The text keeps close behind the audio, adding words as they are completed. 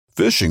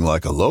Fishing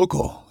like a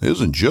local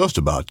isn't just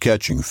about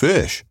catching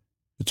fish.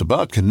 It's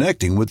about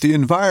connecting with the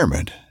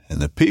environment and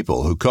the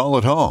people who call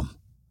it home.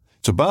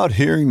 It's about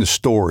hearing the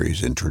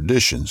stories and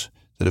traditions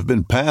that have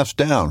been passed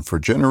down for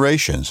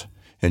generations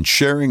and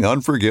sharing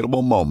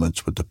unforgettable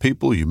moments with the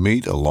people you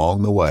meet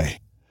along the way.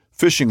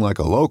 Fishing like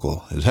a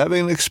local is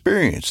having an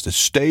experience that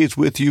stays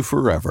with you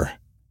forever.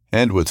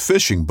 And with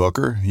Fishing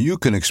Booker, you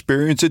can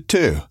experience it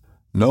too,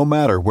 no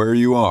matter where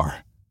you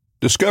are.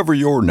 Discover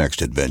your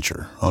next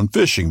adventure on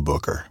Fishing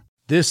Booker.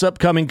 This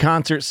upcoming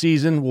concert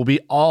season will be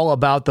all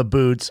about the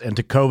boots, and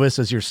Tecovas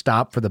is your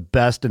stop for the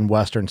best in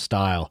Western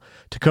style.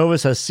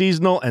 Tecovas has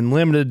seasonal and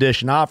limited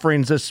edition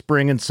offerings this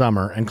spring and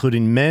summer,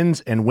 including men's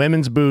and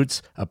women's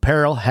boots,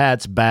 apparel,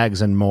 hats,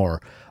 bags, and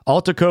more.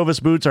 All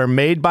Tecovas boots are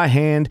made by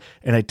hand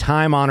in a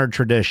time-honored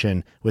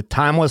tradition with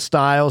timeless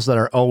styles that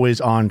are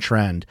always on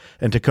trend.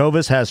 And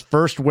Tecovas has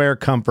first wear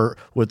comfort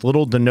with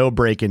little to no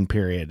break-in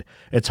period.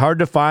 It's hard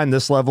to find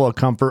this level of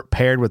comfort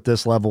paired with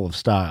this level of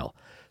style.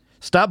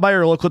 Stop by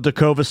your local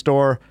Tecovas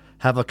store,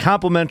 have a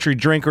complimentary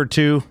drink or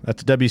two,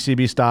 that's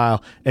WCB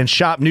style, and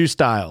shop new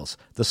styles.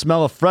 The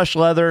smell of fresh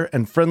leather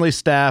and friendly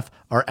staff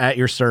are at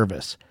your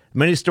service.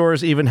 Many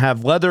stores even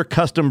have leather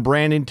custom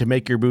branding to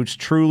make your boots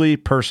truly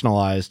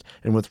personalized.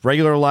 And with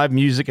regular live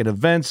music and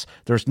events,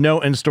 there's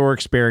no in-store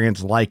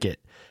experience like it.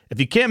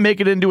 If you can't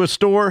make it into a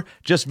store,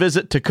 just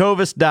visit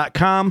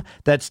tecovas.com.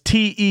 That's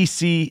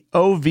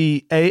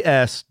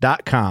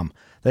TECOVAS.com.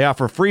 They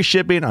offer free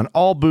shipping on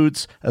all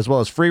boots, as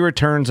well as free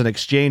returns and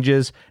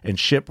exchanges, and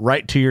ship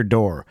right to your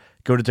door.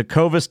 Go to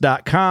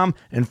tecovas.com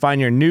and find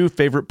your new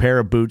favorite pair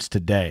of boots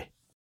today.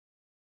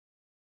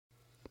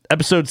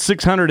 Episode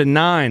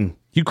 609.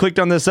 You clicked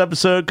on this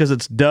episode because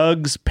it's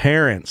Doug's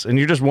parents, and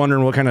you're just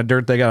wondering what kind of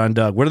dirt they got on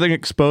Doug. What are they going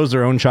to expose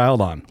their own child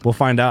on? We'll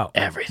find out.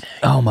 Everything.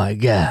 Oh, my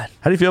God.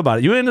 How do you feel about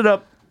it? You ended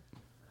up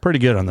pretty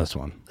good on this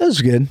one. That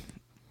was good.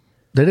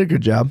 They did a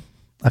good job,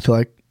 I feel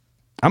like.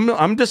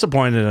 I'm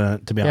disappointed in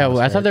it, to be honest. Yeah, well,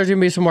 I thought there was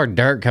going to be some more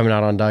dirt coming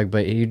out on Doug,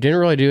 but he didn't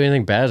really do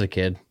anything bad as a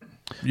kid.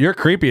 You're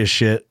creepy as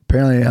shit.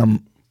 Apparently,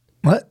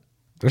 what?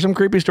 There's some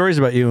creepy stories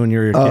about you when you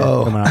were a kid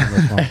coming out of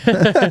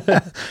this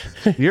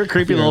one. You're a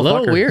creepy little fucker. A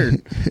little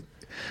weird.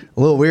 A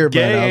little weird,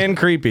 Gay and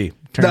creepy.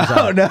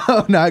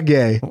 No, not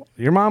gay.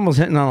 Your mom was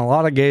hitting on a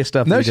lot of gay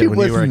stuff No, you she did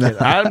when you were a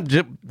wasn't.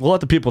 kid. We'll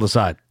let the people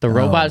decide. The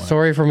robot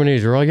story from when he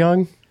was real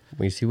young,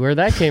 we see where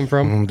that came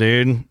from.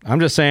 Dude, I'm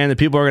just saying that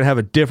people are going to have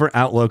a different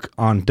outlook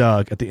on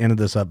Doug at the end of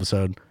this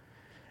episode.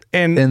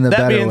 And In the that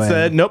better being way.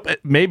 said, nope,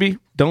 maybe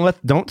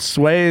don't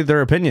sway their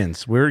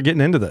opinions. We're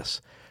getting into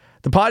this.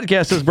 The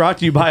podcast is brought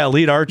to you by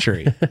Elite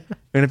Archery.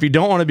 And if you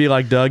don't want to be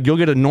like Doug, you'll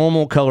get a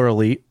normal color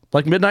Elite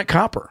like Midnight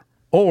Copper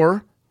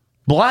or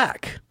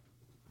black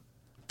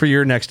for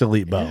your next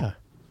Elite bow. Yeah.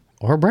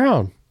 Or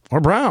brown. Or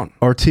brown.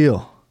 Or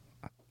teal.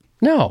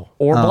 No.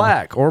 Or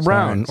black. Or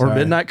brown. sorry. Or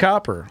Midnight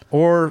Copper.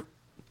 Or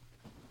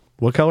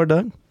what color,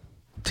 Doug?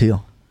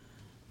 Teal.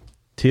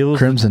 Teal.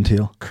 Crimson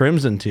teal.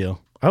 Crimson teal.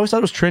 I always thought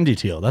it was trendy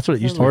teal. That's what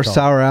it used to be Or called.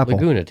 sour apple.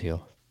 Laguna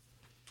teal.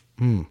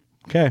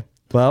 Okay.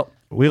 Well,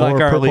 we Or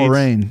like our purple elites.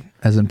 rain,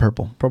 as in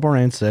purple. Purple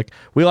rain, sick.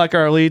 We like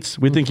our elites.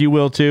 We think you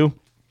will too.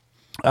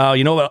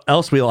 You know what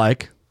else we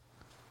like?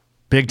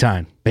 Big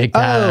time. Big Oh,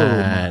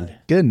 time. my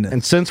goodness.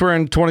 And since we're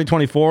in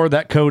 2024,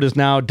 that code is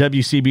now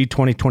WCB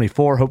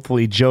 2024.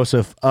 Hopefully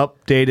Joseph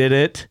updated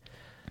it.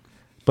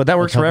 But that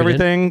works Let's for hope he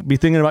did. everything. Be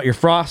thinking about your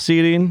frost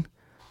seeding.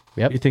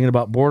 Yep. You're thinking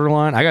about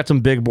borderline. I got some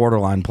big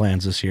borderline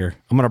plans this year.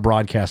 I'm going to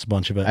broadcast a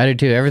bunch of it. I do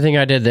too. Everything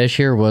I did this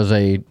year was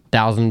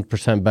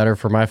 1,000% better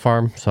for my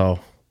farm. So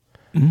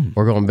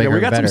we're going bigger Yeah, we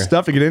got and better. some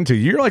stuff to get into.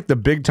 You're like the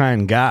big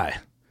time guy.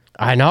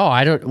 I know.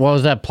 What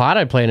was that plot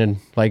I planted?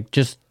 Like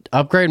just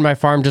upgrading my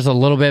farm just a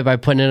little bit by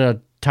putting in a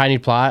tiny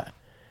plot.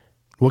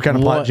 What kind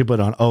of plot What? did you put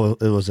on? Oh,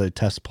 it was a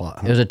test plot.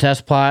 It was a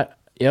test plot.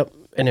 Yep.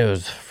 And it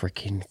was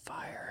freaking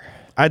fire.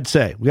 I'd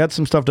say we got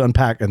some stuff to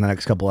unpack in the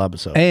next couple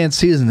episodes. And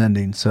season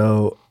ending.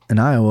 So in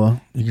Iowa,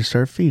 you can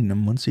start feeding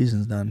them when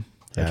season's done.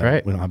 That's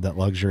right. We don't have that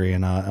luxury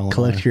in Illinois.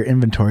 Collect your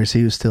inventory,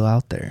 see who's still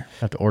out there.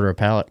 Have to order a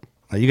pallet.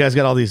 You guys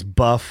got all these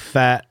buff,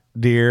 fat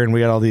deer, and we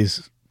got all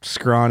these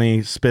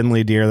scrawny,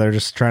 spindly deer that are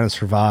just trying to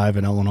survive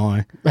in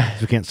Illinois.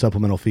 We can't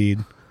supplemental feed.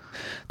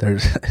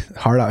 There's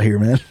hard out here,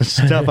 man.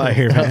 Stuff out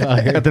here,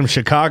 man. Got them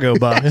Chicago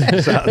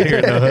bucks out here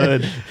in the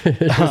hood.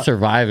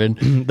 Surviving.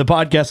 The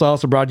podcast is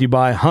also brought to you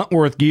by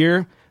Huntworth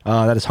Gear.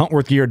 That is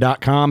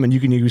huntworthgear.com, and you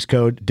can use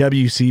code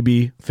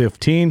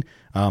WCB15,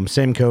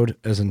 same code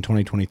as in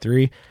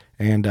 2023.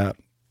 And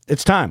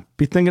it's time.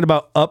 Be thinking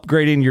about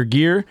upgrading your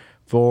gear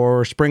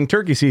for spring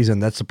turkey season.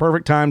 That's the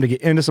perfect time to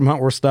get into some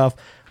Huntworth stuff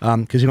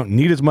because you don't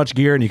need as much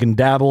gear and you can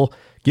dabble.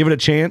 Give it a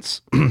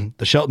chance.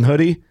 The Shelton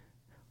hoodie,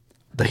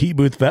 the Heat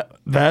Boost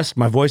vest.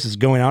 My voice is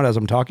going out as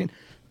I'm talking.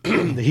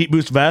 The Heat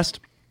Boost vest.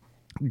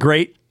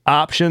 Great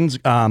options.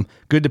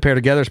 Good to pair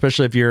together,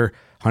 especially if you're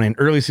hunting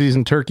early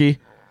season turkey.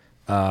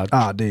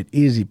 Dude,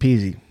 easy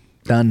peasy.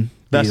 Done.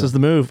 Vest Deal. is the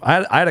move.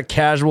 I had a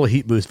casual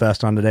Heat Boost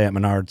vest on today at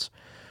Menards,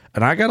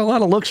 and I got a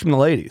lot of looks from the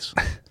ladies.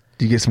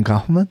 Do you get some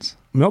compliments?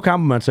 No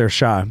compliments. They're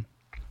shy.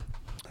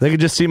 They could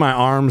just see my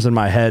arms and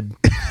my head.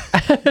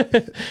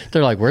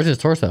 They're like, where's his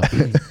torso?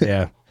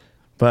 Yeah.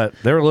 But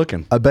they were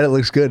looking. I bet it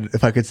looks good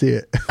if I could see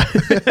it.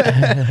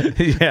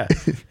 Yeah.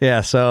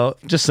 Yeah. So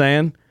just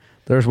saying,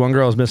 there's one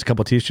girl who's missed a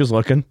couple teeth. She was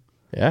looking.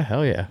 Yeah,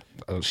 hell yeah.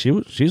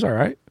 She's all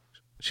right.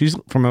 She's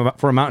from a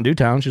Mountain Dew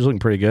town. She's looking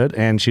pretty good.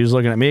 And she was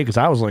looking at me because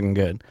I was looking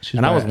good.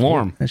 And I was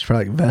warm. She should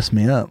probably vest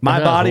me up. My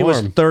Yeah, body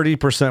was warm.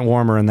 30%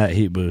 warmer in that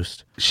heat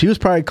boost. She was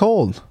probably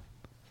cold.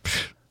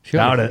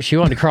 Doubt it. She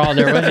wanted to crawl in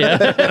there with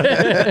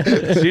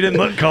you. She didn't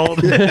look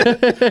cold.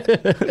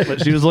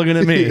 But she was looking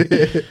at me.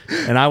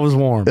 And I was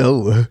warm.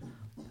 Oh,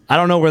 I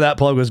don't know where that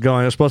plug was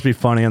going. It was supposed to be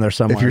funny in there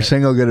somewhere. if you're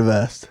single, get a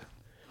vest.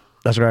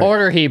 That's right.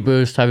 Order heat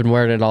boost. I've been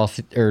wearing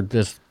it or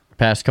this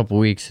past couple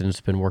weeks, and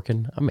it's been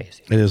working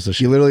amazing. It is the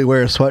shit. You literally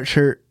wear a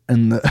sweatshirt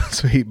and the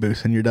sweet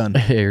boost, and you're done.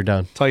 Yeah, you're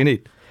done. That's all you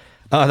need.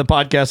 The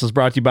podcast is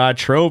brought to you by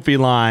Trophy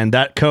Line.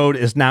 That code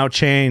is now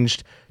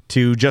changed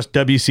to just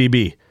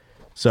WCB.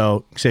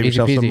 So save Easy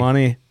yourself some peasy.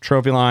 money.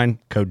 Trophy Line,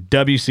 code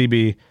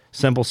WCB.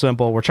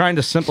 Simple. We're trying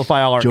to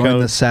simplify all our Join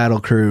codes. the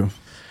saddle crew.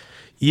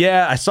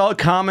 Yeah, I saw a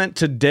comment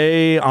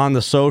today on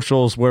the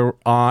socials where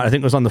I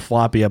think it was on the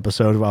floppy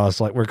episode. Where I was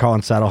like, we're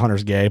calling saddle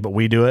hunters gay, but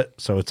we do it,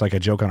 so it's like a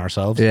joke on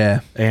ourselves. Yeah.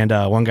 And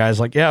one guy's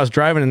like, "Yeah, I was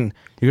driving, and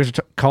you guys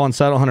are calling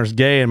saddle hunters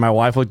gay." And my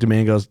wife looked at me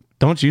and goes,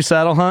 "Don't you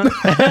saddle hunt?"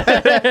 Shut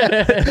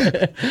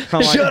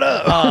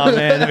up! Oh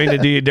man, I didn't mean to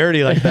do you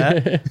dirty like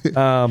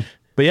that.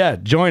 But yeah,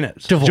 join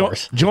us.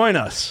 Divorce. Join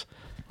us.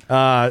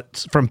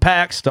 From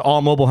packs to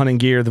all mobile hunting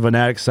gear, the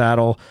Venatic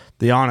saddle,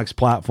 the Onyx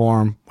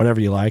platform,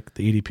 whatever you like,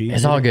 the EDP.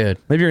 It's all good.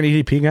 Maybe you're an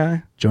EDP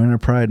guy. Join our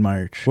Pride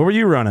March. What were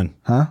you running?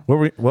 Huh?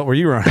 What were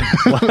you running?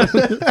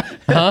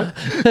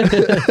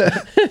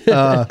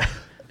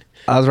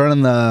 I was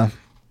running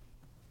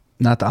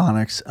not the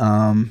Onyx.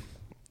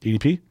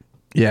 EDP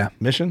Yeah,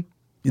 mission.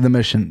 the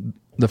Mission,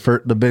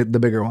 the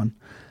bigger one.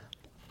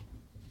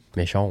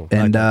 Mission.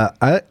 And I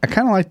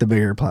kind of like the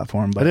bigger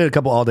platform, I but did a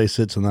couple all day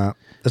sits on that.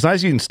 It's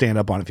nice you can stand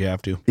up on it if you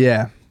have to,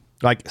 yeah,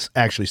 like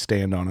actually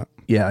stand on it.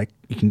 yeah, like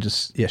you can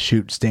just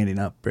shoot standing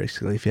up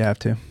basically if you have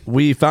to.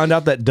 We found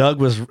out that Doug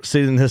was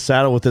sitting in his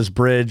saddle with his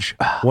bridge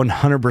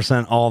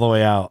 100% all the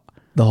way out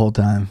The whole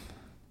time.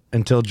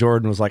 until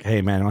Jordan was like,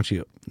 "Hey man, why don't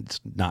you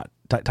not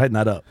tighten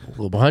that up a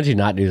little bit?" Why don't you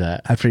not do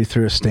that? After he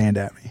threw a stand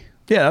at me.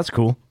 Yeah, that's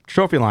cool.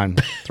 Trophy Line.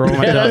 Throw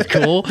him Yeah, at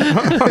that's cool.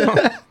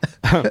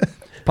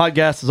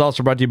 Podcast is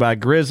also brought to you by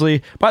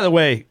Grizzly. By the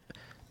way,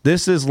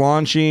 this is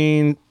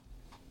launching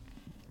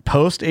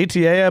post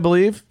ATA, I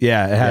believe.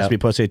 Yeah, it has to be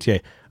post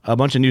ATA. A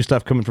bunch of new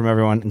stuff coming from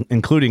everyone,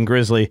 including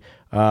Grizzly.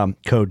 Code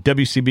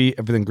WCB,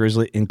 everything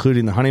Grizzly,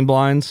 including the hunting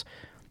blinds.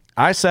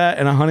 I sat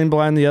in a hunting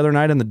blind the other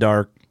night in the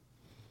dark.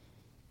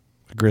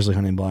 A Grizzly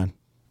hunting blind.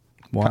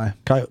 Why?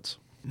 Coyotes.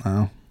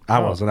 Oh. I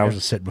wasn't. I was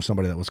just sitting with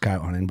somebody that was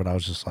coyote hunting, but I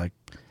was just like,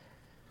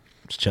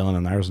 just chilling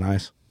in there. It was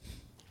nice.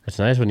 It's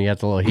nice when you got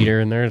the little heater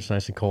in there. It's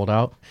nice and cold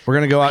out. We're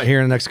going to go out here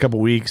in the next couple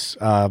weeks,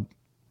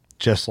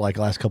 just like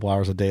last couple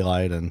hours of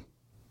daylight, and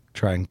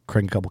try and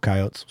crank a couple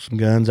coyotes, some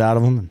guns out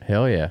of them, and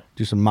Hell yeah.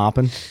 do some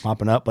mopping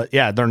up. But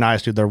yeah, they're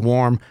nice, dude. They're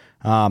warm.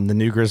 The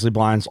new Grizzly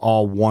blinds,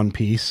 all one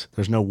piece.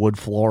 There's no wood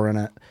floor in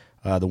it.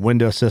 The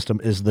window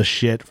system is the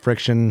shit.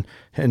 Friction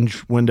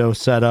hinge window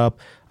setup.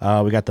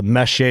 We got the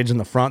mesh shades in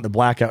the front, the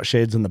blackout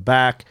shades in the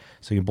back,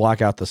 so you can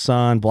block out the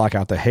sun, block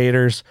out the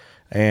haters.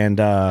 And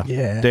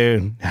Yeah.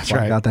 dude, that's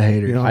Block right. out the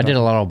haters. You know, I did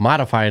a lot of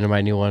modifying in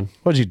my new one.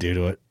 what'd you do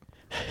to it?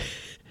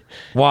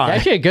 Why?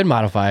 Actually, a good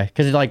modify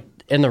because it's like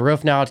in the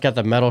roof now. It's got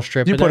the metal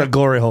strip. You in put there. a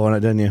glory hole in it,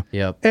 didn't you?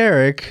 Yep.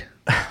 Eric.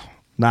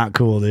 Not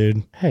cool,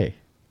 dude. Hey,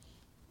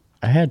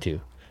 I had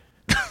to.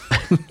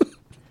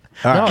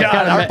 All No, right. it's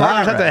got a me-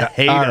 buyers have to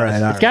hate All us.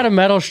 right. It's got a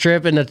metal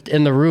strip in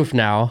the roof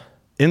now.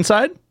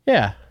 Inside?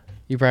 Yeah,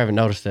 you probably haven't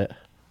noticed it.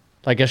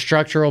 Like a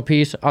structural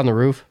piece on the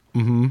roof.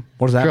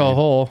 What does that Drill a mean?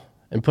 hole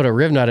and put a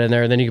riv nut in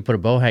there, and then you can put a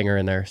bow hanger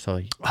in there.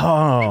 So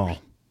Oh,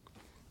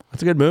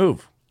 that's a good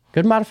move.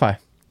 good modify.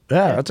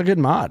 Yeah, that's a good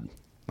mod.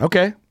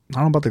 Okay. I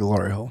don't know about the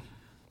glory hole.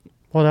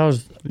 Well, that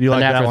was You an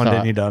like that one,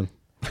 afterthought. didn't you, Doug?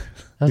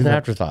 That was an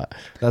afterthought.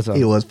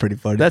 It was pretty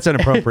funny. That's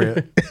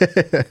inappropriate.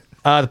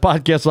 The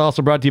podcast is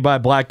also brought to you by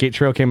Blackgate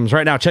Trail Cams.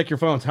 Right now, check your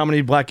phones. How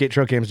many Blackgate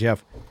Trail Cams do you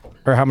have?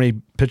 Or how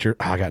many pictures?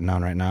 Oh, I got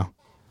none right now.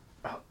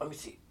 Let me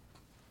see.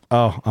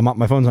 Oh,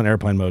 my phone's on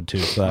airplane mode too.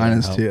 So that Mine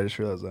is help. too. I just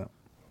realized that.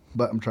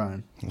 But I'm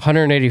trying.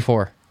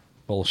 184.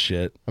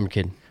 Bullshit. I'm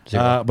kidding.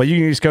 Zero. But you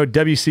can use code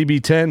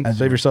WCB10.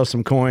 Save yourself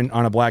some coin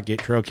on a Blackgate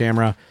Trail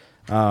camera.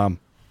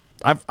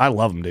 I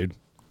love them, dude.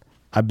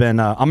 I'm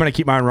gonna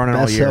keep mine running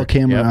all Best year. cell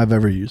camera Yep. I've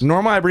ever used.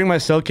 Normally, I bring my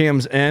cell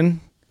cams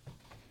in.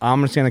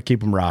 I'm just gonna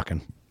keep them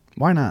rocking.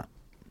 Why not?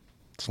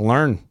 Let's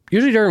learn.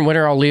 Usually during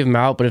winter, I'll leave them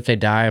out, but if they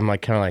die, I'm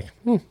like kind of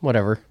like,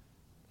 whatever.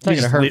 It's not You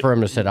gonna just hurt leave- for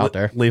them to sit out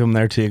there. Leave them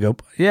there till you go.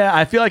 Yeah,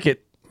 I feel like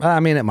it. I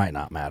mean, it might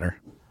not matter.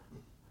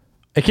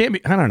 It can't be.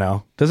 I don't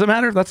know. Does it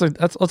matter? Let's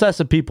ask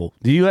the people.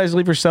 Do you guys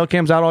leave your cell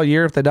cams out all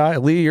year if they die?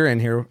 Lee, you're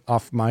in here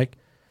off mic.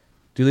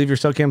 Do you leave your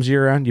cell cams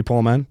year round? You pull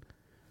them in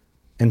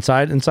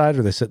inside,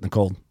 or they sit in the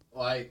cold?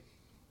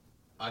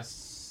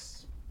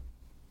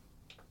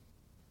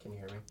 Can you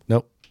hear me?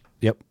 Nope.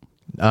 Yep.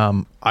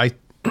 I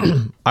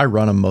I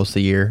run them most of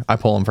the year. I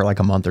pull them for like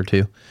a month or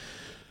two.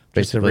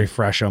 Just to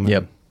refresh them.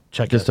 Yep.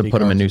 Check Just to SD put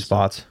them in cards new and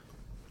stuff. spots.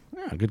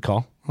 Yeah, good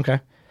call. Okay.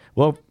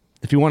 Well,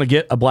 if you want to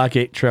get a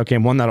Blackgate trail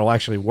cam, one that'll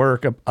actually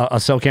work, a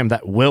cell cam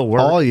that will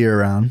work All year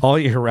round. all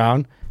year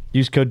round,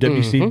 use code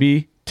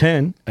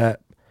WCB10 at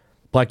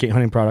Blackgate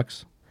Hunting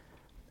Products.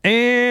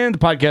 And the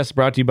podcast is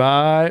brought to you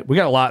by, we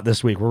got a lot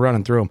this week. We're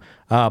running through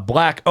them.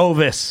 Black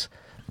Ovis.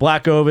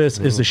 Black Ovis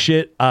is the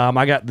shit.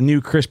 I got the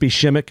new crispy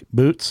Shimmick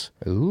boots.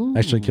 Ooh.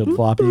 Actually killed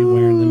Floppy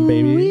wearing them,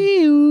 baby.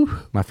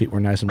 My feet were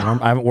nice and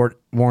warm. I haven't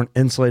worn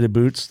insulated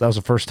boots. That was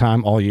the first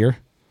time all year.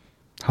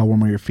 How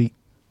warm are your feet?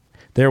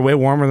 They're way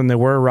warmer than they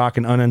were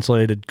rocking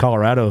uninsulated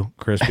Colorado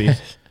Crispies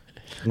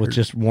with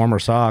just warmer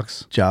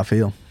socks. Jaw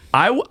feel.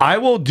 I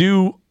will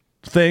do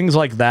things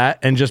like that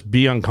and just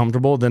be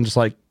uncomfortable, then just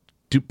like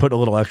put a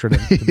little extra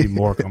to be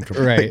more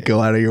comfortable. Right.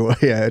 Go out of your way.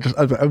 Yeah,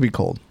 I'd be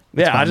cold.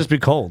 Yeah, I'd just be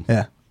cold.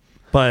 Yeah.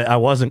 But I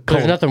wasn't cold.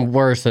 There's nothing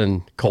worse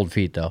than cold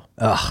feet, though.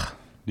 Ugh.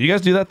 Do you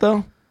guys do that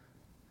though?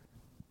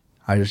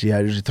 I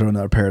usually throw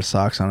another pair of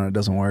socks on it. It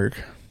doesn't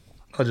work.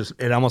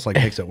 It almost like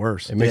makes it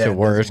worse. It makes Yeah, it it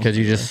worse doesn't because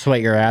you just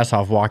sweat your ass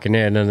off walking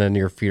in, and then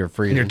your feet are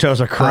freezing. And your toes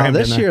are cramped.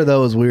 This in there. year,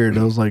 though, was weird.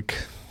 It was like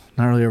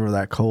not really ever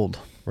that cold.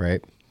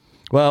 Right.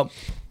 Well,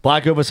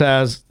 Black Ovis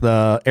has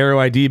the Arrow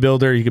ID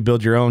builder. You can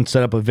build your own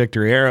setup of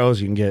Victory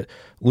arrows. You can get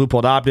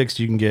Loophole optics.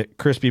 You can get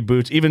crispy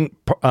boots. Even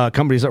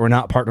companies that we're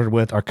not partnered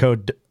with, our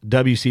code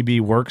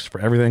WCB works for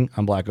everything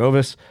on Black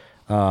Ovis,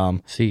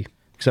 See.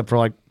 except for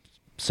like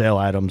sale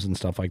items and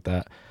stuff like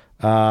that.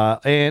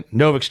 And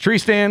Novix tree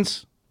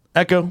stands,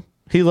 Echo,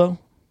 Hilo,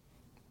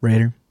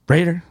 Raider.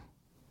 Raider.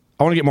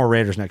 I want to get more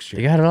Raiders next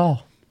year. You got it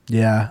all.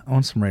 Yeah, I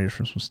want some Raiders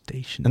from some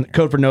station. And the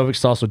code for Novix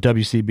is also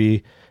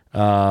WCB.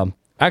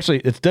 Actually,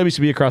 it's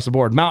WCB across the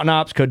board. Mountain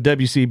Ops, code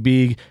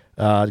WCB,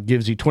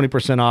 gives you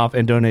 20% off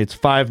and donates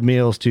 5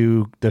 meals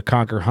to the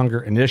Conquer Hunger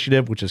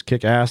Initiative, which is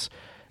kick-ass.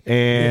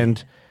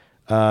 And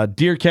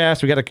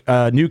Deercast, we got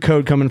a new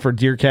code coming for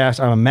Deercast.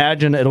 I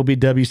imagine it'll be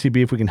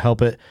WCB if we can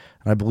help it.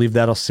 And I believe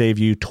that'll save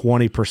you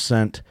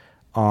 20%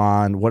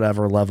 on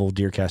whatever level of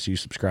Deercast you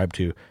subscribe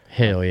to.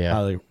 Hell yeah.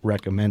 Highly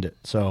recommend it.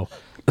 So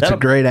It's a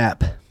great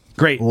app.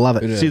 great. Love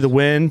it. See the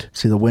wind.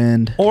 See the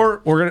wind.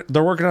 Or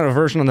they're working on a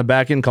version on the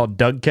back end called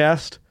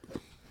Dougcast.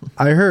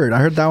 I heard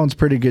that one's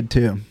pretty good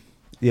too.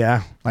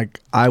 Yeah, Like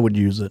I would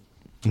use it.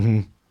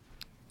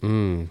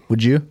 Mm-hmm.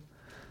 Would you?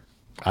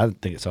 I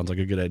think it sounds like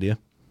a good idea.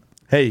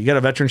 Hey, you got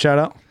a veteran shout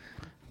out?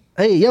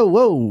 Hey, yo,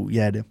 whoa.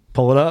 Yeah, I do.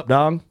 Pull it up,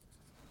 dog.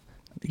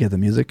 You get the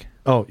music?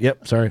 Oh,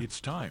 yep. Sorry. It's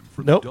time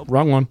for Nope,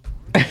 wrong one.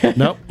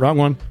 Nope, wrong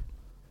one.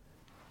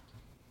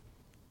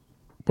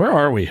 Where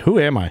are we? Who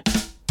am I?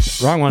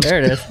 Wrong one. There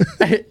it is.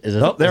 Is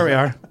it? Oh, there we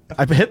are.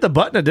 I hit the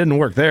button. It didn't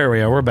work. There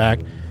we are. We're back.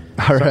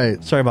 All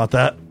right. Sorry about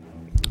that.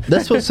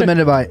 This was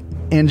submitted by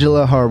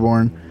Angela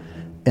Harborn,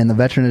 and the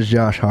veteran is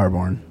Josh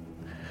Harborn.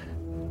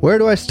 Where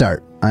do I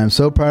start? I am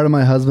so proud of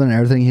my husband and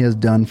everything he has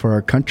done for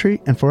our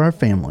country and for our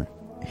family.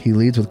 He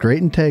leads with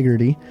great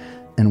integrity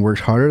and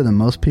works harder than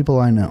most people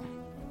I know.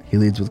 He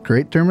leads with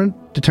great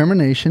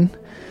determination.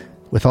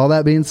 With all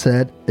that being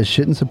said, it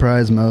shouldn't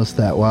surprise most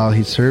that while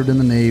he served in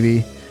the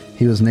Navy,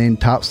 he was named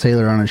top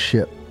sailor on his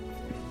ship.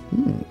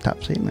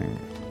 Top sailor.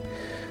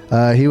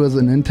 He was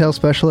an intel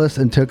specialist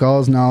and took all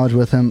his knowledge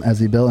with him as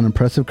he built an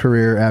impressive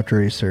career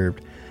after he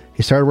served.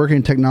 He started working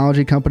in a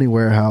technology company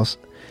warehouse.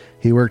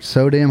 He worked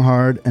so damn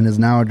hard and is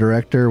now a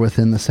director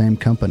within the same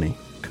company.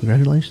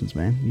 Congratulations,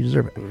 man. You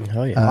deserve it.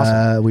 Hell yeah.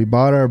 Awesome. We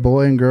bought our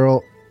boy and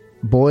girl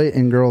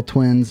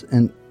twins,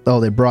 and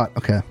they brought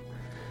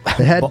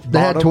they had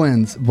Bottom?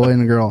 twins, boy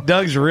and a girl.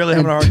 Doug's really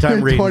having a hard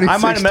time reading. I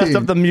might have messed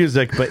up the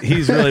music, but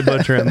he's really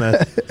butchering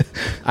this.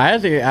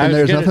 And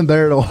there's nothing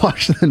better to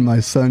watch than my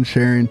son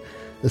sharing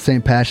the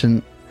same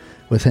passion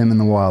with him in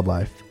the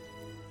wildlife.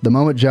 The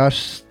moment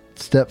Josh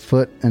stepped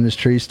foot in his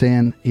tree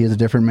stand, he is a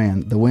different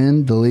man. The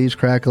wind, the leaves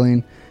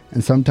crackling,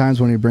 and sometimes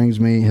when he brings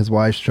me, his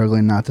wife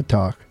struggling not to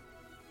talk.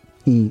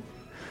 I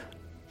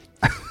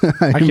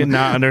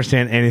cannot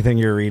understand anything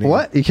you're reading.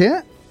 What? You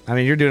can't? I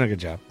mean, you're doing a good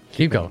job.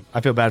 Keep going.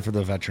 I feel bad for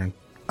the veteran.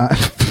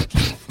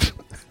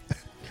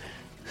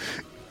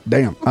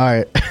 Damn. All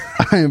right.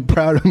 I am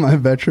proud of my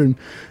veteran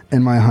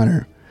and my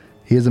hunter.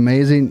 He is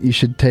amazing. You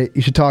should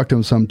talk to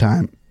him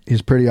sometime.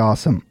 He's pretty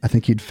awesome. I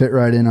think he'd fit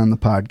right in on the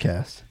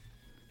podcast.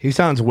 He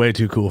sounds way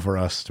too cool for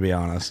us, to be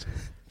honest.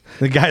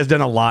 The guy's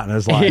done a lot in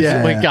his life. He's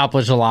Yeah.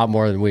 accomplished a lot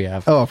more than we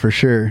have. Oh, for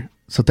sure.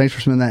 So thanks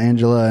for submitting that,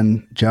 Angela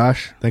and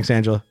Josh. Thanks,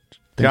 Angela.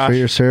 Thanks for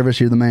your service.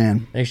 You're the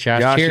man. Thanks,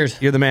 Josh. Josh,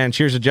 Cheers. You're the man.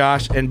 Cheers to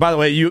Josh. And by the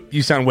way,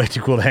 you sound way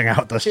too cool to hang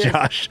out with us,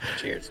 Josh.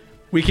 Cheers.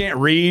 We can't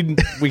read.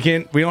 We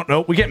don't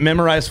know. We can't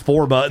memorize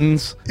 4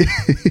 buttons.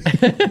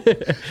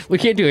 We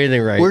can't do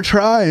anything right. We're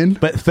trying.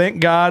 But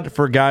thank God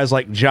for guys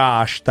like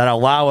Josh that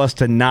allow us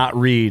to not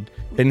read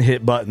and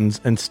hit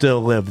buttons and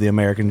still live the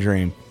American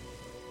dream.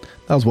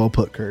 That was well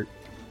put, Kurt.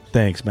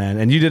 Thanks, man.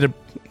 And you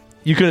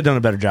could have done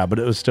a better job, but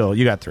it was still,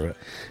 you got through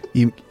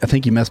it. I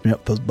think you messed me up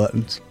with those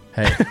buttons.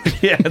 Hey,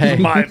 Yeah,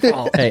 it's my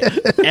fault. hey,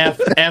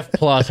 F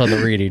plus on the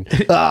reading.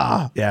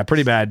 Yeah,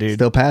 pretty bad, dude.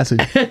 Still passing.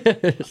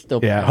 Still,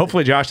 Yeah,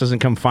 hopefully Josh doesn't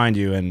come find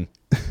you and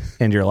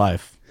end your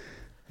life.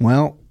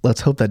 Well,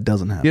 let's hope that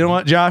doesn't happen. You know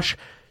what, Josh?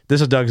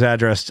 This is Doug's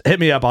address. Hit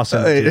me up. I'll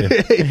send it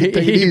to Take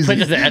it he easy. put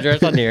his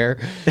address on the air.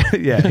 you.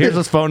 Yeah, here's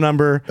his phone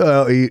number.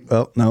 Oh,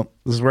 no.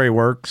 This is where he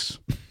works.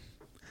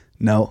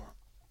 No.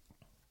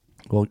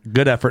 Well,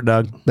 good effort,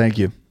 Doug. Thank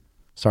you.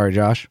 Sorry,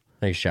 Josh.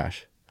 Thanks,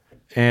 Josh.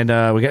 And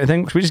we got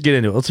anything? Should we just get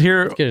into it? Let's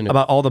hear get into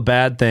about all the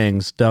bad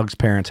things Doug's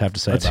parents have to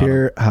say Let's about him.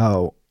 hear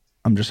how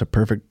I'm just a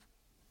perfect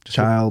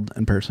child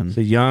and person.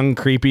 The young,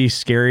 creepy,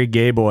 scary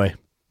gay boy.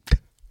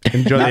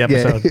 Enjoy the Not gay.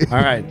 episode.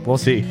 All right, we'll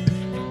see.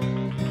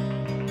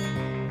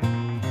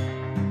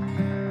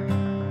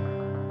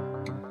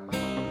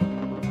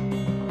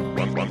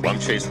 I'm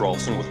Chase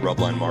Rolfson with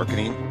Rubline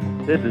Marketing.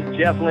 This is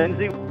Jeff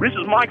Lindsay. This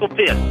is Michael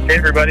Pitt. Hey,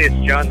 everybody, it's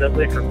John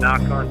Dudley from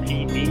Knock on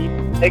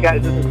TV. Hey,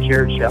 guys, this is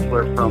Jared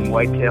Scheffler from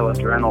Whitetail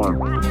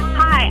Adrenaline.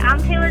 Hi, I'm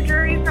Taylor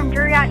Drury from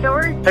Drury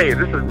Outdoors. Hey,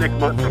 this is Nick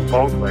Munt from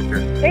Bone Collector.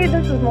 Hey,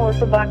 this is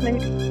Melissa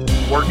Buckman.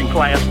 Working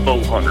Class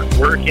Bow Hunter.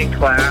 Working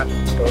Class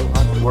Bow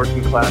Hunter.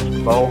 Working Class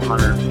Bow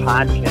Hunter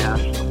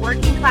Podcast.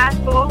 Working Class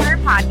Bow Hunter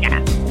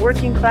Podcast.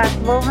 Working Class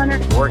Bow Hunter.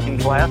 Working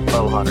Class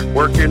Bow Hunter.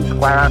 Working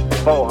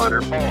Class Bow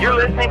Hunter. You're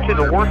listening to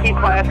the Working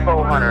Class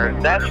Bow Hunter.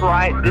 That's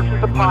right. This is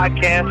the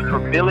podcast for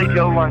Billy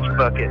Joe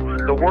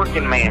Lunchbucket, the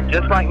working man,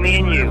 just like me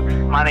and you.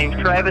 My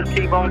name's Travis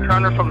T-Bone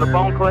Turner from the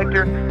Bone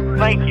Collector.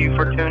 Thank you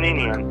for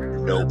tuning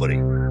in. Nobody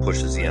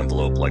pushes the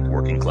envelope like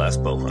Working Class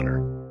Bow Hunter.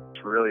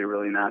 It's really,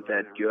 really not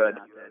that good.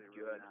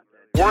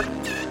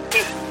 Working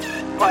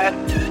Class.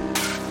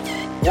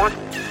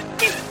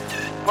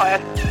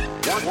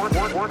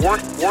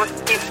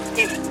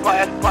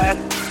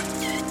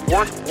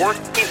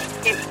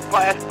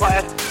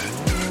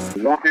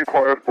 Working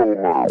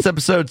Class. It's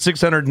episode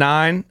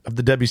 609 of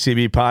the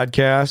WCB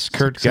podcast.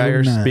 Kurt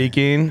Geyer 609.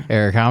 speaking.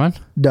 Eric Hammond.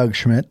 Doug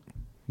Schmidt.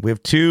 We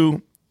have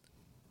two,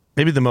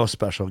 maybe the most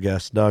special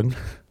guests, Doug.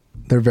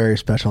 They're very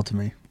special to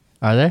me.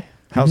 Are they?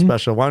 How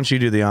special? Why don't you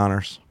do the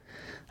honors?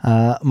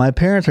 My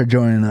parents are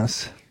joining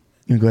us.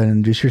 You go ahead and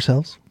introduce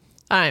yourselves.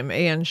 I'm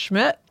Ann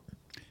Schmidt.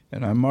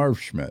 And I'm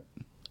Marv Schmidt.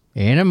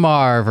 Ian and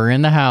Marv are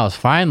in the house.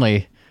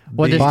 Finally.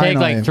 What did this take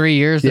Finally. like 3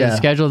 years to Yeah.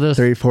 schedule this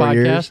 3-4 podcast?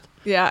 years.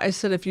 Yeah, I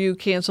said if you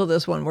cancel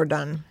this one, we're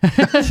done.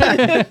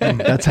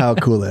 That's how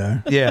cool they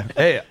are. Yeah.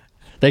 Hey,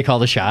 They call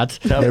the shots.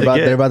 Yeah,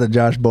 They're about the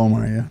Josh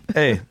Bowman, yeah.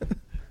 hey,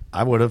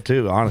 I would have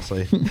too,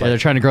 honestly. they're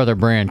trying to grow their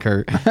brand,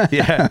 Kurt.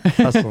 Yeah.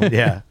 Hustle.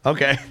 Yeah.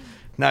 Okay.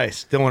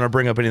 Nice. Don't want to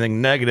bring up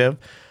anything negative.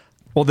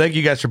 Well, thank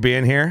you guys for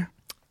being here.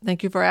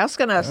 Thank you for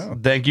asking us.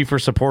 Thank you for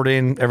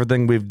supporting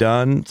everything we've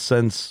done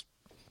since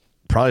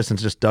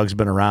just Doug's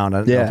been around. I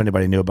don't know Yeah. if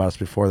anybody knew about us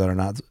before that or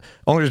not.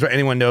 Only reason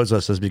anyone knows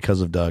us is because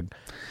of Doug.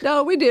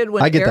 No, we did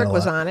when I get that Eric a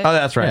was lot. on it. Oh,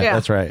 that's right. Yeah.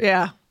 That's right.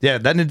 Yeah. Yeah,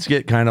 that needs to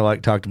get kind of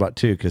like talked about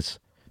too, because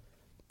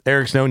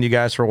Eric's known you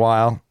guys for a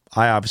while.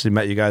 I obviously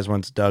met you guys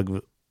once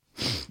Doug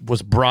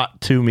was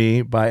brought to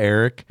me by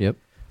Eric, Yep.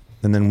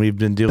 and then we've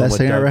been dealing Best with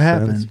thing Doug ever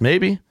since.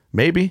 happened.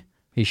 Maybe.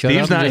 He showed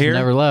Steve's up and not just here.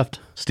 never left.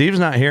 Steve's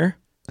not here.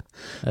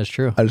 That's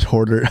true. I just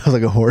hoarder. I was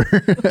like a hoarder.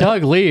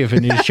 Doug leave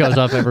and he shows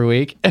up every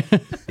week.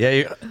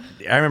 Yeah,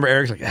 I remember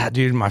Eric's like,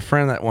 dude, my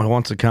friend that one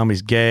wants to come,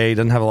 he's gay, he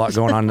doesn't have a lot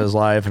going on in his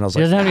life, and I was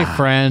He like, doesn't have any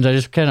friends.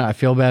 I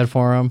feel bad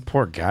for him.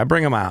 poor guy,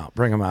 bring him out.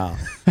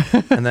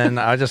 And then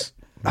I just,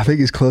 I think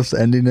he's close to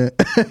ending it.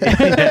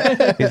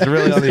 he's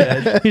really on the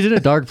edge. He's in a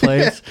dark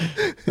place.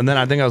 And then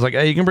I think I was like,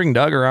 hey, you can bring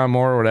Doug around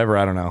more or whatever,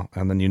 I don't know.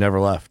 And then you never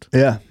left.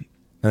 Yeah.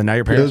 And now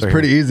your It parents was are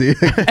pretty here. easy.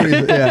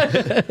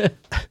 Yeah.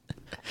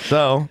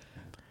 So,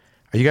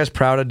 are you guys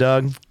proud of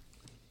Doug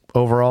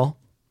overall?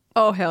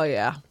 Oh, hell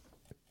yeah.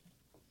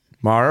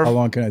 Marv? How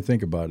long can I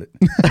think about it?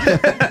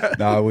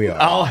 No, we are.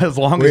 Oh, as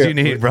long as you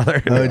need,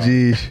 brother. Oh,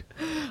 geez.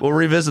 We'll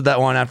revisit that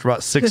one after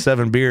about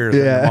 6-7 beers.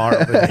 and Yeah.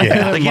 Marv,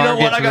 yeah. Like, you know Marv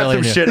what? gets I got really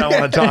some new. shit I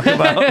want to talk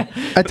about.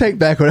 I take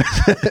back what I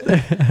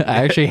said.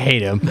 I actually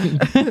hate him.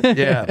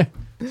 Yeah.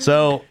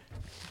 So,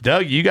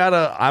 Doug,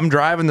 I'm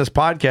driving this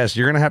podcast.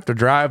 You're going to have to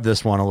drive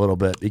this one a little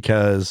bit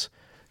because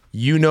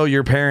you know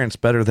your parents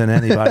better than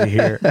anybody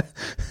here.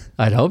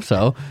 I'd hope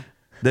so.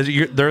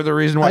 They're the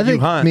reason why I you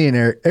think hunt. me and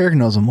Eric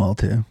knows him well,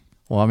 too.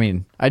 Well, I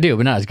mean, I do,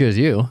 but not as good as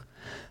you.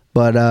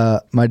 But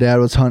my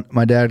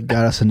dad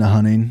got us into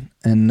hunting,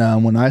 and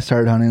when I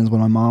started hunting is when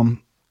my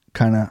mom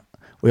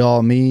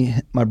me,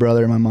 my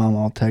brother, and my mom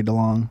all tagged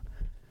along,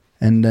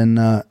 and then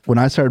when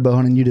I started bow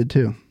hunting, you did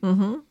too.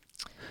 Mm-hmm.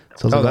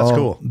 So it was that's all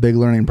cool. Big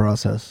learning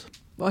process.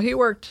 Well, he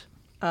worked,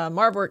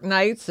 Marv worked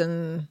nights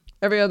and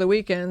every other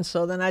weekend.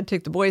 So then I'd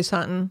take the boys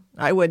hunting.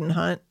 I wouldn't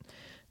hunt.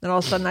 Then all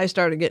of a sudden I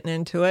started getting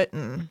into it.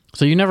 And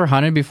So you never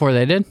hunted before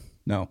they did?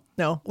 No.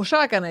 no, well,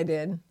 shotgun I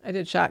did. I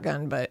did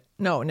shotgun, but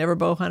no, never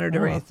bow hunted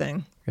or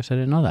anything. Guess I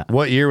didn't know that.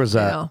 What year was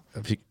that? Yeah.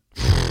 If you,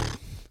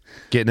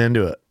 getting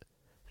into it.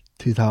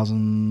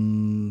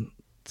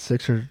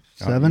 2006 or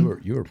Oh, 7.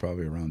 you were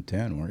probably around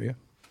 10, weren't you?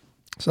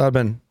 So I've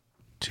been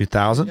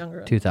 2000?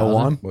 Younger.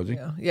 2001. Was he?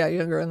 Yeah,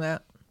 younger than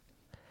that.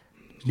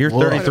 You're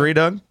 33,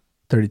 Doug?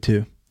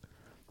 32.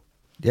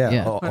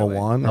 Yeah,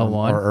 01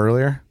 or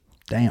earlier.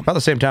 Damn. About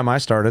the same time I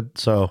started,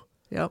 so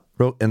Yep.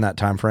 in that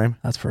time frame.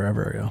 That's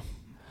forever ago.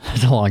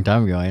 That's a long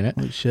time ago, ain't it?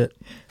 Holy shit.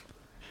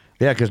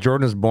 Yeah, because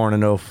Jordan was born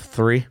in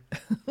 03.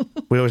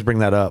 We always bring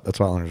that up. That's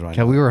why I learned right.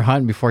 Yeah, we were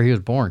hunting before he was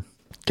born.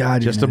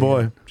 God, Just a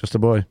boy. Just a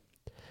boy.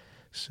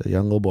 Just a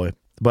young little boy.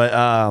 But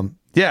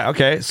yeah,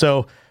 okay.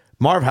 So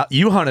Marv,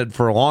 you hunted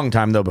for a long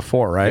time though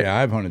before, right? Yeah,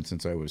 I've hunted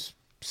since I was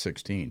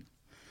 16.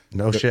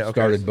 No shit. Okay.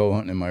 Started bow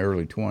hunting in my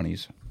early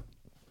 20s.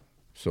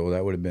 So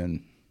that would have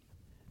been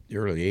the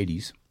early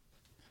 80s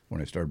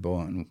when I started bow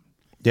hunting.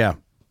 Yeah.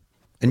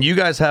 And you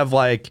guys have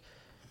like,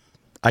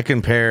 I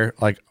compare,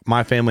 like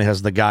my family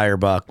has the Geyer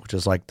buck, which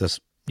is like this,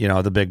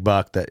 the big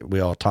buck that we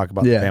all talk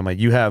about in the family.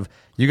 You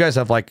guys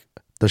have like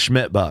the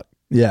Schmidt buck.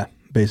 Yeah,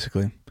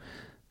 basically.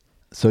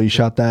 So you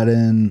shot that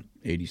in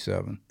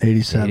 87.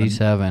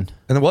 87.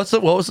 And then what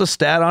was the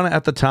stat on it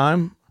at the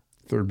time?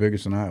 Third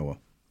biggest in Iowa.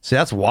 See,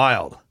 that's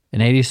wild.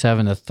 In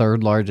 87, the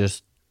third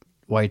largest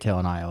whitetail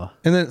in Iowa.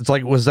 And then it's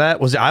like, was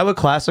the Iowa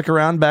Classic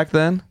around back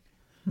then?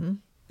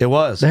 It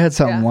was. They had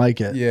something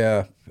like it.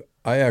 Yeah.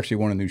 I actually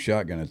won a new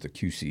shotgun at the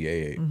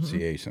QCA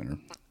CA Center.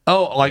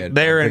 Oh, like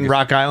there in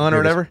Rock Island or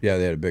whatever? Yeah,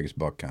 they had the biggest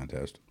buck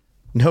contest.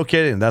 No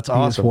kidding. That's You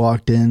awesome. just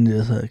walked in,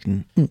 just like,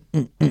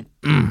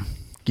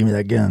 give me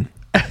that gun.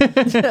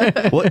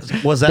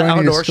 Was that Don't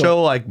need a outdoor scope.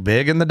 show like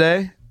big in the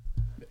day?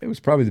 It was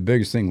probably the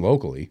biggest thing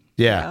locally.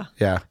 Yeah.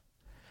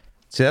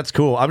 See, that's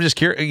cool. I'm just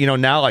curious,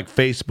 now like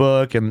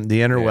Facebook and the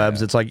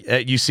interwebs, it's like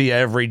you see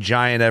every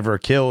giant ever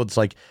killed. It's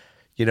like,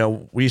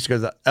 we used to go to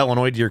the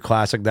Illinois Deer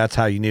Classic. That's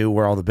how you knew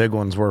where all the big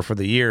ones were for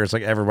the year. It's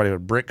like everybody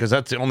would because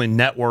that's the only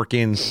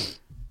networking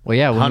Well,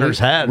 yeah, hunters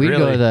had. We'd really.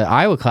 go to the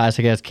Iowa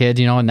Classic as kids,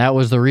 and that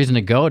was the reason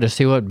to go, to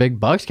see what big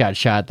bucks got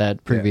shot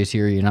that previous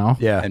year,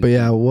 Yeah. But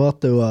yeah, we'll have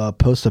to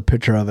post a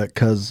picture of it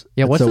because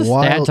what's the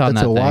stats on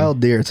that It's a thing? wild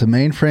deer. It's a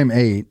mainframe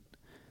 8.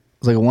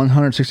 It's like a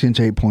 160-inch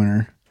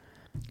 8-pointer,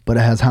 but it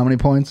has how many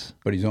points?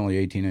 But he's only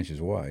 18 inches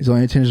wide. He's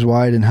only 18 inches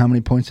wide, and how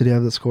many points did he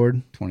have that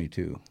scored?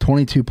 22.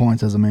 22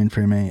 points as a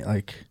mainframe 8.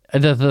 Like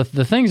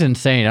the thing's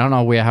insane. I don't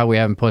know how we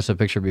haven't posted a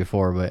picture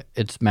before, but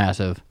it's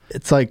massive.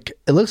 it's like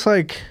it looks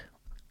like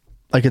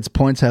its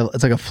points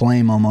it's like a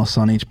flame almost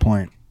on each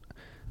point,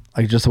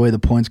 like just the way the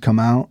points come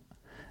out,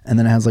 and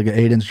then it has like an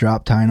 8-inch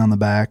drop tine on the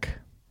back.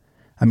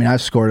 I mean,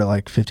 I've scored it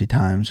like 50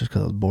 times just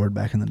because I was bored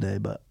back in the day,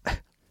 but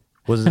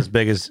Was it as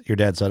big as your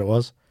dad said it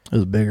was? it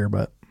was bigger.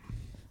 But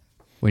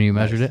When you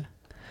measured it?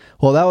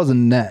 well, that was a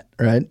net,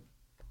 right?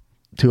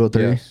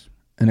 203, Yes.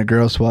 and a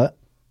gross what?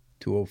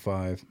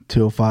 205.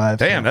 205.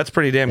 Damn, that's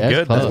pretty damn That's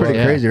good. close. That's pretty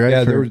Yeah. crazy, right?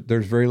 Yeah, For-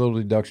 there's very little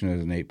deduction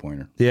as an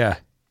 8-pointer. Yeah.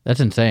 That's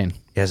insane.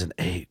 As an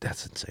 8,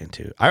 that's insane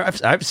too.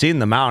 I've seen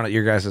the mount at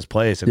your guys'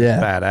 place, and Yeah.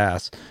 it's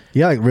badass.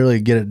 You gotta like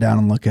really get it down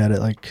and look at it,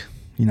 like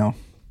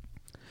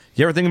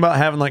You ever think about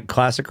having like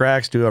classic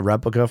racks do a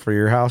replica for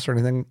your house or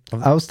anything?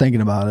 I was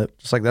thinking about it.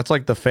 Just like that's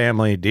like the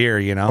family deer,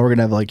 We're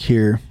gonna have like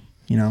here,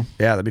 Yeah,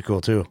 that'd be cool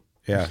too.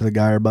 Yeah, for the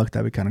Geyer buck.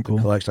 That'd be kind of cool.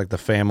 collects like the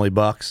family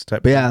bucks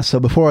type. But yeah, so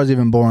before I was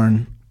even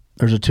born,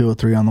 there's a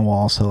 203 on the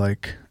wall. So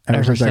like ever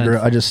Ever since I grew,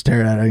 since. I just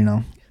stared at it.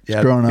 Yeah,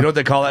 just growing you up. know what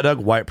they call that, Doug?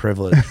 White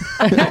privilege.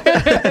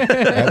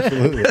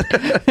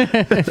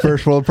 Absolutely.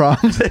 First world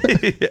problems,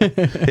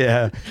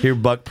 Yeah, your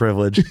buck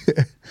privilege.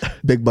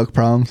 big buck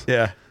problems.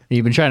 Yeah,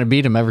 You've been trying to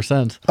beat him ever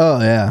since. Oh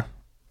yeah,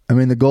 I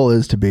mean the goal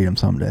is to beat him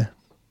someday.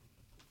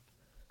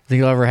 Think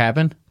it'll ever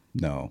happen?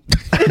 No.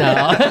 No.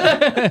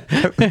 I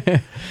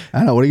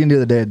don't know. What are you gonna do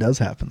the day it does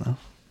happen though?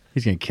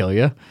 He's going to kill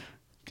you.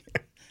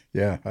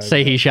 Yeah.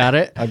 Say he shot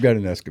it. I've got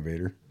an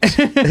excavator.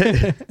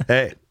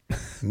 hey,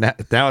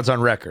 now it's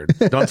on record.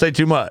 Don't say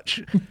too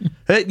much.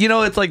 Hey,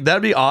 it's like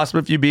that'd be awesome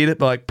if you beat it,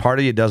 but like part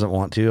of you doesn't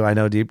want to. I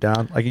know deep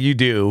down, like you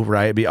do,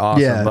 right? It'd be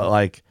awesome, Yeah.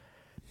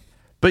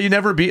 but you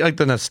never beat like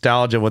the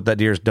nostalgia of what that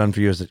deer's done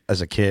for you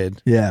as a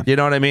kid. Yeah. You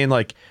know what I mean?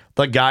 Like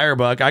the Geyer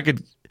buck,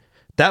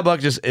 that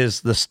buck just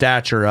is the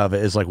stature of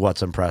it is like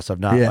what's impressive,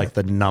 not Yeah. like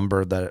the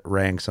number that it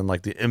ranks and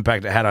like the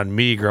impact it had on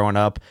me growing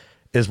up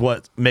is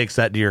what makes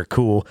that deer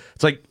cool.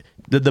 It's like,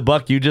 did the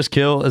buck you just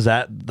kill, is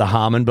that the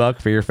Hammond buck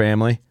for your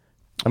family?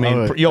 I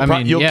mean,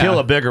 you'll yeah. kill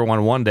a bigger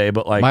one day,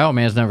 but like, My old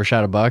man's never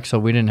shot a buck, so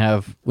we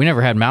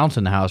never had mounts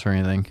in the house or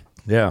anything.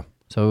 yeah.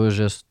 So it was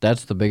just,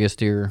 that's the biggest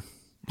deer.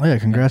 Oh yeah,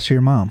 congrats to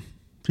your mom.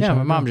 Yeah,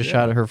 my mom just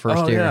shot her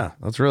first deer. Yeah,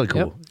 that's really cool.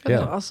 Yep. That's Yeah.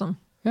 awesome.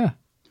 Yeah.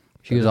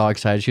 She was all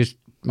excited.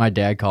 My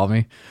dad called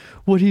me.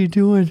 What are you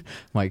doing? I'm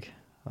like,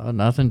 oh,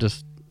 nothing.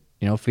 Just,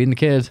 feeding the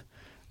kids.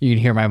 You can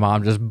hear my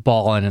mom just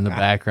bawling in the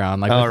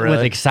background, like with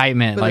really?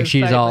 excitement. With like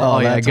she's excitement. all, Oh,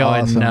 yeah, that's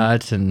going awesome.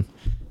 nuts, and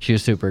she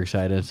was super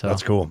excited. So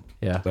That's cool.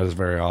 Yeah. That is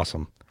very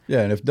awesome.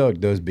 Yeah, and if Doug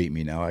does beat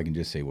me now, I can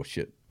just say, well,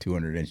 shit,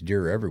 200-inch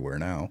deer everywhere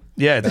now.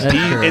 Yeah, it's That's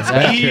true. it's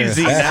That's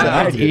easy true. now.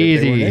 I That's did it.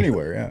 They weren't easy.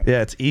 anywhere, yeah.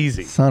 Yeah, it's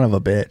easy. Son of a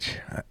bitch.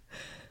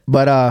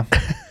 But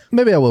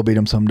maybe I will beat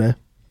him someday.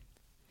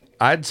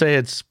 I'd say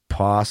it's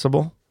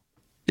possible.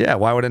 Yeah,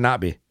 why would it not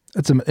be?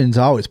 It's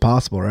always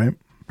possible, right?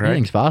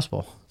 Anything's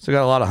possible. Still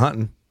got a lot of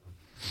hunting.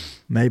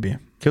 Maybe.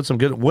 Killed some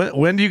good.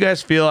 When do you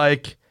guys feel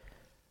like,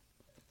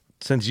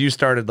 since you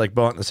started like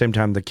bow hunting at the same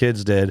time the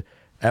kids did,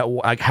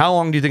 Like, how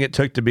long do you think it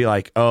took to be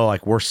like, oh,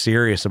 like we're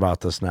serious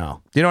about this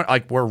now? You know,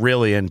 like we're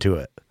really into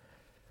it.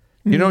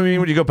 You know what I mean?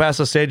 When you go past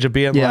the stage of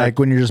being like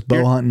when you're just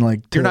bow hunting,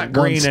 like you're not one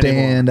green stand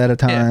anymore. at a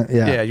time.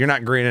 Yeah. You're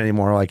not green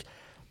anymore. Like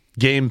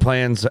game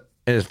plans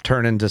have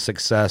turned into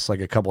success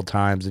like a couple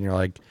times, and you're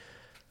like,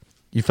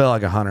 you felt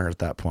like a hunter at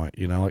that point.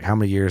 You know, like how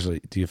many years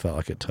do you feel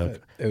like it took?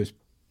 It was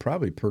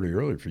probably pretty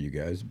early for you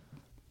guys.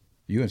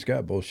 You and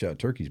Scott both shot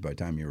turkeys by the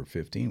time you were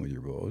 15 with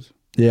your bows.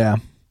 Yeah.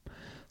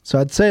 So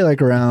I'd say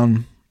like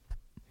around,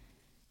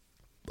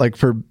 like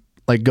for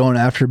like going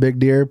after big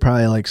deer,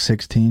 probably like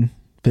 15,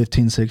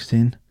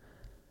 16.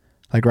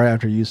 Like right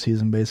after youth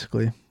season,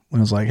 basically, when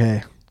it was like,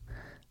 hey,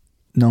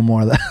 no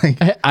more of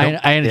that.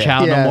 I ain't a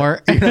child no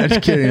more. You're not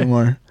just kidding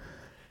anymore.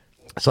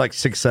 It's like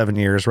 6-7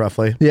 years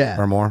roughly. Yeah.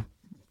 Or more,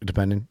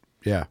 depending.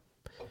 Yeah.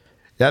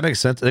 That makes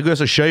sense. It goes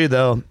to show you,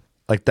 though,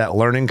 like that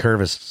learning curve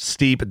is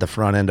steep at the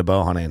front end of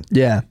bow hunting.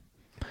 Yeah.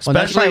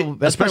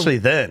 Especially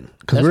then.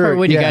 That's probably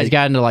when you guys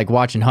got into like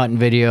watching hunting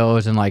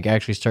videos and like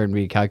actually starting to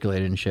be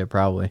calculated and shit,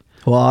 probably.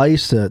 Well, I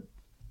used to,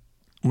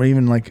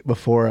 even like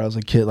before I was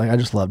a kid, like I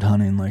just loved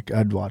hunting. Like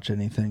I'd watch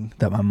anything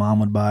that my mom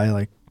would buy.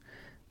 Like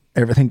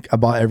everything, I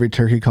bought every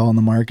turkey call in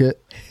the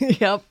market.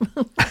 Yep.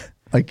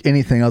 Like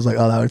anything, I was like,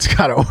 oh, that one's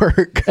got to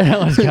work. That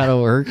one's got to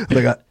work.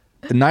 Like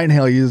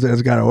Nightingale used it,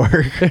 it's got to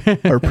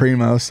work. Or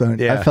Primo. So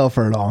I fell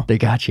for it all. They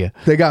got you.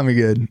 They got me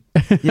good.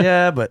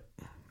 Yeah, but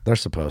they're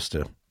supposed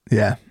to.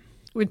 Yeah.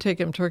 We'd take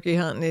him turkey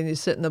hunting and he'd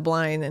sit in the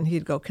blind and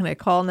he'd go, can I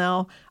call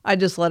now? I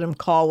just let him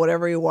call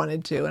whatever he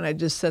wanted to. And I'd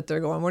just sit there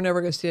going, we're never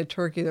going to see a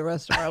turkey the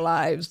rest of our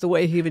lives. The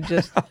way he would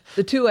just,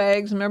 the 2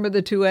 eggs, remember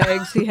the 2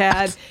 eggs he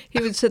had?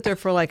 He would sit there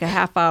for like a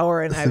half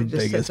hour and I would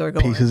just sit there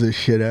going. Pieces of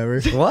shit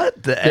ever.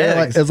 What? The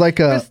eggs? It's like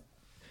it's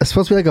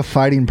supposed to be like a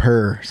fighting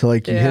purr. So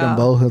like you hit them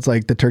both. It's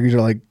like the turkeys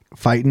are like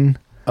fighting.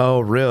 Oh,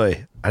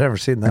 really? I never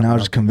seen that. And I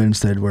was just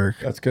convinced they'd work.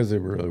 That's because they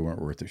really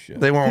weren't worth a shit.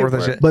 They weren't worth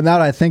a shit. But now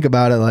that I think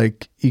about it,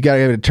 like you got to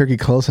get a turkey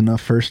close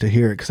enough first to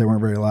hear it because they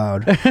weren't very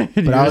loud.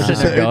 But I was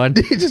just going.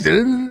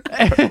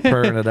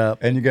 Purring it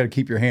up. And you got to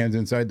keep your hands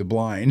inside the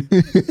blind.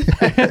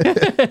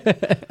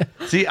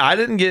 See, I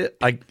didn't get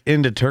like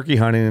into turkey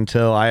hunting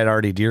until I had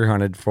already deer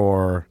hunted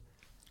for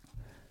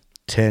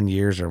 10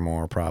 years or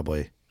more,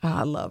 probably. Oh,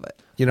 I love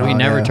it. You know, we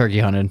never turkey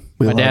hunted.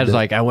 We My loved dad's it.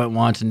 like, I went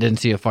once and didn't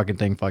see a fucking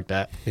thing. Fuck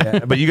that. Yeah,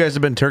 but you guys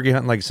have been turkey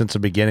hunting like since the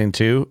beginning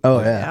too. Oh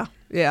yeah.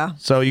 Yeah.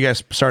 So you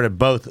guys started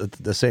both at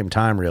the same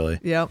time, really.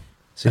 Yep.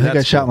 See, I think I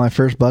that's shot cool. my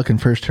first buck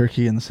and first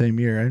turkey in the same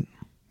year, right?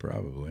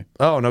 Probably.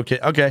 Oh, no kid.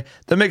 Okay,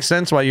 that makes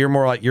sense. Why you're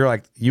more like you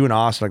and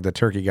Austin, like the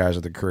turkey guys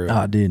of the crew.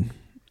 Oh, dude,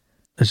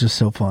 it's just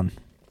so fun.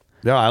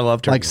 Yeah, I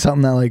love turkey. Like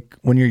something that like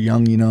when you're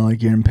young, you know,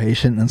 like you're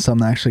impatient, and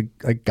something that actually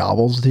like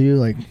gobbles to you,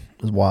 like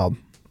is wild.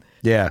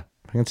 Yeah,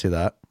 I can see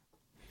that.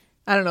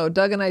 I don't know.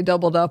 Doug and I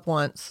doubled up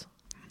once.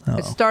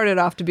 It started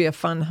off to be a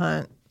fun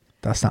hunt.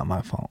 That's not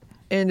my fault.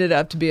 Ended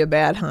up to be a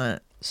bad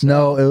hunt. So,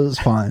 No, it was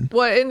fine.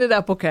 well, it ended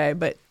up okay,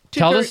 but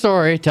Tell the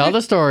story. Tell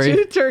the story.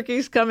 2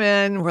 turkeys come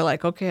in. We're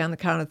like, okay, on the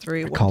count of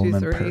 3. Call 1, him 2,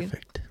 3.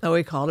 imperfect. Oh,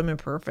 we called him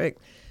imperfect.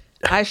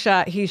 I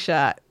shot. He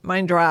shot.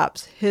 Mine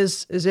drops.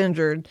 His is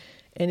injured,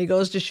 and he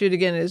goes to shoot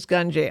again, and his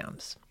gun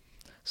jams.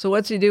 So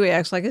what's he do? He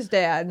acts like his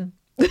dad,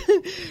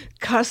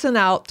 cussing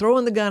out,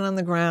 throwing the gun on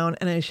the ground,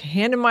 and I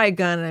hand him my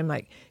gun, and I'm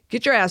like,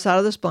 get your ass out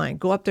of this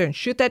blind. Go up there and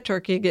shoot that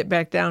turkey and get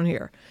back down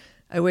here.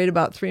 I wait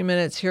about 3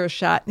 minutes, hear a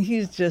shot, and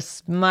he's just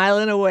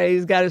smiling away.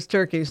 He's got his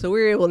turkey. So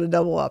we were able to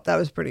double up. That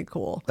was pretty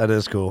cool. That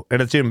is cool,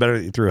 and it's even better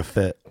that you threw a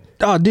fit.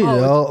 Oh, dude,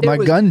 it my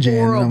was gun jammed.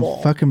 horrible.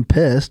 I'm fucking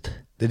pissed.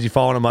 Did you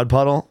fall in a mud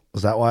puddle?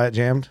 Was that why it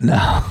jammed?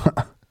 No.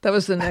 That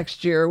was the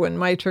next year when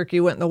my turkey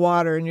went in the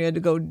water and you had to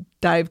go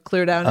dive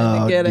clear down in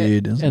Oh, to get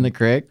dude, it. In the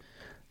creek.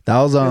 that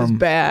was It was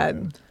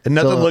bad. And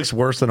nothing So- looks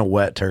worse than a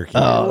wet turkey.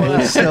 Oh, it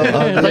was so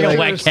ugly. It's like a Like,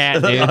 wet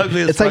cat,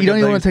 dude. it's like you don't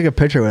even want to take a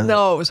picture with it.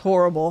 No, it was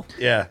horrible.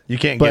 Yeah, you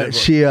can't But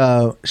get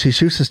it. she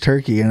shoots this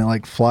turkey and it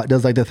like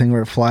does like the thing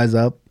where it flies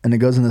up and it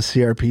goes in the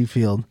CRP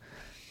field.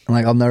 And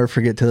like I'll never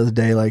forget to this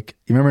day. Like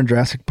you remember in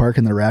Jurassic Park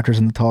and the raptors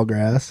in the tall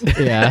grass?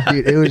 Yeah.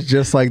 Dude, it was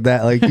just like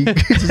that. Like you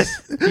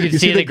could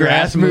see the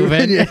grass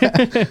moving. Yeah.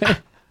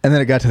 And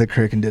then it got to the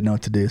creek and didn't know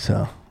what to do,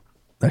 so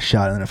I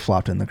shot it and it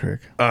flopped in the creek.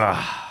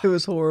 It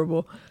was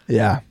horrible.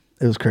 Yeah,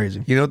 it was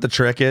crazy. You know what the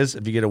trick is?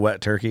 If you get a wet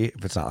turkey,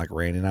 if it's not like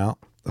raining out,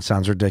 that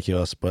sounds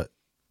ridiculous, but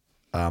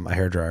a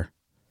hairdryer.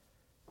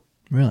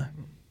 Really?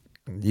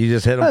 You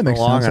just hit That them for makes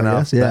long sense, I enough,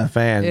 guess, yeah. that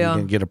fan, Yeah. you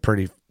can get a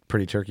pretty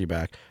turkey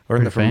back. I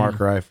learned that from fan. Mark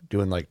Rife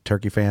doing like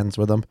turkey fans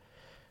with them.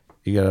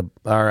 You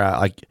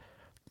gotta,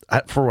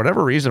 for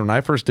whatever reason, when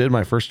I first did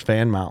my first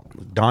fan mount,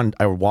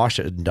 I would wash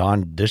it in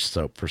Dawn dish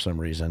soap for some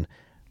reason,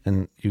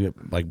 and you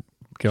get like,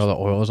 Get all the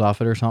oils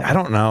off it or something. I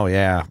don't know.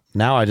 Yeah,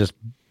 now I just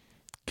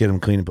get them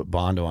clean and put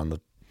Bondo on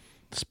the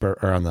spur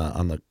or on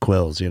the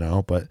quills, you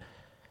know. But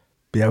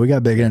Yeah, we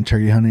got big into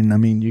turkey hunting. I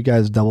mean, you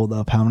guys doubled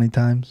up how many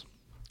times?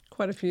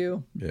 Quite a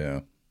few.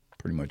 Yeah,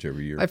 pretty much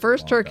every year. My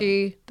first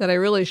turkey that I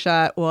really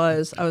shot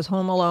was I was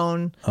home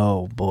alone.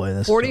 Oh boy,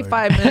 this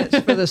 45 minutes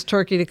for this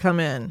turkey to come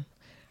in.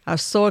 I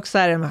was so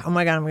excited. I'm like, oh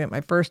my God, I'm going to get my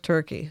first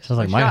turkey. Sounds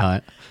like my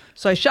hunt.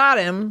 So I shot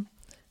him,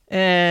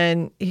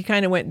 and he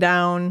kind of went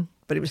down,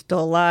 but he was still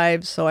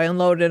alive. So I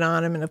unloaded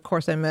on him, and of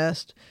course I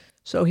missed.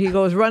 So he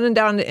goes running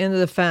down the end of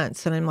the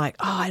fence, and I'm like,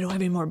 oh, I don't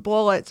have any more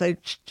bullets. I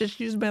just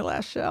used my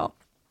last shell.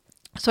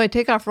 So I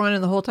take off running.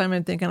 The whole time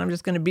I'm thinking I'm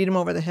just going to beat him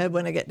over the head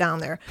when I get down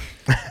there.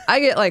 I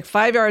get like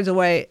 5 yards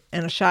away,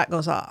 and a shot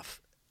goes off.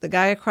 The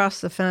guy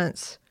across the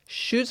fence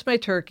shoots my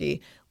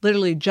turkey,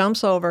 literally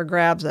jumps over,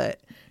 grabs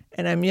it,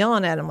 and I'm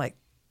yelling at him like,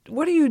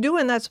 what are you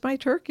doing? That's my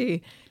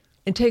turkey.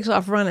 And takes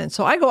off running.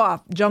 So I go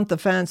off, jump the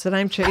fence, and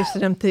I'm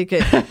chasing him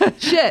thinking,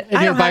 shit,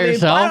 I don't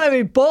have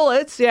any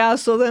bullets. Yeah,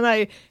 so then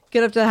I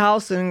get up to the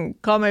house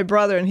and call my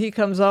brother, and he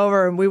comes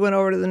over, and we went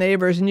over to the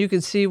neighbors, and you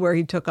could see where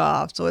he took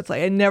off. So it's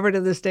like I never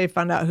to this day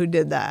found out who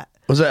did that.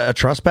 Was it a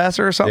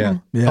trespasser or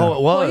something? Yeah. Oh,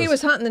 it was. Well, he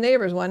was hunting the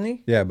neighbors, wasn't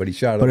he? Yeah, but he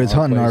shot it. But it's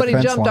hunting our But he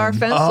fence jumped our line.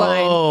 fence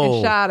line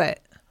and shot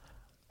it.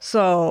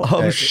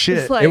 So shit.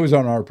 it's like, It was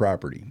on our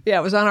property. yeah,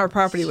 it was on our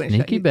property when he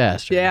shot. Sneaky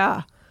bastard.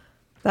 Yeah.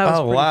 That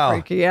was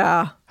pretty freaky.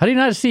 Yeah. How do you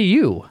not see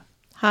you?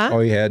 Huh? Oh,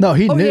 he had. No,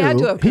 he Oh, he knew. had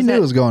to have, He 'cause knew that-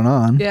 what was going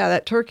on. Yeah,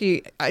 that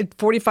turkey,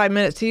 45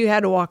 minutes, he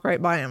had to walk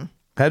right by him.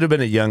 Had to have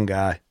been a young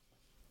guy.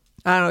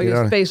 I don't know,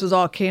 Yeah. his face was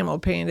all camo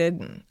painted,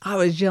 and I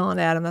was yelling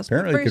at him. That's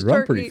Apparently, my he first could run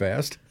turkey. pretty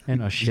fast. I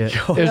know shit.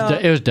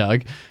 It was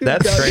Doug.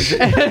 That's crazy.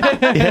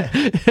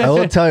 I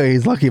will tell you,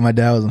 he's lucky my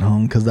dad wasn't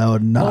home because that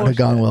would not have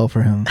gone well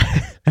for him.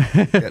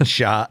 Got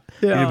shot.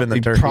 You'd have been the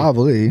turkey.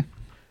 Probably.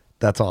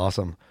 That's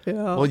awesome. Yeah.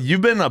 Well,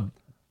 you've been a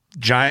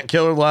giant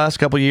killer the last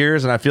couple of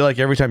years, and I feel like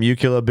every time you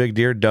kill a big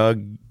deer,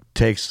 Doug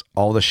takes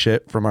all the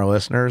shit from our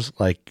listeners,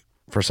 like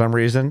for some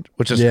reason,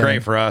 which is Yeah.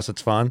 great for us.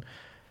 It's fun.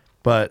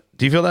 But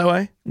do you feel that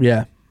way?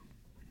 Yeah,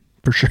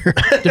 for sure.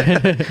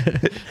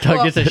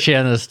 Doug gets a shit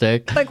on the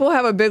stick. Like, we'll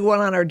have a big one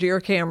on our deer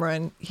camera,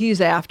 and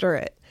he's after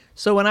it.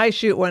 So when I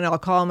shoot one, I'll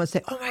call him and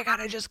say, oh my God,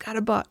 I just got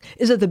a buck.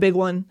 Is it the big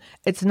one?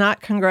 It's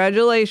not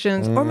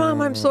congratulations. Or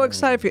Mom, I'm so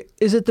excited for you.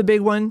 Is it the big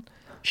one?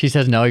 She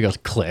says no. He goes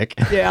click.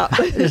 Yeah.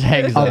 Just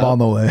hangs I'm up. on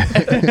the way.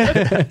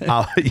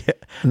 Yeah.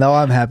 No,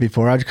 I'm happy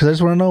for it because I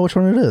just want to know which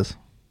one it is.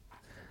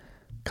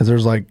 Because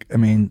there's like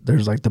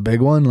the big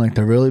one, like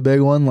the really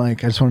big one.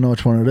 Like I just want to know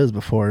which one it is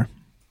before.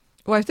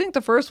 Well, I think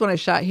the first one I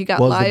shot, he got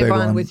Was the live big on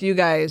one. with you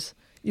guys.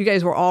 You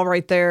guys were all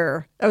right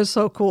there. That was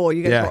so cool.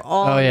 You guys Yeah. were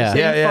all Oh, on yeah. the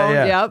same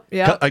phone.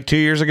 Yep. Like 2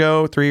 years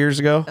ago, 3 years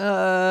ago.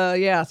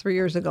 Yeah, 3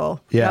 years ago.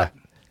 Yeah. Yep.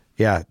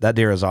 Yeah. That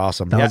deer is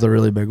awesome. That Yeah. was a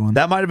really big one.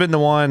 That might have been the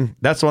one.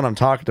 That's the one I'm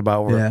talking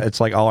about. Where Yeah. it's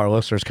like all our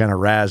listeners kind of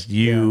razzed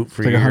you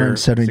for It's like a your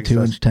 172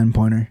 success. inch 10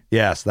 pointer.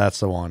 Yes, that's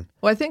the one.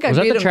 Well, I think I Was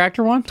that beat the him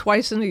tractor one?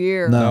 twice in a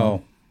year.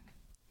 No,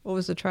 What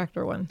was the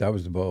tractor one? that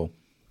was the bow.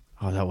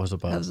 Oh, that was a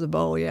That bug. was the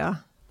bow, yeah.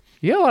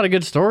 You got a lot of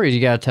good stories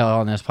you got to tell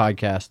on this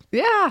podcast.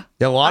 Yeah.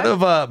 A lot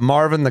of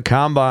Marvin the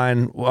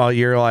Combine while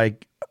you're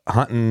like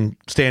hunting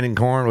standing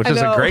corn, which I is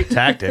a know. great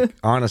tactic,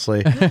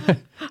 honestly.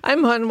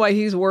 I'm hunting while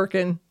he's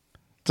working.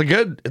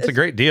 It's a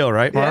great deal,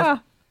 right, Marv?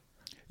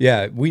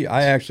 Yeah. Yeah,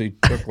 I actually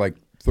took like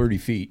 30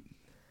 feet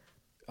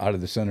out of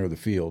the center of the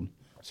field.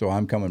 So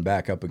I'm coming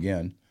back up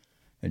again.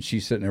 And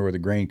she's sitting there with a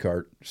grain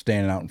cart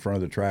standing out in front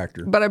of the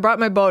tractor. But I brought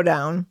my bow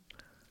down.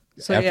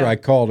 So, After yeah. I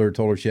called her,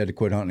 told her she had to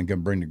quit hunting and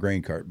come bring the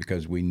grain cart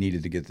because we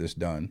needed to get this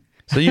done.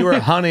 So you were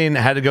hunting,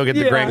 had to go get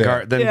the Yeah. grain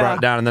cart, then Yeah. brought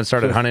it down, and then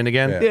started hunting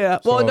again? Yeah. Yeah.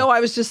 Well, So- no, I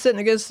was just sitting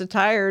against the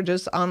tire,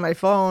 just on my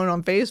phone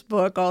on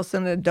Facebook. All of a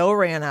sudden, a doe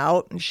ran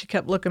out, and she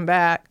kept looking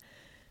back.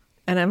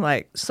 And I'm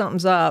like,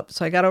 something's up.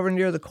 So I got over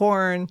near the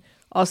corn.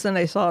 All of a sudden,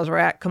 I saw his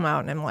rack come out,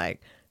 and I'm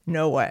like,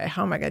 no way.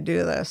 How am I going to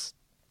do this?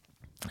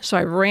 So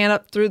I ran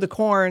up through the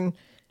corn,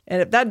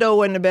 and if that doe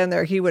wouldn't have been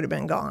there, he would have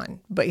been gone.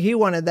 But he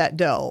wanted that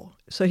doe.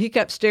 So he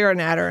kept staring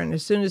at her, and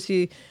as soon as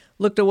he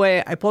looked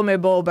away, I pulled my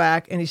bow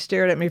back, and he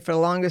stared at me for the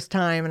longest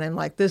time, and I'm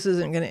like, this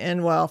isn't going to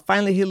end well.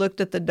 Finally, he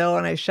looked at the doe,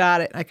 and I shot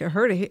it. I could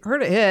heard it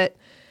hit,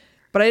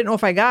 but I didn't know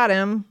if I got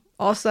him.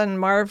 All of a sudden,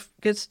 Marv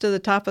gets to the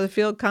top of the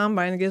field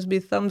combine and gives me a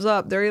thumbs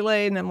up. There he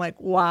laid, and I'm like,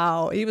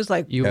 wow. He was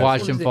like, You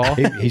watched him fall?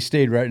 He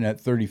stayed right in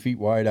that 30 feet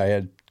wide. I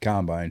had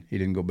combine. He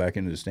didn't go back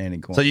into the standing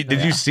corn. So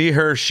did you see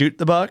her shoot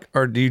the buck,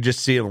 or do you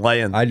just see him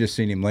laying? I just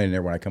seen him laying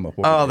there when I come up.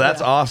 Oh,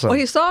 that's awesome. Well,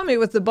 he saw me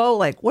with the bow.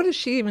 Like, what does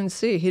she even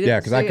see? He didn't. Yeah,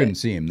 'cause I see couldn't it.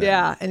 see him then.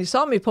 Yeah, and he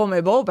saw me pull my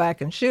bow back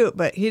and shoot,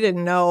 but he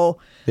didn't know.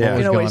 Yeah.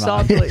 you know what he What's saw.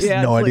 going Till, He has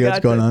yeah, no till he idea what's got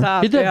to going the on.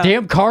 top, Get that yeah.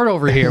 damn cart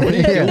over here. What are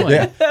you doing?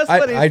 Yeah, That's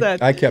what he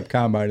said. I kept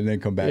combine and then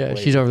come back. Yeah,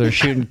 later. she's over there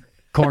shooting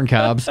corn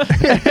cobs.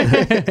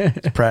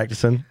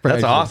 Practicing.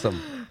 That's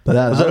awesome. But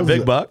that Was it a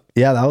big buck?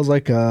 Yeah, that was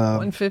like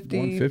 150.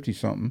 150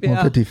 something. Yeah.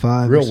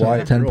 155. Real or something,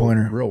 wide, 10 real-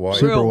 pointer. real wide.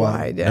 Super Real wide.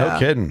 wide. Yeah. No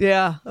kidding.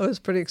 Yeah, it was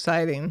pretty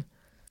exciting.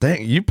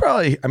 Dang, you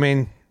probably, I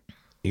mean,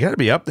 you got to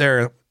be up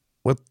there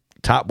with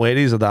top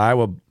ladies of the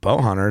Iowa bow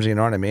hunters. You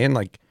know what I mean?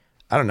 Like,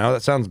 I don't know.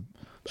 That sounds,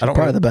 I don't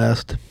Probably the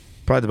best.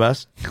 Probably the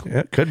best. Yeah,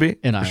 it could be.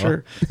 In for Iowa.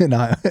 Sure.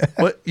 No.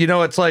 But, you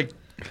know, it's like,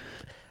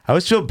 I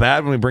always feel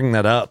bad when we bring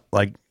that up.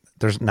 Like,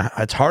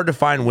 it's hard to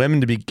find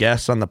women to be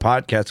guests on the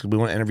podcast because we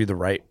want to interview the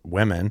right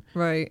women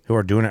Right. who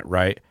are doing it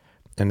right.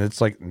 And it's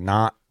like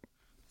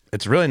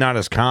it's really not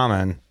as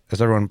common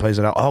as everyone plays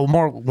it out. Oh, we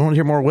want to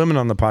hear more women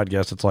on the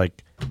podcast. It's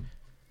like,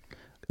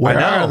 Where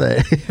I know. are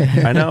they?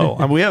 I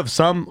know. We have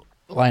some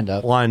Lined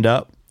up. lined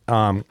up.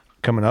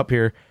 coming up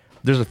here.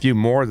 There's a few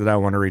more that I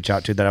want to reach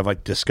out to that I've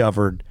like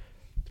discovered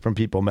from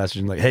people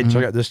messaging like, hey,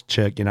 check out this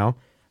chick, you know.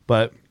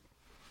 But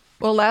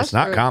it's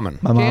not common.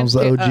 My mom's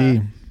the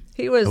OG.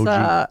 He was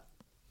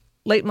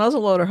late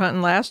muzzleloader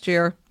hunting last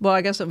year. Well,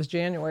 I guess it was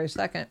January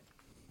 2nd.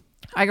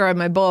 I grabbed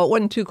my bow. It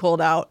wasn't too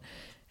cold out.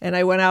 And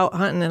I went out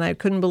hunting, and I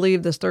couldn't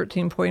believe this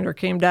 13-pointer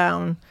came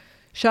down,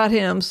 shot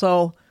him.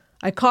 So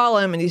I call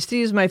him, and he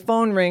sees my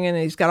phone ringing, and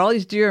he's got all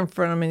these deer in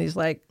front of him, and he's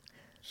like,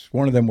 It's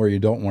one of them where you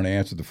don't want to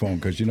answer the phone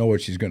because you know what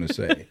she's going to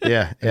say.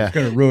 Yeah. It's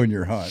going to ruin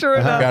your hunt. Sure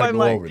enough, You got to I'm go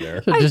like, over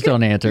there. So just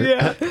don't answer.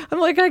 yeah. I'm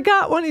like, I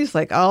got one. He's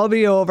like, I'll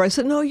be over. I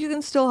said, no, you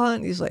can still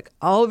hunt. He's like,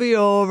 I'll be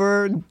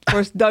over. And of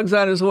course, Doug's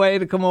on his way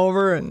to come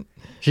over, and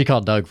She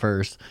called Doug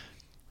first.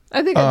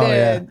 I think I did.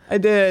 yeah. I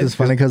did. It's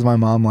funny because my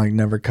mom like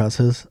never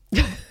cusses,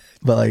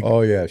 but like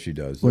Oh, yeah, she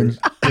does.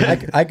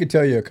 I could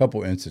tell you a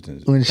couple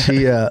instances. when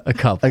she A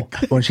couple. like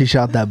when she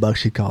shot that buck,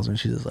 she calls me and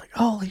she's just like,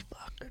 "Holy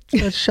fuck, I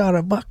just shot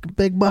a buck,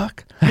 big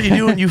buck." What are you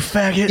doing, you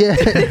faggot?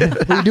 Yeah,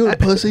 what you doing,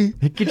 pussy?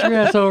 Get your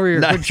ass over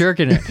here. Quit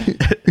jerking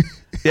it.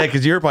 Yeah,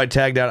 because you were probably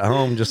tagged out at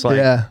home just like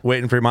Yeah.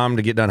 waiting for your mom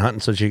to get done hunting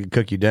so she could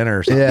cook you dinner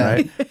or something, Yeah.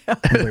 right? I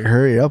was like,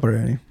 hurry up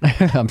already.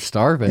 I'm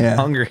starving. Yeah.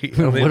 Hungry.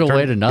 What a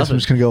way to Guess I'm nothing.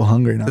 just gonna go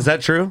hungry now. Is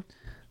that true?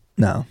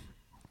 No.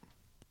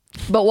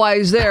 But while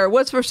he's there,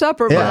 what's for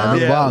supper, Yeah,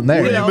 Mom? while I'm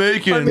there. What are you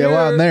making? Yeah,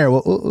 while I'm there,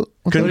 what's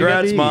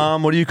Congrats,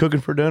 Mom. What are you cooking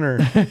for dinner?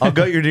 I'll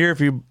gut your deer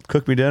if you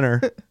cook me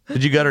dinner.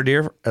 Did you gut her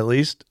deer at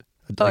least?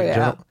 Oh,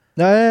 yeah.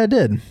 I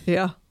did,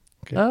 Yeah.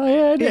 Oh,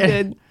 yeah, I He did.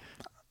 did.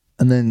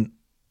 and then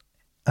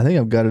I think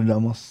I've gutted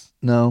almost.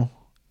 No,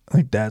 I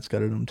think Dad's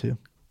gutted them too.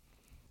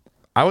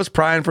 I was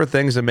prying for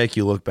things that make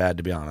you look bad,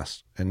 to be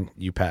honest, and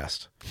you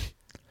passed.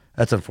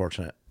 That's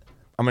unfortunate.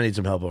 I'm going to need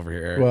some help over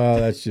here, Eric. Well,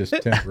 that's just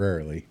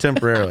temporarily.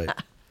 Temporarily.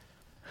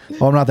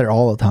 Well, I'm not there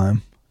all the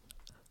time.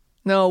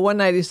 No, one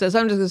night he says,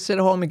 I'm just going to sit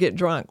at home and get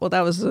drunk. Well,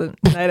 that was the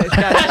night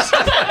I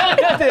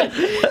shot him.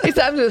 He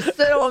said, I'm just going to sit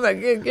at home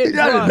and get I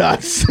drunk. did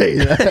not say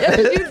that. Yes,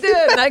 you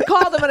did. And I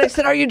called him and I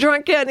said, are you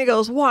drunk yet? And he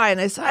goes, why?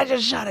 And I said, I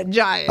just shot a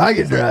giant. I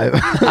can drive.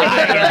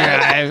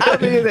 I'll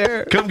be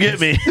there. Come get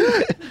me.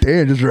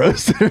 Dan just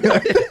roasted me.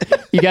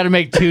 You got to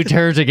make 2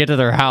 turns to get to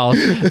their house.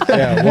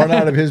 Yeah, one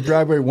out of his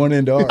driveway, one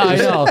into ours. I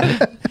know.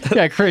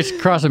 Yeah,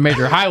 cross a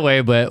major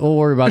highway, but we'll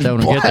worry about that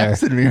when we get there.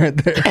 Blasted me right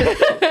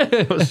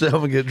there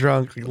Myself and get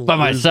drunk. By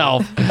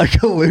myself.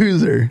 like a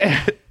loser.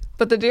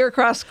 But the deer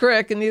crossed the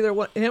creek, and neither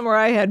him or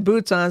I had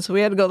boots on, so we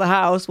had to go to the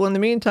house. Well, in the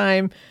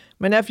meantime,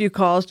 my nephew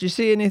calls. Did you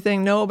see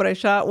anything? No, but I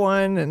shot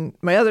one. And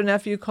my other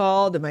nephew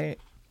called, and my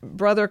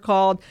brother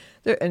called.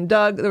 And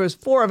Doug, there was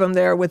 4 of them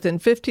there within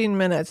 15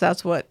 minutes.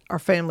 That's what our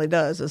family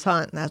does, is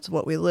hunt, and that's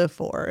what we live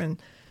for.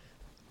 And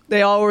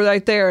they all were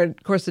right there. And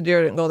of course, the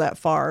deer didn't go that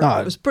far. Oh,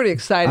 It was pretty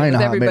exciting I know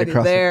with how it made it everybody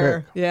across the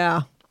there. creek.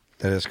 Yeah.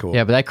 That is cool.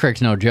 Yeah, but that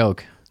creek's no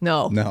joke.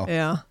 No. No.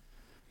 Yeah.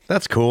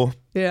 That's cool.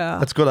 Yeah.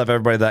 That's cool to have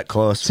everybody that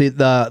close. See,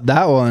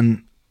 that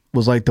one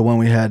was like the one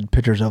we had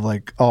pictures of,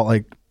 like all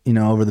like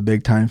over the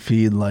big time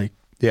feed, like.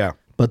 Yeah.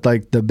 But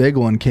like the big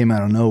one came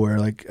out of nowhere.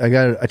 Like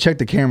I checked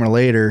the camera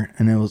later,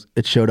 and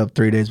it showed up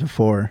 3 days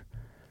before.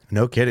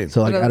 No kidding.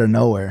 So like out of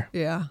nowhere,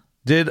 Yeah.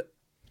 Did,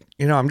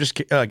 I'm just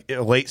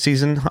late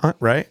season hunt,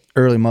 right?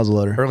 early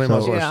muzzleloader. Early So,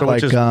 muzzleloader. Yeah. So like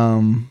which is,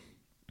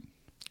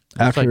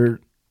 after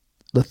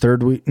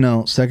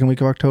the second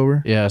week of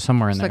October, Yeah,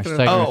 somewhere in there. Second or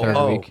Second or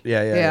third week.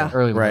 Yeah. Yeah.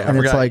 Early Right. morning. and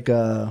it's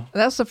forgot. like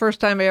That's the first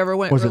time I ever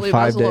went Was it early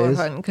 5 muzzleloader days?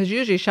 hunting, because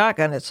usually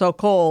shotgun, it's so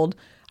cold,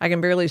 I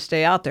can barely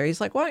stay out there.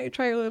 He's like, why don't you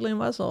try early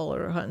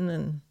muzzleloader hunting?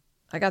 And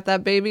I got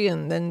that baby,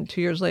 and then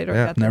 2 years later,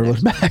 I got the never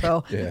next looked back.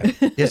 one. So,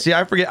 Yeah. Yeah, see,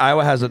 I forget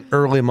Iowa has an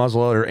early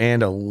muzzleloader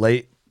and a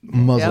late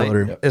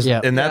muzzleloader.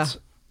 Yeah. And that's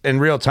in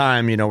real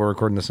time, we're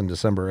recording this in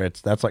December.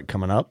 That's like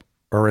coming up,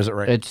 or is it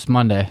right? It's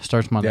Monday.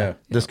 Starts Monday. Yeah.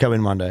 This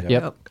coming Monday.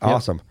 Yep.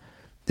 Awesome.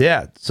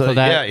 Yeah. So, So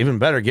that- yeah, even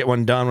better. Get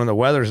one done when the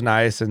weather's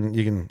nice and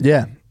you can.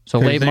 Yeah. So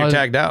Then late, you're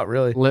tagged out,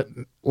 really.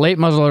 late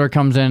muzzleloader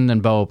comes in, then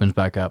bow opens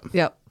back up.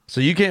 yep. So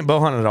you can't bow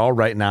hunt at all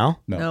right now?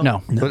 No.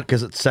 No.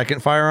 Because it's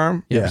second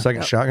firearm? You have a Yeah.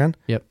 second shotgun?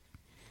 Yep.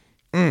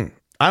 I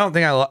don't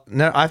think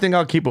no, I think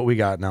I'll keep what we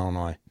got in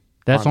Illinois.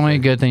 That's the only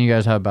good thing you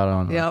guys have about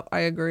Illinois. Yep, I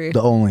agree.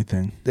 The only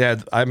thing. Yeah,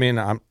 I mean,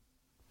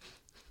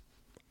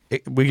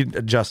 we can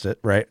adjust it,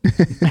 right?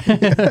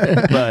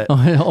 But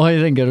Only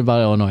thing good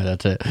about Illinois.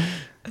 That's it.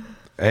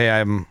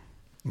 hey,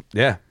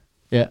 yeah.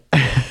 Yeah.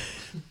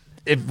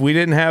 If we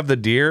didn't have the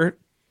deer,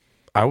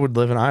 I would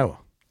live in Iowa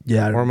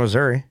Yeah, I or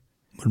Missouri.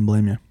 wouldn't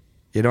blame you.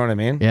 You know what I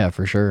mean? Yeah,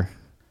 for sure.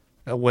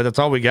 Well, that's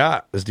all we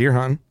got is deer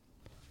hunting.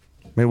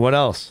 I mean, what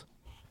else?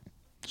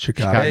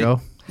 Chicago.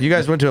 Chicago. You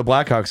guys went to a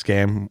Blackhawks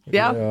game,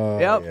 Yeah.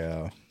 Yep.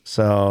 Yeah.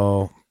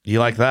 so you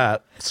like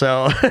that.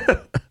 So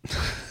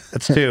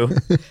that's 2.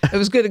 It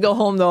was good to go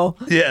home, though.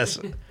 Yes.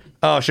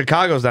 Oh,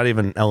 Chicago's not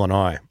even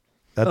Illinois.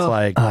 That's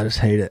like, I just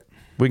hate it.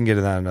 we can get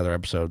into that in another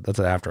episode. That's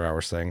an after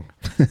hours thing.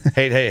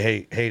 hate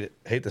it.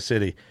 Hate the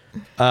city.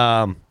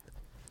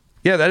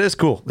 Yeah, that is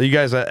cool. You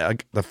guys,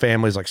 the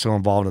family's like so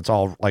involved. It's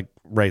all like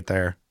right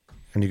there.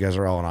 And you guys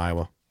are all in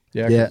Iowa.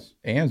 Yeah, Yeah. 'cause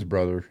Ann's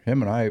brother,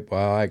 him and I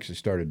actually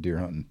started deer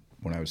hunting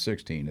when I was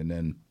 16, and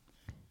then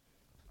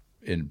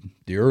in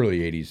the early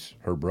 80s,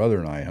 her brother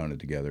and I hunted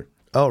together.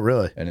 Oh,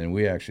 really? And then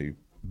we actually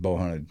bow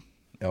hunted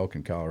elk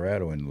in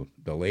Colorado in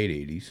the late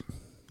 80s.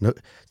 No,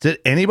 did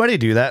anybody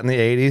do that in the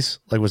 80s?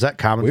 Like, was that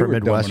common We for were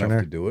dumb enough Midwesterner?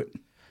 to do it.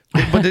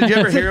 But did you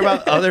ever hear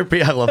about other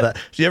people? I love that.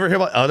 Did you ever hear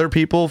about other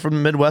people from the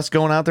Midwest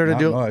going out there to Not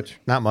do it? much.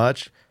 Not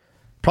much.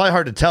 Probably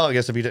hard to tell, I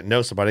guess, if you didn't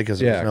know somebody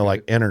because Yeah, there's no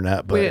like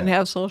internet. But We didn't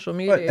have social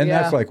media. But, and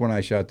yeah. that's like when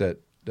I shot that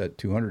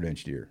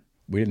 200-inch deer.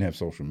 We didn't have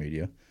social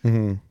media.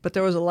 But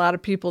there was a lot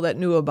of people that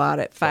knew about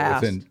it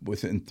fast.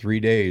 Within 3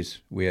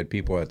 days, we had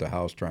people at the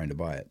house trying to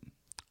buy it.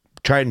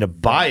 trying to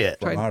buy it.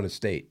 From out of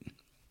state.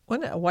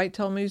 Wasn't it a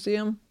Whitetail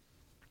Museum?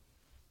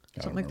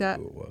 Something like that.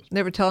 Who it was.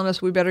 They were telling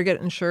us we better get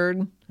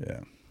insured.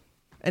 Yeah.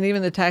 And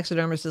even the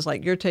taxidermist is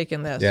like, "You're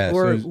taking this. Yeah,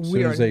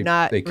 We are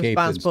not caped and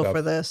responsible stuff,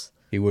 for this."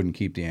 He wouldn't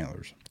keep the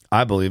antlers.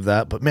 I believe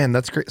that, but man,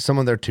 that's great.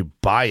 Someone there to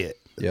buy it.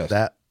 Yes.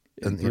 That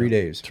In 3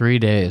 days. 3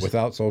 days.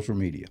 Without social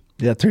media.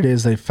 Yeah, 3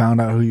 days they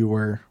found out who you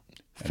were.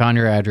 Found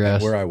your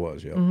address. Where I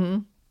was, yeah. Mm-hmm.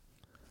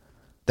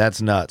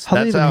 That's nuts. How'd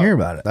they That's even hear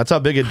about it? That's how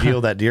big a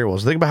deal that deer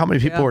was. Think about how many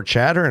people Yeah. were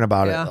chattering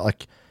about Yeah. it.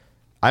 Like,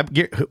 I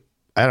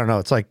don't know.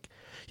 It's like,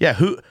 yeah,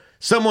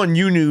 someone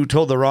you knew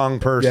told the wrong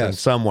person Yes.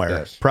 somewhere,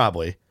 Yes.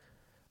 probably,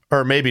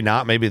 or maybe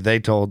not. Maybe they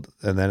told,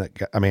 and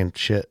then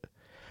shit.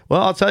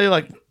 Well, I'll tell you,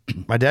 like,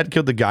 my dad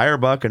killed the Geyer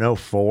buck in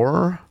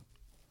 2004,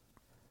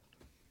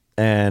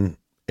 and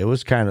it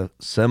was kind of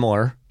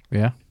similar,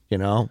 Yeah. you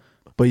know.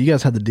 But you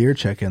guys had the deer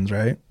check-ins,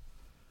 right?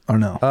 Or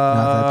no? Not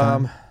that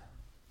time?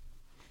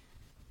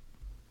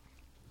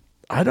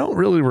 I don't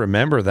really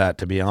remember that,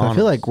 to be honest. I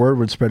feel like word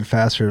would spread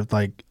faster if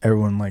like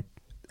everyone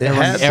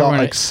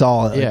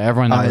saw it. Yeah,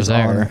 everyone that was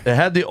eyes on there. it. it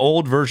had the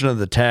old version of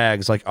the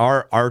tags. Like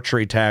our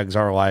archery tags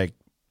are like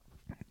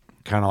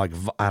kind of like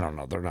I don't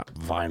know, they're not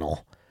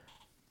vinyl,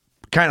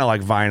 kind of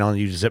like vinyl, and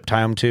you zip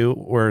tie them to.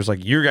 Whereas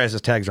like your guys'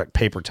 tags are like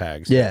paper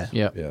tags. Yeah.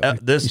 Yep. Yeah.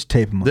 This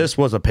tape 'em on. this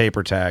was a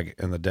paper tag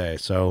in the day,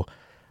 so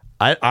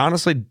I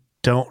honestly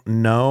don't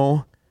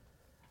know.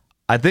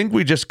 I think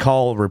we just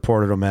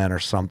reported them in or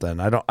something.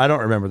 I don't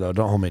remember though.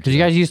 Don't hold me to Because you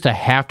that. guys used to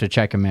have to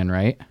check them in,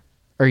 right?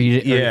 Or you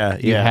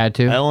you had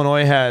to?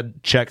 Illinois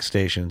had check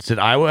stations. Did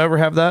Iowa ever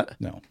have that?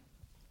 No.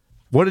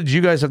 What did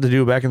you guys have to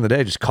do back in the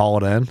day? Just call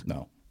it in?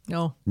 No.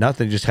 No.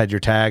 Nothing. You just had your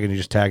tag and you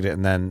just tagged it,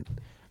 and then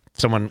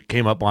someone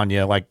came up on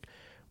you like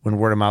when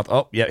word of mouth.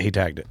 Oh, yeah, he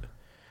tagged it.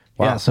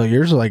 Wow. Yeah, so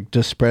yours like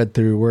just spread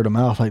through word of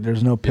mouth. Like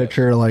there's no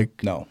picture.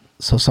 Like No.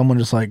 so someone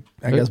just like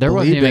I guess there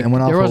wasn't believed it even and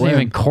went off there a wasn't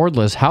limb. even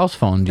cordless house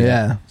phones yet.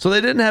 Yeah. So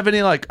they didn't have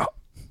any like.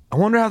 I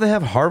wonder how they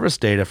have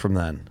harvest data from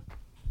then.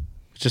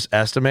 It's just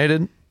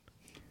estimated.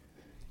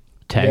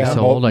 Tag Yeah,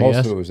 sold, I most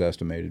guess. of it was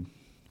estimated.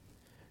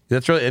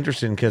 That's really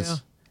interesting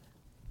because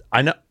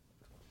I know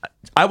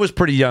I was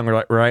pretty young,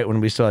 right, when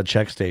we still had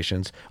check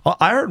stations.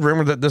 I heard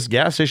rumor that this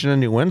gas station in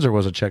New Windsor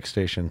was a check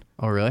station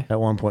Oh, really? at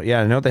one point.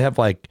 Yeah, I know they have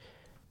like,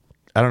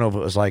 I don't know if it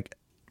was like,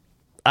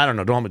 I don't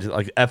know, don't want me to,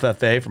 like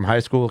FFA from high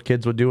school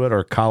kids would do it,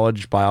 or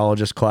college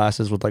biologist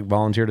classes would like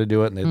volunteer to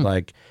do it, and they'd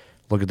like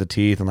look at the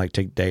teeth and like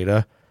take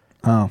data.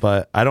 Oh.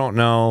 But I don't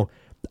know.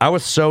 I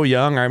was so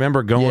young. I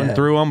remember going Yeah.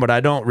 through them, but I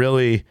don't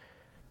really.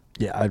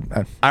 Yeah.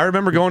 I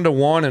remember going to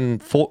one in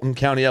Fulton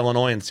County,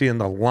 Illinois, and seeing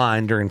the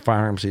line during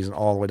firearm season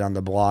all the way down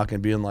the block,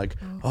 and being like,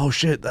 "Oh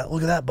shit!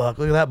 Look at that buck!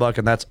 Look at that buck!"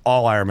 And that's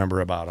all I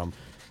remember about them.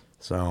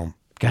 So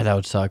God, that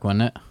would suck,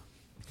 wouldn't it?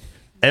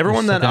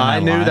 everyone Just sit that down I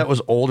in knew line. that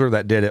was older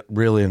that did it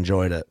really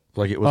enjoyed it.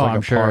 Like it was Oh, like I'm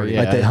a sure, party.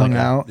 yeah. like they hung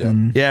out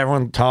and Yeah,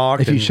 everyone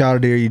talked. if you and- shot a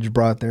deer, you just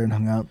brought it there and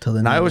hung out till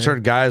then. And I always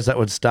heard guys that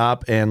would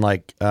stop, and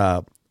like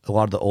a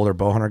lot of the older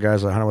bow hunter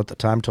guys that I hunted with at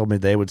the time told me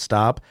they would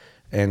stop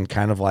and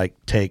kind of like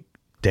take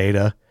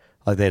data.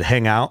 Like they'd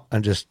hang out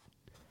and just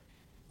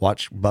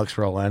watch bucks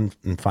roll in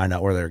and find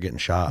out where they were getting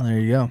shot. There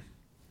you go.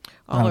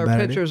 All Not a our bad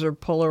idea. pictures are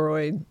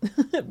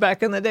Polaroid.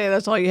 Back in the day,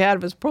 that's all you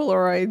had was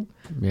Polaroid.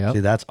 Yeah.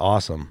 See, that's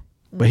awesome.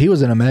 But he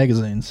was in a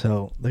magazine,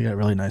 so they got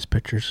really nice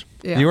pictures.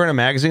 Yeah. You were in a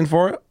magazine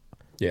for it?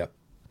 Yeah.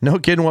 No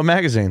kidding. What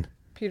magazine?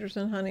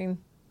 Peterson Hunting,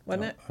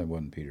 wasn't it? I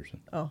wasn't Peterson.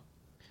 Oh.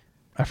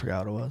 I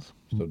forgot what it was.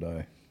 So did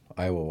I.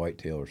 Iowa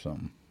Whitetail or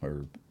something.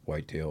 Or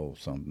Whitetail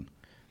something.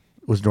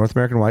 Was North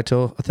American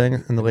Whitetail a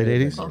thing in the late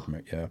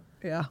 80s? Yeah.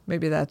 Yeah,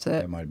 maybe that's it.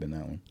 That might have been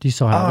that one. Do you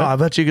still Oh, have I it?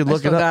 bet you could I look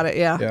still it up. got it,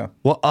 yeah. Yeah.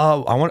 Well,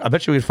 I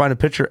bet you we could find a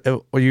picture.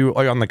 Are you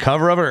on the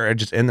cover of it or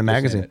just in the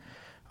magazine? it.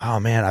 Oh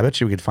man, I bet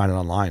you we could find it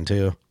online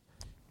too.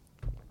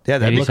 Yeah,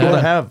 that'd be 87. cool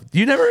to have.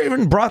 You never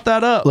even brought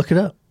that up. Look it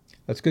up.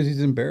 That's because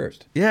he's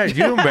embarrassed. Yeah,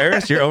 you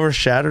embarrassed? You're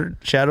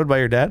overshadowed by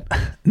your dad?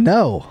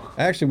 No.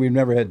 Actually, we've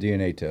never had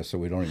DNA tests, so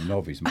we don't even know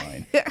if he's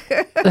mine.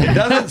 It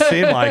doesn't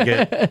seem like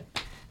it.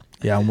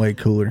 Yeah, I'm way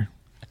cooler.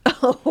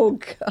 Oh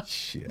god,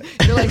 Shit.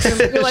 you're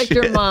like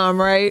your mom,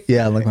 right?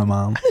 Yeah, like my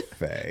mom.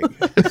 Fag.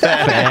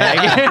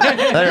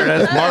 There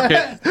it is. Mark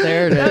it.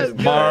 There it is.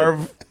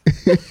 Marv.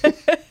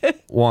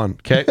 1.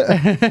 Okay.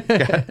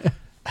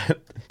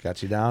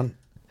 Got you down.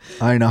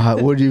 I know how.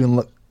 Would you even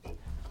look?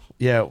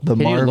 Yeah. The Can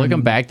you Marvin, look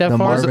 'em back that the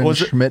far? Marvin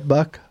Was it- Schmidt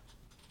buck.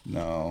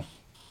 No.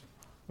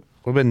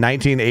 Would have been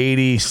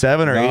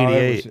 1987 or No,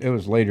 88. it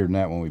was later than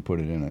that when we put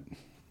it in it.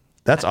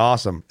 That's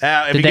awesome.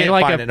 If Did you they can't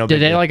like find it, no did big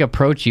they deal. like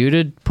approach you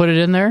to put it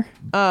in there?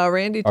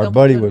 Randy Our Templeton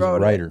buddy was a wrote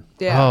it. writer.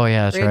 Yeah. Oh,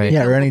 yeah, that's right.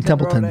 Yeah, Randy wrote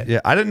Templeton. it. Yeah,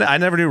 I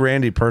never knew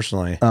Randy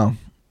personally. Oh,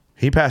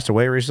 He passed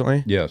away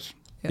recently. Yes.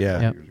 Yeah.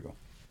 Yep. Years ago.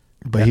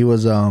 but he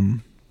was a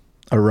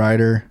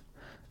writer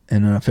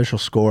and an official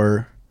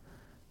scorer.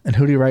 And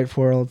who do you write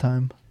for all the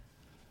time?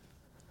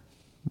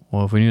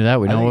 Well, if we knew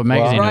that, we know think- what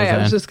magazine Right, I it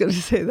was was in. just going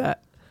to say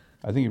that.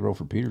 I think he wrote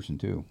for Peterson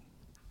too.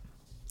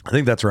 I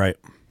think that's right.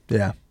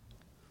 Yeah,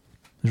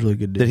 he's a really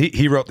good dude. Did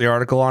he wrote the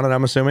article on it?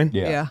 I'm assuming.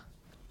 Yeah.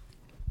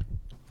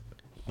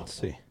 Let's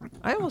see.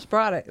 I almost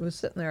brought it. It was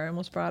sitting there. I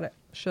almost brought it.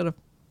 Should have.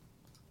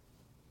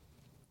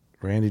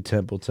 Randy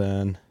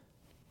Templeton.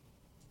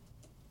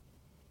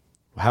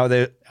 How are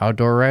they?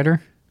 Outdoor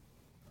writer?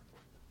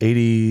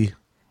 80.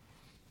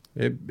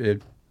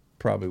 It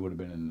probably would have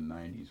been in the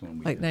 90s when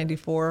we Like did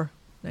 94,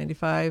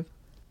 95.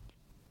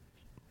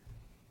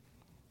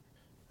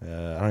 I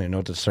don't even know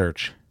what to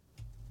search.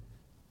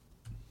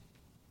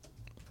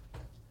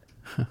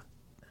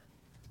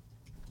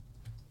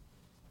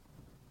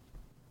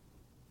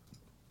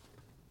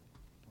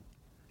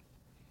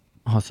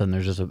 All of a sudden,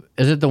 there's just a.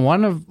 Is it the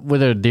one of where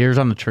the deer's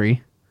on the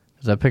tree?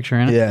 Is that picture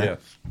in it? Yeah. that.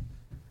 Yes.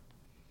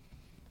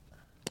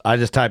 I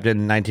just typed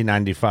in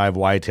 1995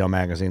 Whitetail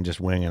magazine,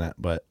 just winging it,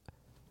 but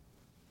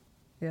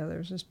Yeah,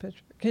 there's this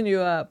picture. Can you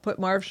put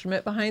Marv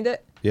Schmidt behind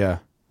it? yeah.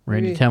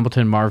 Randy Maybe.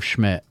 Templeton, Marv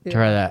Schmidt. Yeah.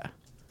 Try that.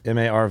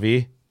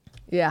 MARV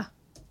Yeah.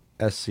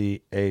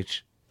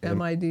 SCH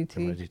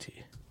MIDT.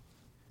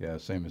 Yeah,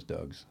 same as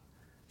Doug's.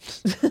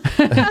 Same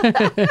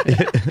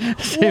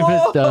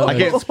as Doug. I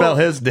can't spell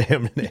his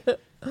damn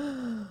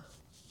name.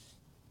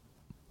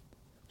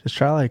 Just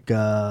try like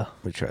Let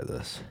me try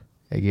this.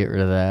 Yeah, get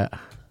rid of that.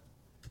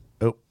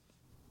 Oh,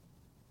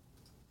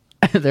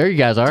 There you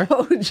guys are.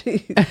 Oh,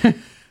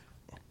 jeez.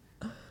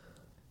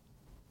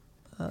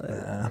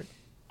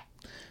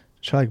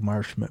 try like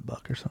Marv Schmidt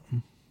buck or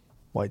something.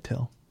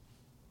 Whitetail.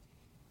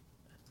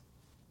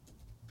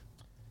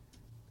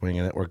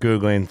 winging it. We're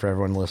Googling for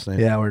everyone listening.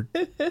 Yeah, we're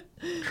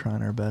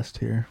trying our best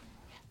here.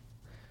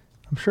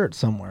 I'm sure it's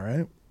somewhere,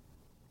 right?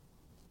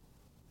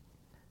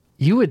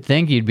 You would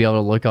think you'd be able to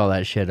look all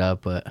that shit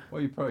up, but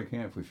Well, you probably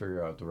can if we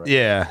figure out the right.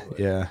 Yeah,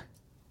 yeah.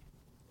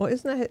 Well,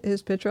 isn't that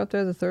his picture up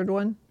there, the third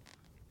one?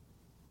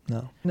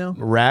 No. No.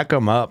 Rack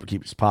 'em up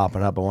keeps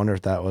popping up. I wonder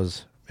if that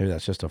was, maybe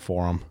that's just a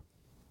forum.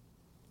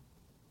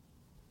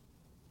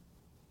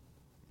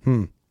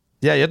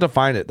 Yeah, you have to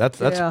find it. That's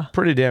Yeah.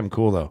 pretty damn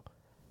cool though.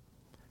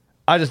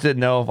 I just didn't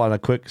know if on a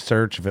quick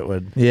search if it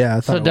would. Yeah. I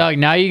so thought Doug,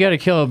 now you got to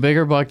kill a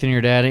bigger buck than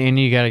your dad, and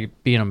you got to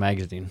be in a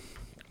magazine.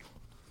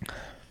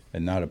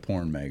 And not a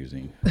porn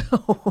magazine.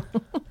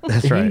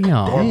 That's right.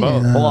 Damn. Or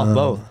both. Pull off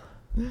both.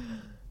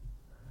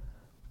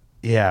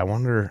 Yeah, I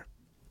wonder.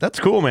 That's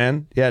cool,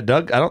 man. Yeah,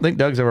 Doug. I don't think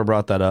Doug's ever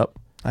brought that up.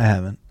 I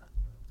haven't.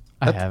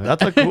 I haven't.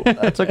 That's a cool.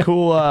 That's a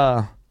cool.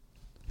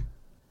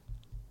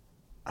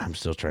 I'm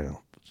still trying to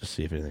just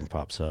see if anything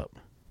pops up.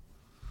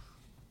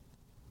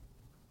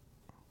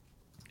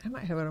 I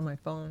might have it on my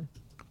phone.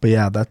 But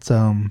yeah, that's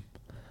a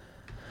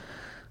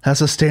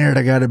standard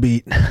I gotta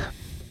beat.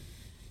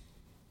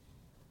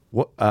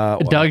 What?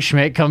 Doug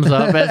Schmidt comes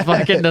up as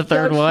fucking the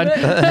third one.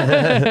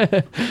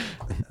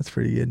 That's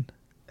pretty good.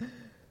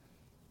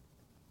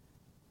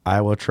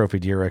 Iowa Trophy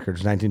Deer Records,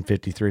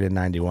 1953 to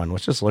 91.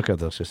 Let's just look at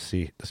those. Just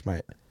see. This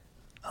might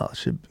Oh, it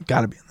should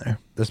gotta be in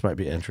there.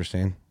 be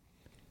interesting.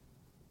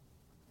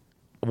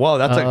 Well,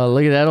 that's a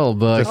Look at that old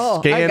book. Just-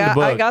 Oh, Scanned I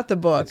book. got the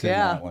book. It's in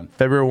Yeah. that one.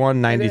 February 1, It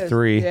is.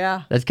 93.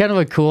 Yeah. That's kind of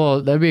a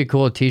cool. That'd be a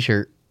cool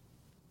T-shirt.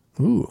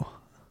 Ooh,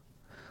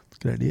 that's a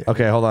good idea.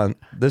 Okay, hold on.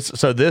 This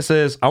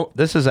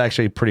is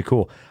actually pretty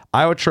cool.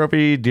 Iowa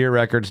Trophy Deer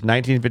Records,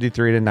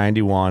 1953 to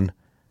 91.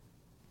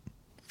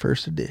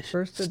 First edition.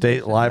 First State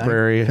edition.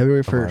 Library.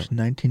 February 1st,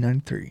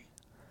 1993.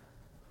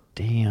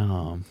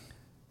 Damn.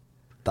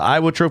 The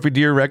Iowa Trophy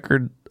Deer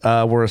Record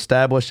were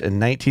established in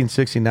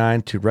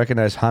 1969 to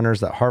recognize hunters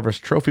that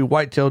harvest trophy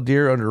whitetail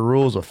deer under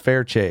rules of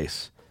fair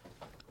chase.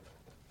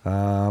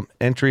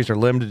 Entries are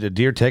limited to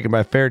deer taken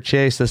by fair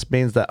chase. This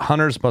means that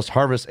hunters must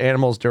harvest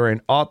animals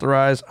during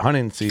authorized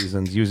hunting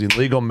seasons using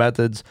legal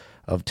methods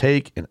of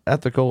take in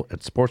ethical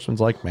and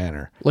sportsmanlike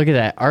manner. Look at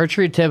that.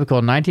 Archery typical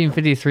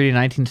 1953 to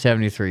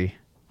 1973.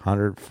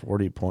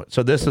 140 points.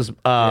 So this is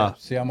Yeah,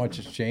 see how much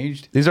it's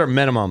changed? these are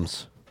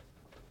minimums.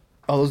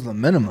 Oh, those are the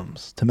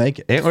minimums to make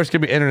it. Antlers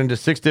can be entered into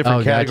 6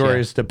 different Oh, gotcha.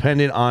 categories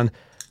depending on.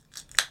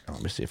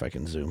 Let me see if I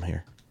can zoom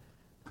here,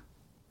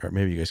 or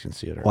maybe you guys can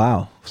see it.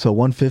 Wow. So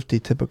 150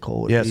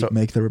 typical would Yeah, be so-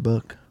 make the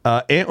book.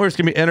 Antlers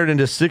can be entered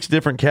into 6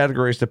 different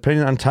categories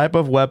depending on type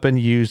of weapon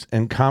used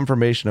and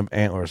conformation of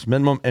antlers.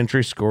 Minimum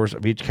entry scores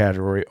of each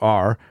category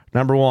are: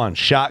 number 1,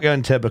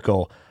 shotgun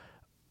typical.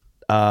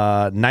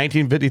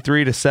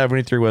 1953 to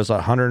 73 was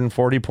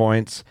 140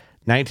 points.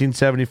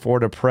 1974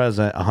 to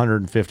present,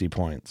 150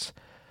 points.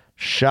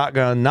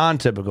 Shotgun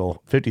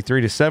non-typical,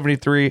 53 to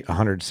 73,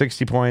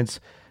 160 points.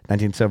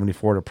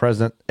 1974 to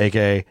present,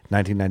 aka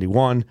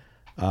 1991,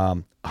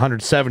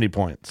 170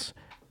 points.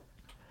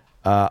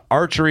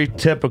 Archery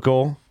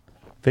typical,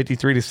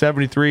 53 to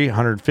 73,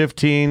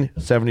 115.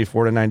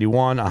 74 to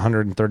 91,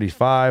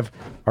 135.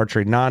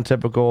 Archery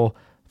non-typical,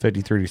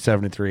 53 to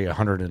 73,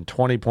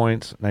 120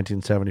 points.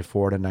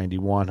 1974 to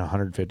 91,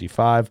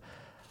 155.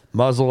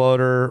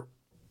 Muzzleloader,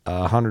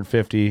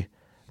 150.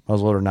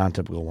 Muzzleloader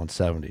non-typical,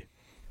 170.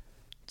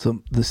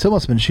 So they still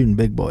must have been shooting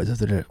big boys if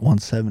they're at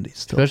 170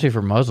 still. Especially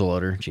for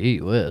muzzleloader. Gee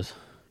whiz.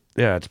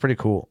 Yeah, it's pretty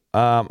cool.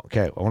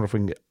 Okay, I wonder if we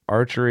can get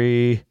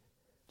archery.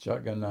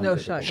 Shotgun non. No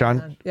shotgun.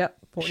 Shotgun? Yep.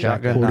 40.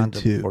 Shotgun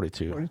 42.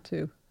 42.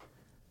 42.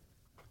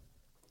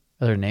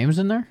 Are there names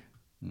in there?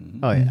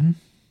 Mm-hmm. Oh, yeah.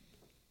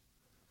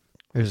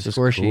 There's This a is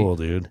score cool,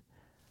 dude.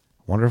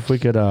 Wonder if we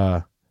could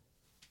oh,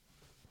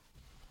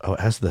 it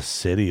has the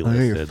city I got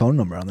your listed. phone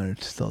number on there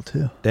still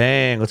too.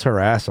 Dang, let's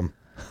harass them.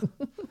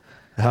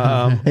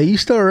 Hey, you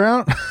still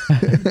around?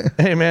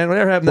 Hey man,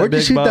 whatever happened to Where'd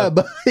that you big shoot buck?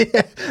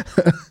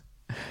 that buck?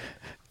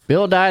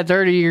 Bill died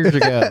 30 years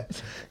ago.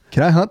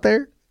 Can I hunt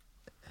there?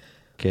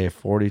 Okay,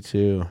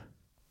 42.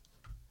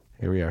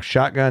 Here we are.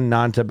 Shotgun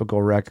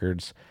non-typical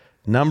records.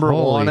 Number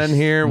Holy one in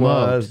here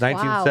was smokes.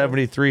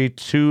 1973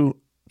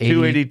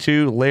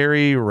 282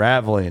 Larry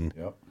Raveling.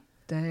 Yep.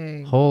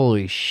 Dang.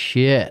 Holy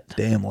shit.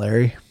 Damn,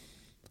 Larry.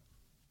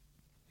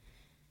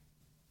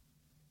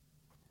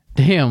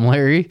 Damn,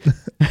 Larry.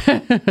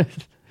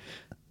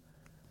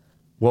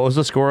 What was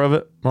the score of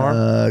it,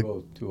 Mark?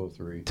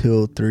 203.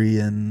 203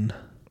 and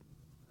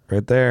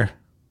Right there.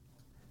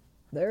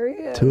 There he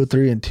is.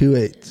 203 and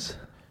 2/8.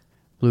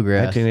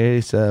 Bluegrass.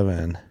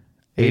 1987.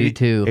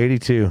 82.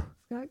 82.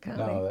 Scott County.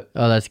 No,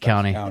 Oh, that's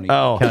county. county.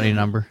 Oh, County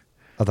number.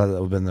 I thought that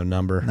would have been the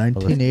number.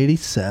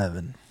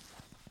 1987.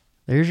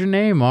 There's your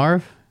name,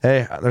 Marv.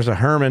 Hey, there's a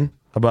Herman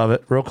above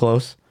it, real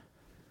close.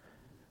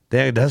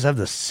 Dang, it does have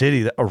the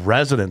city, a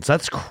residence.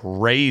 That's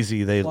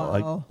crazy. They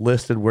like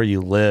listed where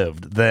you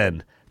lived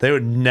then. They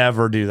would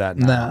never do that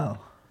now. No.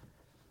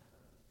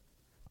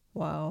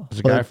 Wow.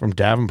 There's a guy from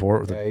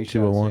Davenport with Yeah, a he shot the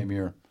 201. same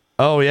year.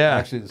 Oh, yeah.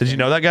 Actually, the Did you same-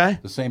 know that guy?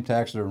 The same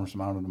taxidermist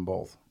mounted them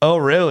both. Oh,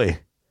 really?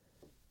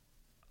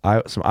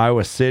 Some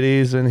Iowa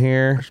cities in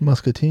here. There's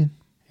Muscatine.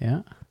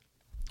 Yeah.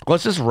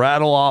 Let's just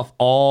rattle off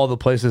all the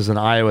places in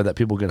Iowa that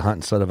people can hunt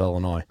instead of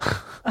Illinois.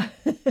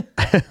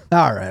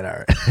 All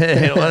right.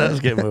 Hey, let us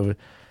get moving.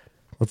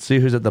 Let's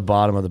see who's at the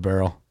bottom of the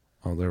barrel.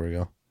 Oh, there we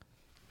go.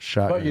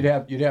 Shotgun. But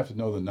you'd have to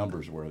know the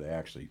numbers where they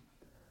actually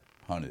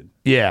hunted.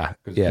 Yeah.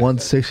 'Cause Yeah.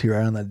 160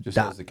 right on the Just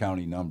dot. has the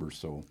county numbers,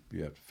 so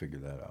you have to figure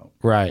that out.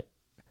 Right.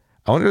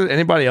 I wonder if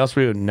anybody else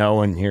we would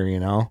know in here, you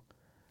know?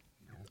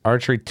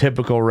 Archery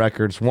typical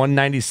records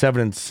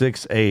 197 and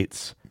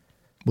 6/8.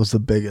 Was the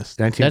biggest.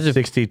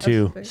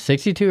 1962.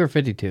 62 or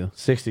 52?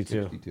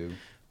 62. 52.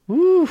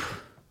 Woo.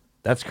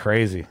 That's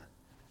crazy.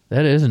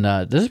 That is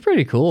nuts. This is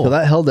pretty cool. So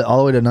that held it all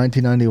the way to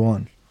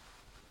 1991.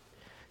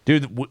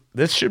 Dude,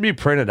 this should be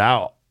printed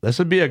out. This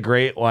would be a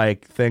great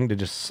like thing to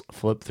just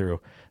flip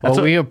through. That's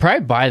well, we would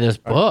probably buy this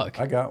book.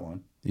 I got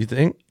one. You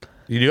think?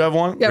 You do have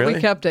one? Yeah, Really?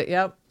 we kept it.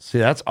 Yep. See,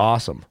 that's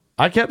awesome.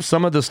 I kept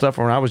some of this stuff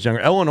when I was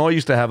younger. Illinois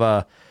used to have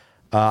I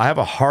have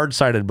a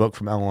hard-sided book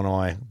from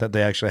Illinois that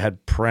they actually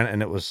had print,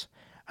 and it was,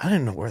 I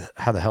didn't know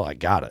how the hell I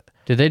got it.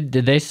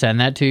 Did they send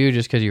that to you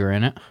just because you were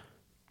in it?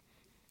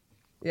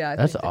 Yeah. I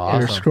That's think awesome.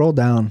 Here, scroll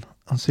down.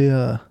 I'll see.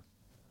 Another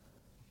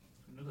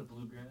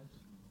bluegrass.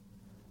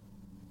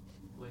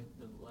 Like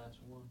the last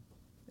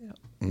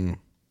one.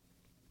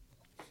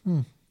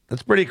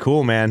 That's pretty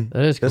cool, man.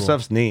 That is This cool.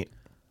 stuff's neat.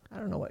 I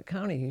don't know what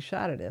county he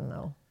shot it in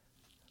though.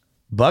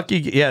 Bucky,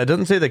 yeah, it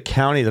doesn't say the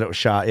county that it was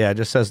shot. Yeah, it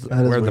just says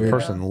That is where the weird.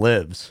 person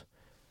lives.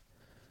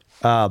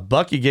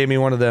 Bucky gave me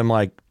one of them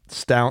like the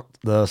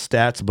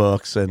stats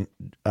books, and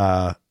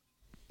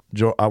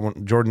Jordan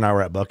and I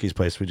were at Bucky's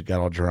place. We got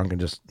all drunk and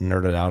just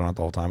nerded out on it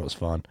the whole time. It was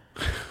fun.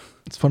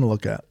 It's fun to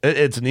look at.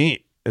 It's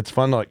neat. It's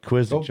fun to like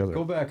quiz each other.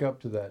 Go back up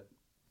to that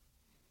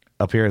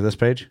Up here, this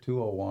page.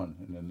 201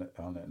 and then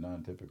on that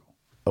non-typical.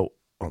 Oh,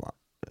 hold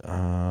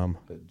on.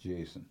 That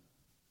Jason.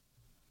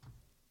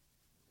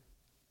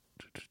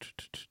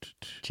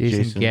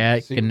 Jason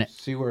Gatt.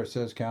 See where it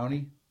says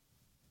county?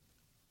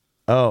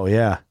 Oh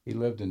yeah. He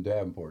lived in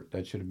Davenport.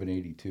 That should have been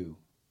 82.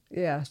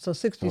 Yeah. So So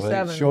 67.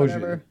 that shows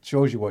whatever.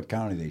 you what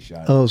county they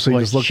shot. Oh, so you What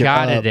just look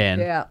shot it up. it in.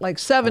 Yeah, like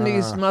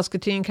 70s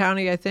Muscatine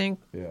County, I think.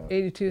 Yeah.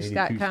 82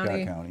 Scott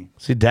County.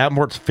 See,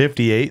 Davenport's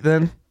 58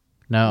 then.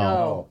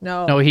 No.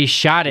 No. He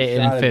shot it He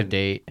in shot it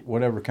 58.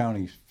 Whatever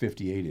county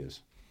 58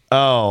 is.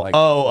 Oh,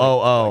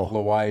 Like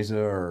Louisa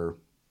or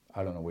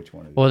I don't know which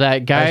one it is. Well,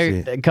 that guy,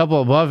 I see. a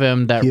couple above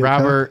him, that Keokuk?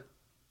 Robert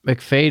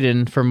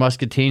McFadden from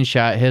Muscatine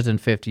shot his in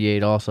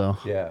 58 also.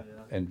 Yeah.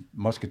 And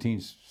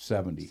Muscatine's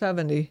 70.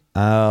 70.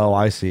 Oh,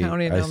 I see.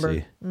 County I number.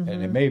 see. And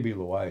it may be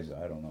Louisa.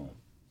 I don't know.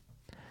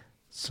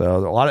 So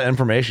a lot of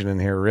information in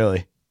here,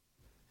 really.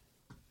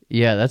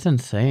 Yeah, that's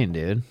insane,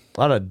 dude. A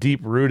lot of deep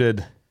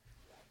rooted.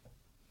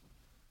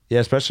 Yeah,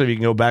 especially if you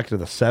can go back to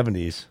the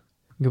 70s.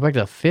 Go back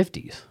to the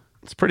 50s.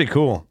 It's pretty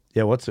cool.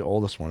 Yeah, what's the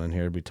oldest one in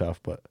here? It'd be tough,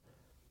 but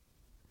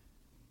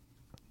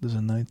This is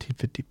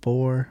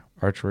 1954.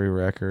 archery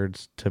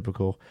records,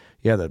 typical.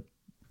 Yeah,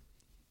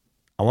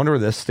 I wonder where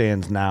this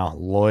stands now.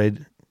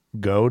 Lloyd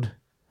Goad.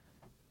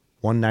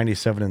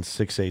 197 and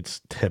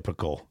 6/8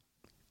 typical.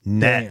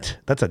 Net. Damn.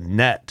 That's a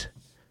net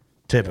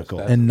typical.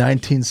 In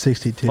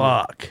 1962.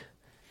 Fuck.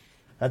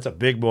 That's a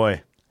big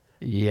boy.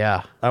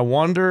 Yeah. I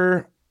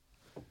wonder.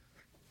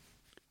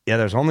 Yeah,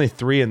 there's only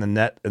 3 in the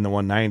net in the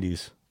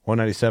 190s.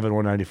 197,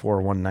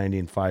 194, 190,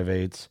 and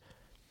 5/8.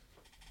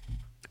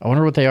 I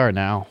wonder what they are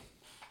now.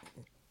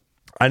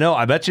 I know.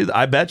 I bet you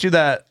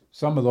that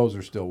Some of those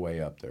are still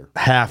way up there.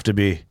 have to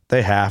be.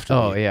 They have to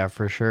Oh, be. yeah,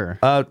 for sure.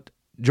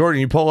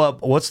 Jordan, you pull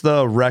up. What's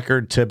the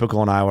record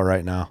typical in Iowa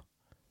right now?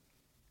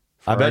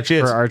 I bet you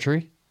for it's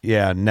archery.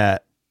 yeah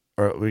net,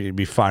 or it would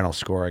be final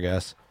score, I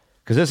guess,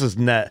 because this is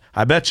net.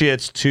 I bet you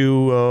it's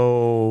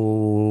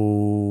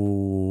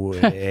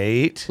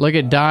 208. Look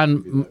at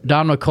Don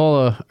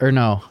McCullough, or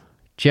no,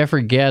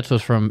 Jeffrey Getz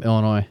was from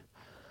Illinois.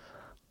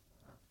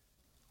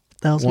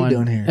 What the hell's he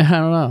doing here? I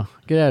don't know.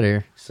 Get out of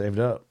here. Saved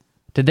up.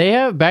 Did they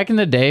have back in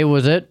the day?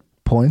 Was it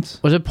Points?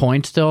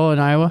 points still in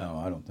Iowa? No,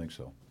 I don't think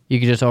so. You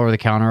could just over the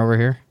counter over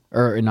here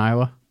or in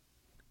Iowa.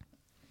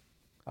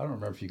 I don't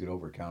remember if you could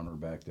over counter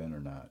back then or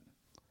not.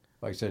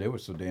 Like I said, it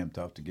was so damn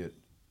tough to get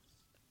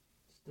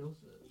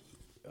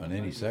on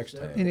any sex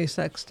tag. Any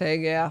sex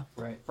tag, yeah.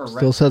 Right.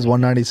 Still says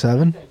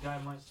 197. That guy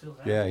might still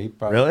have Yeah, he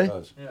probably Really?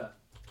 does. Yeah.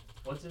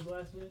 What's his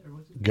last name? Or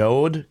what's his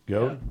Goad.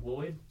 Yeah,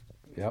 Lloyd?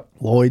 Yep.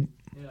 Lloyd.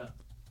 Yeah.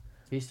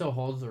 He still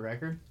holds the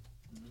record.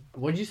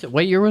 What'd you say?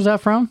 What year was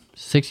that from?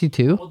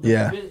 62. Well,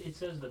 Yeah. It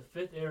says the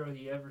 5th arrow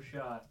he ever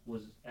shot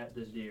was at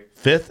this deer.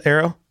 5th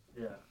arrow.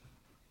 Yeah.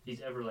 He's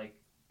ever like.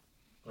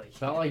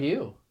 Felt like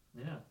you.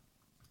 Yeah.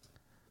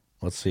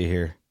 Let's see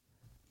here.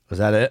 Was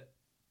that it?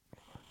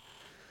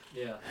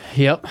 Yeah.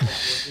 Yep. Yeah,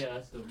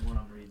 that's the one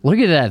I'm reading. Look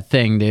at that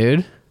thing,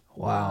 dude.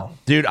 Wow.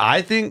 Dude,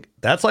 I think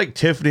that's like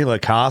Tiffany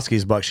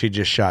Lakoski's buck she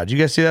just shot. Did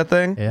you guys see that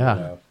thing?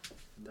 Yeah.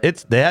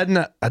 They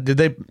hadn't. Did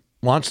they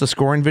launch the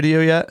scoring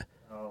video yet?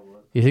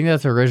 You think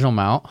that's the original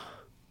mount?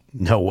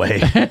 No way.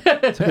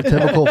 It's like a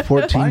typical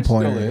 14 Mine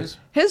still pointer. is.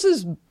 His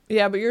is,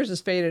 yeah, but yours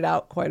is faded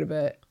out quite a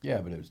bit. Yeah,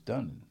 but it was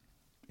done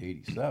in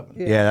 87.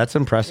 Yeah, that's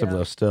impressive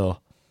though. Still.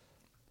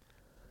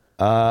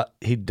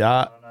 He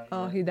died.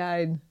 Oh, he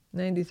died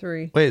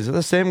 93. Wait, is it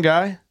the same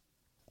guy?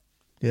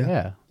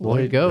 Yeah.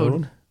 Lloyd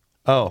Goad.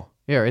 Oh,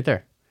 Yeah, right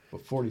there. A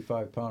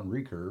 45-pound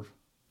recurve.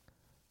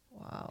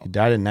 Wow. he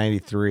died in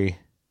 '93.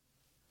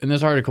 And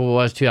this article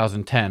was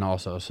 2010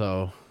 also,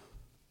 so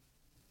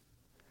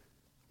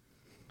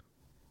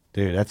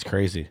Dude, that's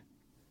crazy.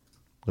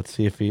 Let's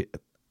see if he.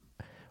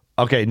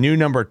 Okay, new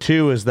number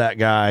 2 is that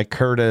guy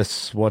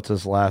Curtis. What's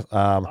his last?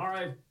 All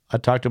right. I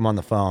talked to him on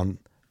the phone.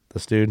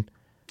 This dude.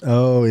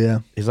 Oh, yeah.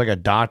 He's like a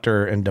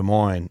doctor in Des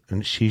Moines,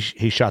 and he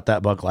shot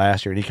that buck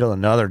last year, and he killed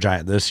another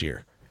giant this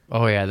year.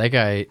 oh yeah, that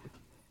guy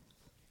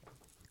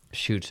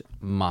shoots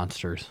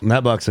monsters. And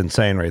that buck's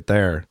insane right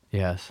there.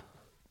 Yes.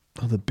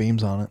 Oh, the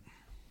beams on it.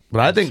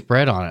 But I think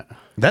Spread on it.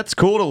 that's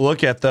cool to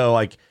look at though,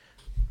 like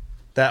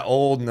that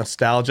old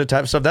nostalgia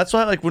type stuff. That's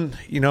why, like when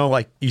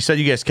like you said,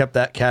 you guys kept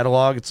that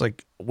catalog. It's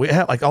like we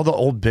have like all the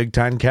old big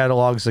time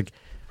catalogs. Like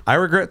I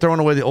regret throwing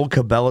away the old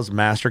Cabela's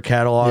master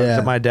catalogs Yeah.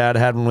 that my dad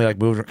had when we like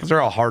moved because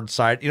they're all hard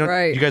side.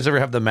 Right. You guys ever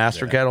have the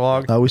master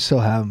catalog? Oh, we still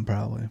have them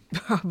probably.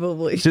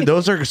 Probably. Dude,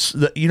 those are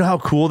how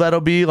cool that'll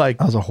be. Like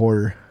I was a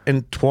hoarder.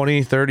 in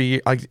 20, 30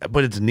 years, like,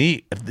 but it's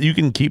neat. If you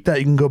can keep that,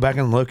 you can go back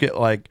and look at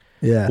like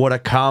Yeah. what a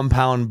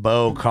compound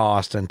bow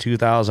cost in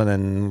 2000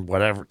 and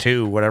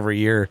whatever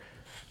year.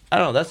 I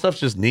don't know. That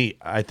stuff's just neat,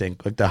 I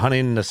think. Like the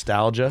hunting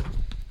nostalgia.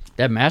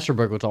 That master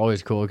book was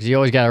always cool because you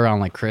always got around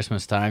like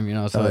Christmas time,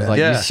 so it's like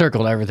Yeah. you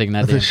circled everything in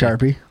that With a damn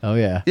thing. Sharpie. Oh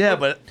yeah. Yeah,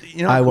 but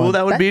you know I how cool want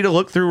that would that. be to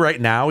look through right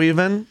now,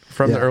 even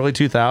from the Yeah. early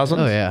 2000s.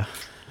 Oh yeah.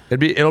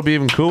 It'll be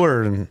even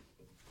cooler in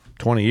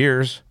 20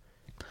 years.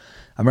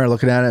 I remember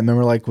looking at it. I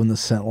remember like when the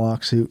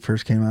Scentlock suit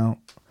first came out.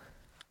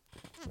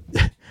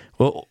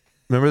 Well,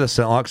 remember the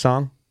Scentlock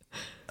song?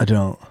 I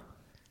don't.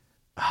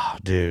 Oh,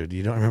 dude,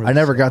 you don't remember? I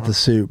never got the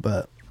suit,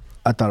 but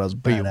I thought it was you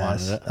wanted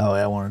badass. it. Oh,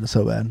 yeah, I wanted it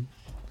so bad.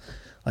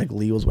 Like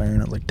Lee was wearing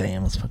it. I was like,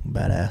 damn, that's fucking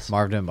badass.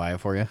 Marv didn't buy it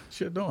for you.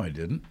 Shit, no, I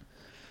didn't.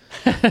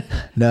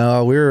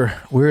 No, we were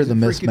the freaking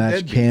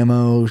mismatched deadbeat.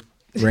 camo,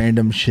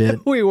 random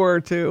shit. We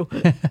were too.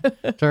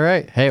 It's all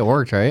right. Hey, it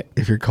worked, right?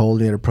 If you're cold,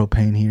 you had a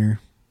propane heater.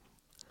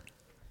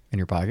 In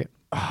your pocket.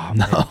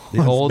 No,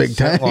 The old big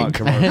Scentlock tank.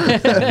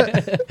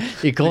 commercial.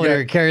 You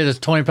could carry this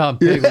 20-pound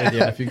pig with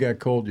you. If you got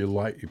cold, you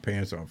light your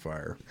pants on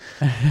fire.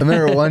 I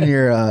remember one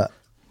year, I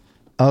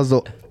was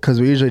because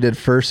we usually did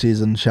first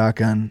season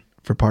shotgun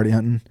for party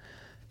hunting.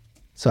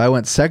 So I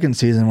went second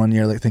season one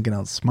year, like thinking I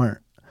was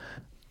smart.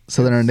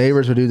 So then our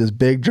neighbors would do this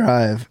big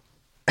drive,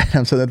 and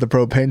I'm sitting at the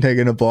propane tank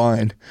in a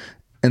blind,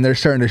 and they're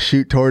starting to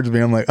shoot towards me.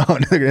 I'm like, oh,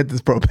 they're gonna hit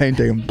this propane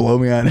tank and blow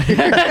me out of here.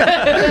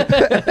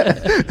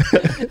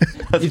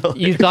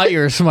 You thought you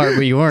were smart,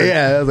 but you weren't.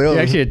 Yeah, I was like, oh.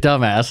 You're actually a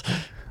dumbass.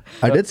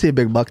 I did see a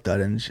big buck though. I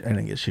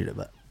didn't get shoot it,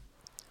 but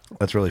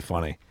That's really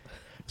funny.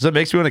 So it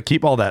makes me want to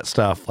keep all that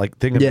stuff. Like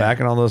thinking Yeah.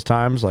 back on all those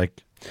times. Like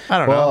I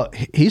don't well,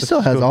 know. he still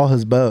has all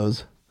his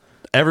bows.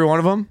 Every one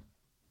of them.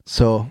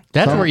 So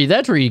That's some- where you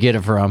get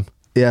it from.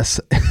 Yes,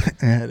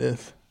 yeah, it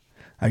is.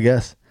 I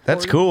guess.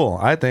 That's cool.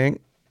 I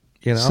think.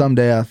 You know,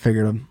 Someday I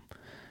figured to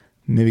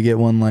maybe get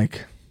one,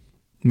 like,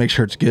 make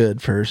sure it's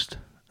good first,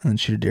 and then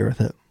shoot a deer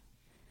with it.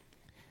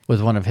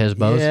 With one of his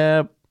bows?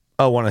 Yeah.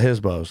 Oh, one of his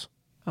bows.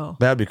 Oh.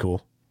 That'd be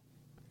cool.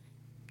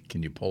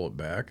 Can you pull it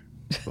back?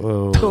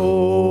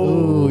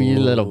 Oh, you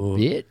little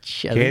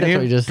bitch. I think Can that's you?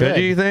 what you just Could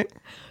said. you think?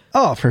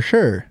 Oh, for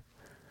sure.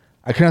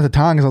 I couldn't at the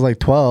time because I was like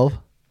 12.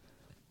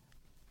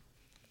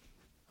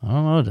 I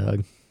don't know,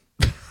 Doug.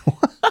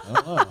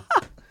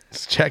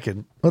 Just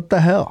checking. What the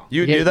hell?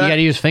 You You do that? got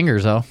to use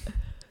fingers, though.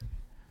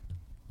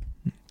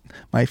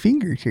 My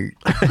fingers hurt.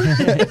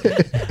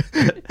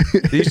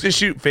 They used to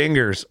shoot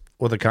fingers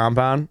with a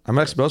compound. I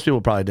mean, most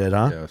people probably did,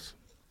 huh? Yes.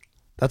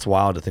 That's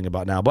wild to think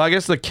about now. But I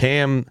guess the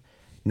cam,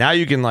 now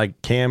you can like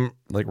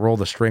roll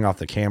the string off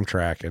the cam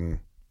track, and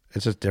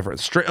it's just different.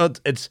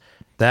 It's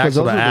the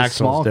axle those to are the axle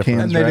small is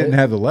different. And cams, they right? didn't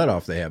have the let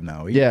off they have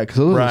now. Either. Yeah, because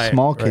those are Right, the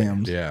small right.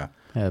 cams. Yeah.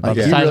 Yeah, about Like,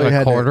 the you size really of a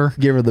had quarter. to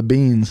give her the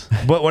beans.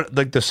 But what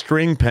like the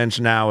string pinch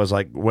now is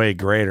like way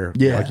greater.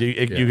 Yeah. Like you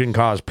can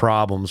cause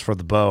problems for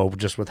the bow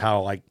just with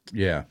how like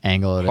Yeah.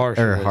 Angle it harsh,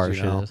 or it is, harsh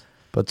you know? it is.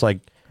 But it's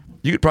like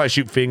you could probably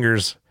shoot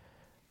fingers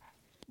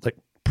like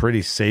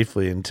pretty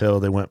safely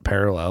until they went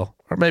parallel,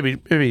 or maybe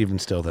even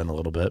still then a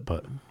little bit.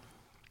 But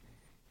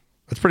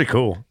it's pretty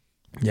cool.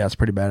 Yeah, it's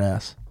pretty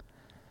badass.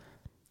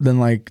 Then,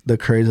 like, the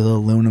craze of the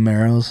aluminum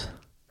arrows.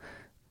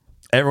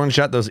 Everyone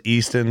shot those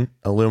Easton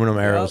aluminum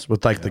arrows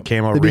with like the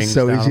camo They'd be rings.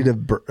 so down easy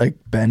them. to like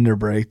bend or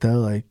break, though.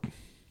 Like,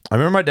 I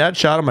remember my dad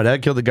shot him. My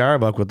dad killed the gyro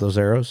buck with those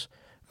arrows.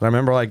 And I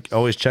remember like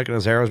always checking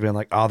his arrows, being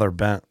like, "Oh, they're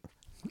bent."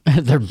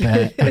 They're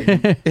bent.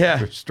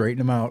 Yeah. Straighten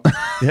them out.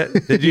 Yeah.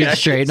 Did you You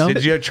straighten them?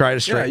 Did you try to Yeah,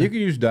 straighten? you can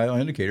use dial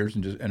indicators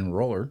and a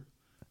roller,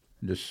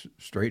 and just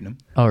straighten them.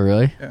 Oh,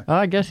 really? Yeah. Oh,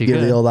 I guess you give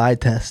could. the old eye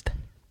test.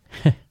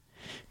 Good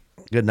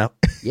enough.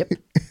 Yep.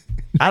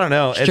 I don't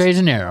know. It's- Straight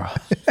and narrow.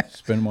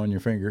 Spin them on your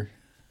finger.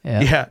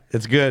 Yeah. Yeah,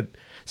 it's good.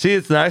 See,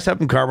 it's nice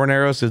having carbon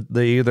arrows.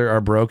 They either are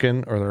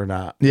broken or they're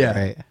not.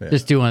 Yeah. Right.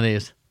 Just do one of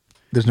these.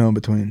 There's no in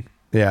between.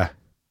 Yeah.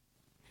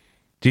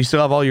 Do you still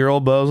have all your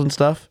old bows and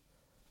stuff?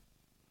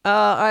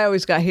 I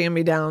always got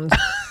hand-me-downs.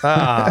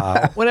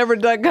 Ah, Whenever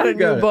Doug got a got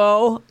new it.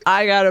 bow,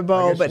 I got a I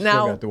bow. guess But you still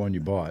now, got the one you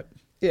bought.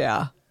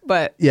 yeah.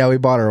 But Yeah, we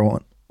bought her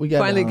one. We got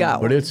finally got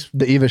But one. it's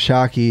the Eva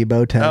Shockey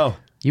Bowtech. oh,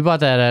 You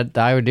bought that at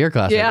the Iowa Deer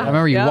Classic. Yeah, I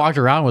remember you yeah. walked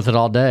around with it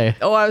all day.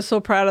 Oh, I was so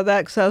proud of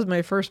that because that was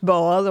my first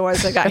bow.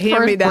 Otherwise, I got First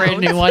hand-me-downs.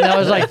 brand new one. That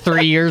was like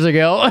 3 years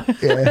ago.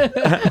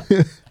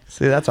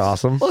 see, that's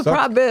awesome. Well, the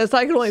problem is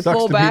I can only sucks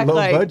pull to back be low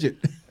like budget.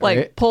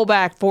 Right. pull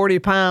back 40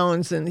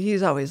 pounds, and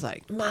he's always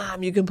like,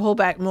 "Mom, you can pull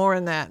back more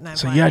than that." And I'm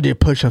So like, you gotta do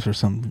push-ups or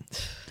something.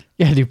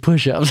 Yeah, do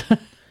push-ups.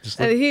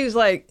 and he's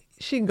like,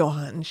 "She can go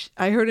hunting."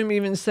 I heard him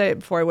even say it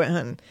before I went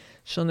hunting.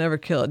 She'll never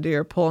kill a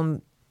deer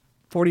pulling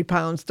 40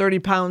 pounds, 30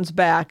 pounds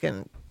back,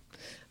 and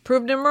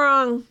proved him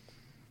wrong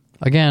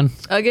Again.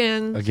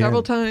 again.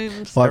 Several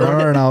times. Well, I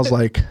remember when I was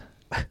like,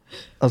 I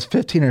was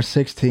 15 or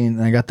 16,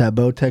 and I got that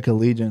Bowtech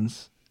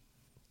Allegiance,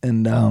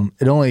 and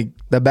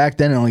back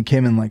then it only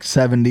came in like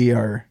 70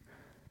 or,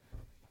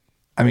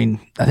 I mean,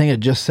 I think it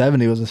just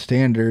 70 was a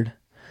standard,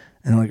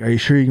 and like, are you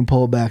sure you can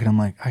pull it back? And I'm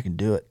like, I can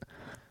do it.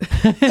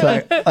 So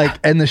I, like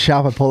in the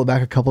shop, I pulled it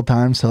back a couple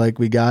times, so like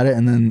we got it,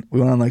 and then we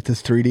went on like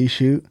this 3D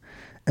shoot.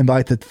 And by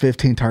like the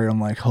 15 target, I'm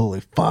like,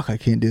 holy fuck, I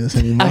can't do this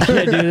anymore. I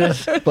can't do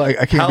this. Like,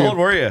 I can't. How old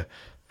were you?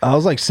 I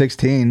was like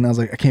 16. I was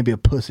like, I can't be a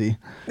pussy.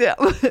 Yeah.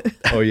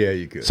 Oh yeah,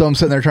 you could. So I'm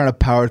sitting there trying to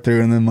power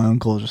through, and then my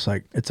uncle was just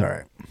like, "It's all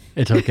right."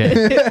 It's okay.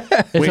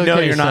 It's We know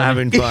okay, you're not son.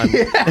 having fun.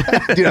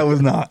 Dude, I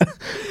was not.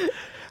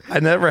 I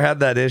never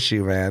had that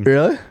issue, man.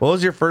 Really? What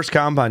was your first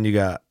compound you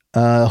got?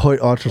 Hoyt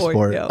Ultra Hoyt,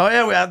 Sport. yeah. Oh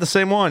yeah, we had the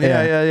same one.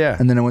 Yeah.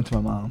 And then I went to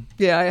my mom.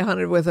 Yeah, I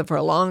hunted with it for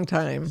a long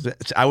time.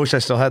 I wish I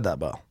still had that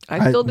bow.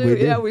 I still do. we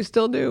do. Yeah, we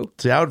still do.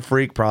 See, I would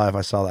freak probably if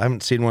I saw that. I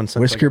haven't seen one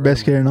since. Whisker like,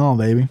 biscuit and all,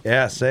 baby.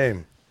 Yeah,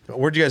 same.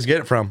 Where'd you guys get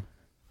it from?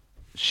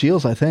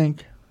 Shields, I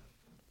think.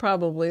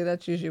 Probably.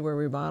 That's usually where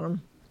we bought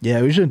them.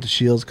 Yeah, we just went to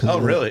Shields because. Oh,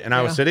 really? In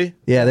Iowa Yeah. City?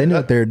 Yeah, they knew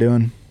what they were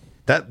doing.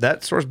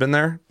 That store's been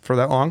there for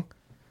that long?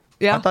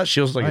 Yeah. I thought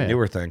Shields was like Oh, a yeah.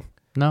 newer thing.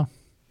 No.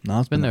 No,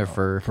 it's Been there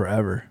for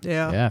forever.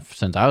 Yeah. Yeah,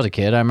 since I was a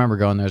kid. I remember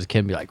going there as a kid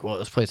and be like, whoa,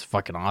 this place is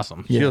fucking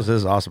awesome. Shields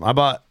is awesome.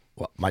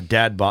 My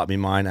dad bought me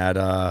mine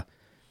at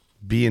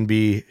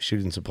B&B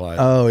Shooting Supplies.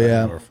 Oh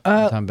yeah,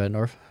 Tom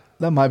Bettendorf.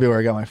 that might be where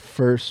I got my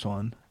first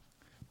one.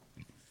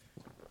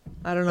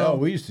 I don't know. Oh,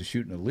 we used to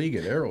shoot in a league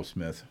at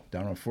Aerosmith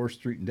down on 4th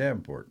Street in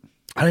Davenport.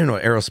 I don't even know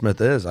what Aerosmith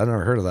is. I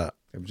never heard of that.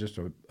 It was just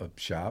a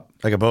shop.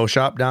 Like a bow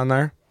shop down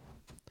there?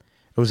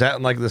 Was that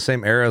in like the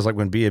same era as like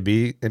when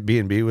B&B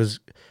was?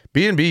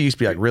 B&B used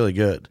to be like really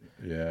good.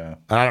 Yeah.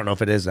 I don't know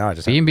if it is now. I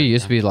just B&B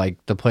used to be like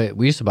the place.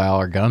 We used to buy all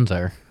our guns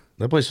there.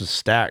 that place was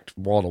stacked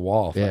wall to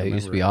wall. if I Yeah, it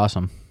used to remember be right.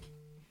 awesome.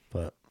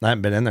 But I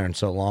haven't been in there in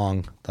so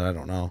long that I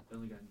don't know.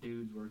 Only got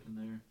dudes working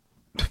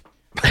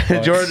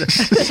there. Jordan,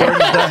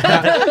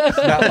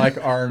 Not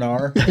like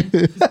R&R.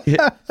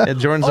 yeah,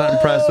 Jordan's not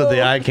impressed with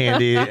the eye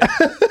candy. I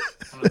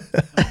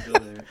don't go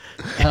there.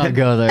 I don't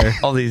go there.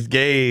 All these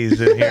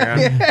gays in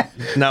here.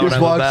 Not what Just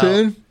I'm walks about.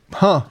 in,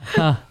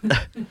 huh?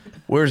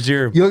 Where's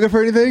your? You looking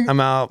for anything? I'm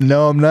out.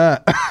 No, I'm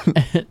not.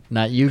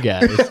 Not you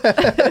guys.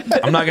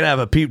 I'm not gonna have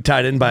a peep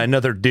tied in by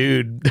another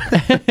dude.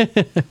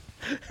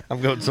 I'm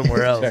going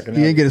somewhere else.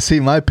 You ain't gonna see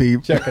my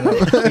peep. Checking out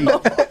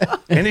the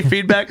feet. Any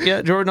feedback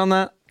yet, Jordan, on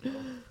that?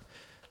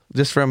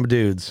 Just from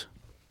dudes.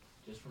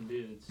 Just from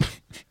dudes.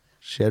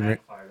 She had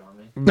Backfired on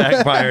me.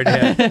 backfired.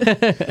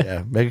 Yeah.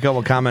 Yeah. Make a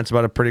couple comments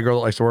about a pretty girl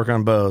that likes to work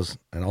on bows,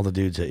 and all the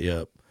dudes hit you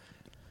up.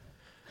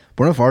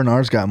 What if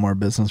R&R's got more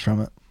business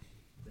from it?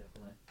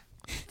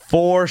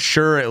 For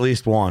sure, at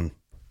least one.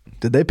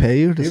 Did they pay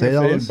you to Even say if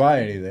all they this? didn't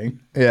buy anything.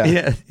 Yeah.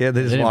 Yeah. They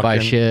They just didn't walked buy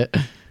in. shit.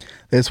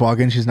 They just walk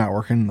in, she's not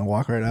working, and they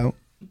walk right out.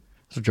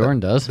 That's what Jordan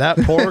does. That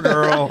poor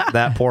girl,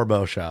 that poor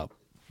bow shop.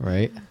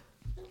 Right.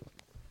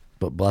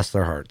 But bless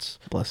their hearts.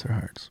 Bless their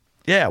hearts.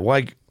 Yeah,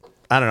 like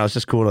I don't know. It's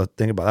just cool to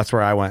think about. That's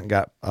where I went and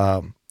got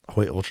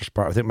Hoyt Ultra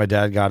Spark. I think my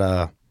dad got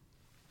a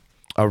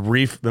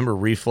remember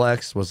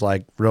Reflex was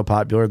like real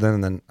popular then,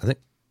 and then I think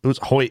it was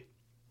Hoyt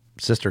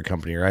sister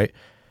company, right?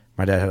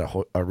 My dad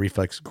had a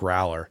Reflex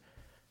Growler.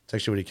 It's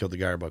actually what he killed the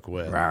gyre buck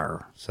with.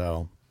 Rawr.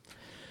 So,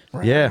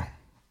 yeah,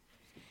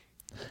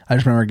 I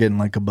just remember getting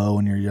like a bow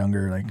when you're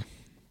younger. Like,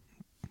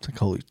 it's like,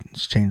 holy,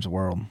 it's changed the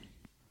world.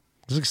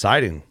 it was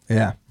exciting.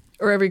 Yeah.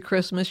 Or every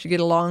Christmas you get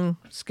a long,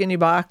 skinny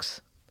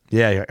box.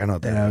 Yeah, I know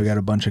what that Yeah, we is. got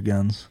a bunch of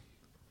guns.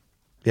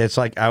 Yeah, it's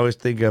like I always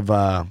think of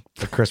A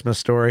Christmas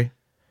Story.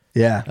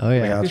 Yeah. Oh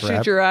yeah. Like how You it's shoot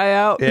wrapped. your eye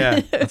out. Yeah,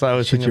 that's what I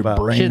was Shoot thinking your about.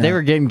 brain. Shit, they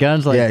were getting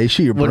guns like Yeah, you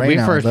shoot your when brain we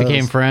out first with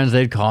became those. friends.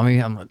 They'd call me.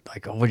 I'm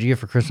like, "Oh, what'd you get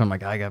for Christmas?" I'm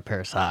like, "I got a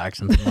pair of socks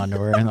and some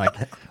underwear." And like,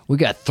 "We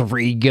got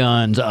 3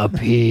 guns a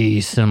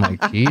piece." And I'm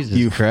like, "Jesus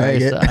You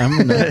Christ, faggot. I'm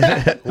in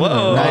the,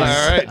 Whoa, Nice.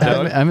 all right,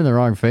 Doug. I'm in the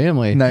wrong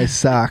family." Nice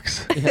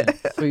socks.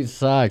 Sweet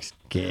socks,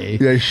 gay. You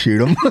guys shoot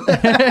them.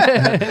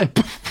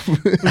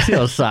 See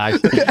those socks?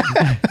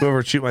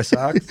 Whoever shoot my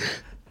socks.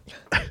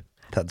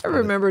 That's I funny.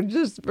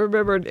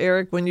 remembered,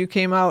 Eric, when you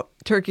came out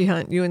turkey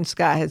hunt, you and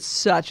Scott had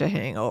such a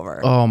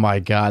hangover. Oh my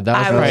God, that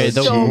was I probably was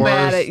the so mad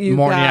worst at you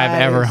morning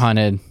I've ever guys.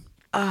 hunted.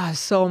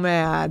 So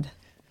mad.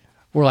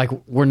 We're like,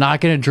 we're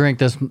not gonna drink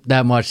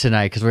that much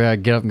tonight because we're gonna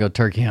get up and go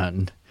turkey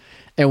hunting,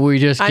 and we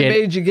just I get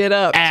made you get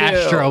up,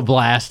 astro too.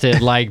 blasted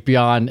like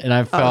beyond, and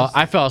I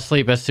fell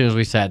asleep as soon as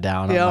we sat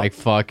down. Yep. I'm like,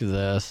 fuck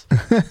this.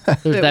 There's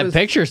It that was-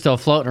 picture still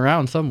floating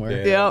around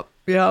somewhere. Yep.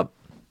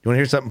 You want to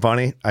hear something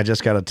funny? I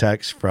just got a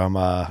text from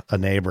a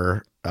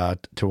neighbor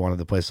to one of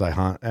the places I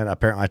hunt, and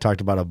apparently I talked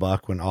about a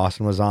buck when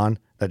Austin was on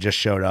that just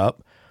showed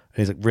up. And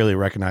he's like really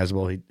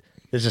recognizable.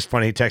 It's just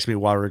funny. He texted me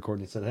while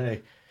recording. He said,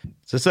 "Hey,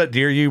 is this that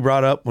deer you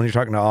brought up when you're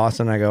talking to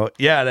Austin?" I go,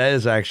 "Yeah, that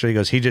is actually." He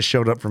goes, "He just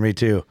showed up for me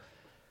too."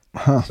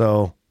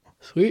 So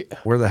Sweet.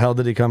 where the hell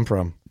did he come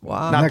from?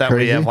 Wow. Not Isn't that that we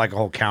crazy? have like a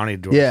whole county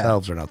to Yeah.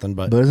 ourselves or nothing,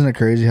 but But isn't it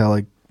crazy how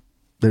like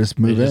they just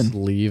They move just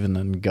in? leave and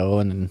then go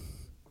and then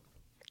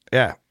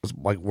yeah, it's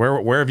like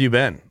where have you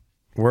been?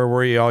 Where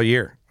were you all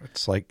year?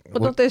 It's like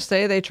Well, don't they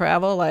say they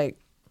travel, like,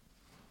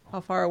 how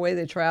far away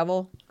they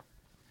travel?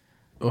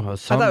 I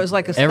thought it was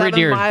like a every 7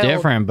 deer mile- is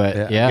different, but I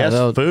yeah, guess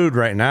they'll- food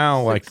right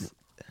now, like,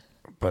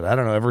 but I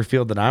don't know. Every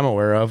field that I'm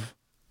aware of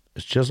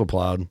is chisel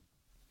plowed,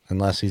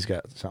 unless he's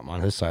got something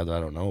on his side that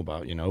I don't know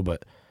about,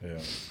 But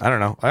I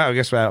don't know. I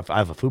guess I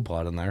have a food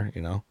plot in there,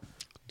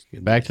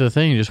 back to the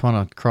thing. You just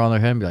want to crawl on their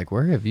head and be like,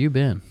 "Where have you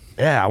been?"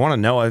 Yeah, I want to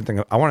know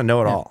everything. I want to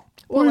know it all.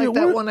 Well, like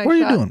that one I what are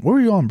you shot. doing? Where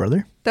are you on,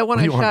 brother? That one What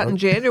I do you want, shot in bud?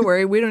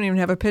 January, we don't even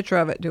have a picture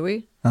of it, do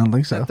we? I don't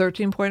think so. That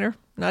 13-pointer?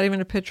 Not even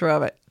a picture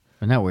of it.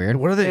 Isn't that weird?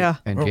 What are they? Yeah.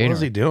 In What is January.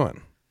 he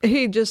doing?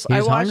 He just, He I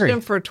was watched hungry.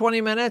 him for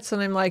 20 minutes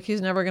and I'm like, he's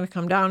never going to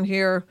come down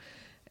here.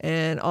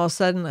 And all of a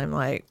sudden I'm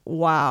like,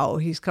 wow,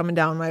 he's coming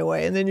down my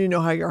way. And then you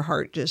know how your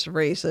heart just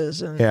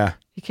races. And Yeah.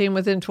 he came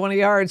within 20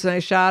 yards and I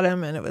shot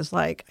him. And it was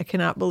like, I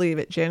cannot believe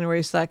it.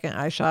 January 2nd,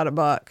 I shot a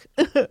buck.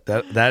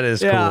 That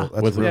is Yeah.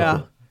 cool. That's really Yeah.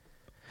 cool.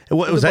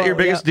 Was The that your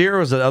bow, biggest deer, or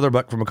was that other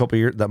buck from a couple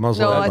years? That muzzleloader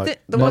No, I buck? think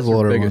the ones,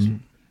 Muzzleloader biggest.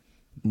 one,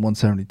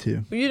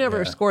 172. you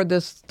never scored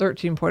this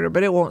 13-pointer,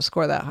 but it won't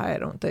score that high, I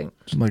don't think.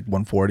 Just like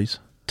 140s.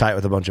 tight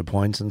with a bunch of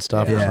points and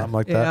stuff or Yeah. something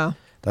like that. Yeah.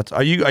 That's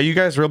are you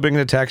guys real big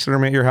into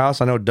taxidermy at your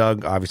house? I know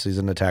Doug obviously is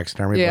into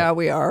taxidermy. Yeah, but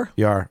we are.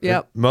 you are.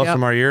 Yep, Most yep. of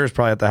them are yours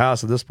probably at the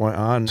house at this point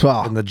on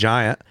Well. in the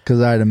Giant.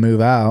 Because I had to move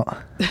out.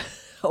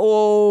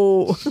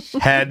 Oh,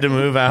 Had to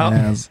move out.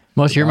 And I was-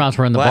 Most of your mounts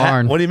were in the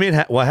barn. What do you mean?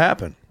 What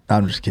happened?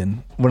 I'm just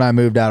kidding. When I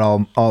moved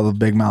out, all the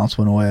big mounts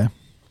went away.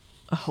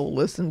 oh,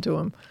 listen to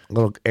him. A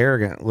little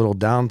arrogant, little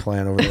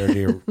downplaying over there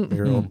to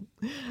your old.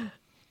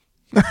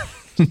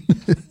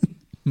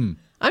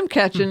 I'm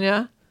catching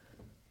ya.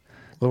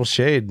 Little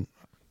shade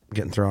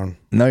getting thrown.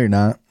 No, you're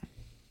not.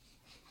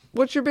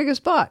 What's your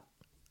biggest buck?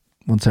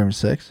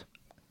 176.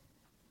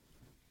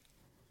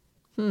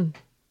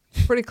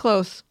 Pretty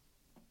close.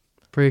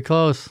 Pretty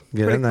close.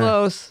 Get Pretty in there.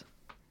 close.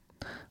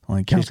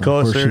 Only counts She's on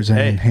closer. horseshoes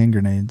Hey. and hand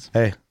grenades.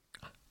 Hey,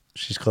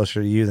 she's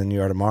closer to you than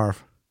you are to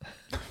Marv.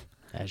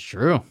 That's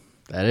true.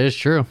 That is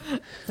true.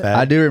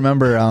 I do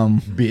remember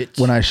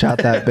when I shot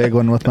that big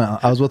one with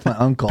I was with my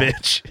uncle.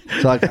 Bitch.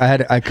 So like I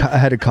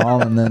had to call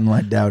him, and then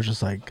like Dad was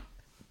just like,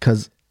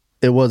 because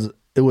it was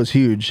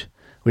huge.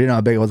 We didn't know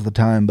how big it was at the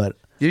time, but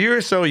You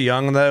were so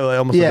young though, it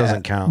almost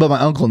doesn't count. But my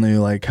uncle knew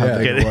like how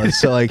big it was.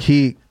 So like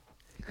he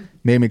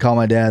made me call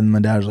my dad, and my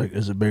dad was like,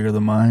 "Is it bigger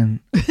than mine?"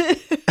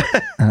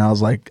 And I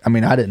was like, I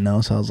mean, I didn't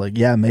know, so I was like,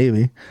 "Yeah,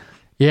 maybe."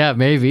 Yeah,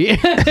 maybe.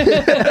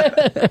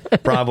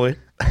 Probably.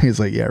 He's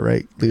like, "Yeah,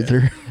 right,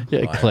 Luther."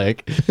 Yeah,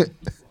 click.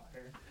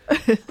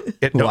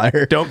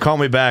 Don't call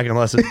me back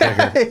unless it's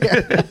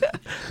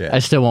bigger. I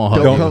still won't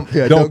hug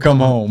you. Don't come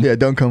home. Yeah,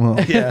 don't come home.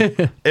 Yeah.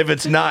 If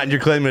it's not and you're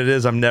claiming it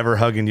is, I'm never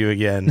hugging you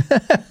again.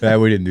 Yeah,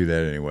 we didn't do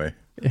that anyway.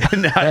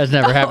 That's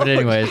never happened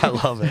anyways. I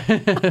love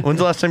it. When's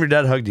the last time your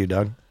dad hugged you,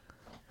 Doug?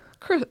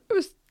 It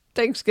was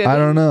Thanksgiving. I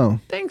don't know.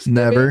 Thanksgiving.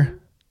 Never.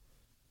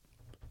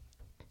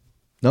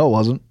 No, it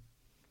wasn't.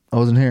 I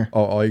wasn't here.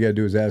 All you got to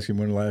do is ask him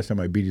when the last time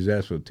I beat his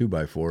ass with a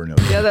 2x4.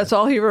 And Yeah, that's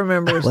all he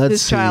remembers.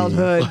 His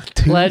childhood.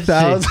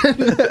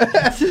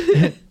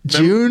 2000.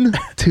 June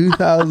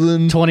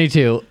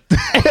 2022.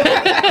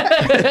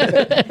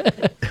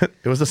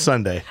 It was a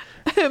Sunday.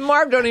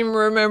 Marv don't even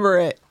remember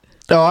it.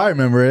 Oh, I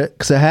remember it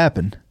because it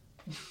happened.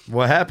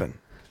 What happened?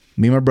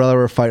 Me and my brother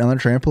were fighting on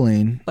the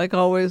trampoline, Like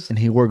always. and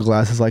he wore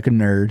glasses like a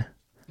nerd.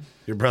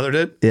 Your brother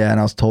did? Yeah, and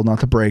I was told not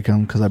to break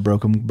them because I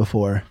broke them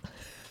before.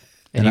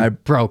 And I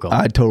broke them.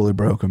 I totally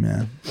broke them,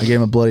 yeah. I gave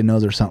him a bloody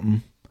nose or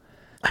something.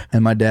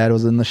 And my dad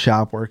was in the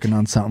shop working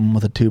on something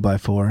with a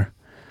 2x4.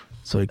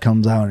 So he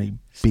comes out and he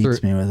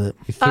beats me with it.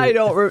 I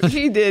don't.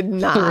 He did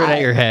not. Threw it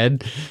at your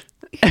head.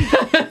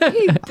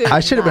 He did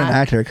I should have been an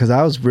not. actor because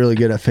I was really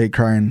good at fake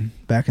crying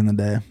back in the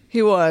day.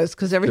 He was,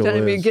 because every Still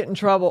time he'd is. get in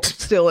trouble,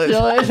 still is.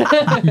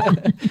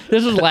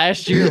 This was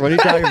last year. What are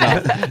you talking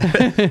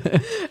about?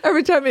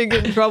 Every time he'd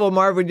get in trouble,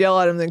 Marv would yell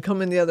at him, then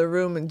come in the other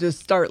room and just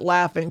start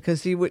laughing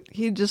because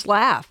he'd just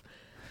laugh.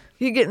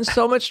 He'd get in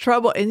so much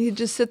trouble and he'd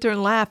just sit there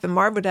and laugh, and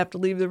Marv would have to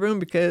leave the room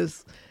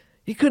because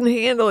he couldn't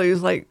handle it. He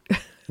was like,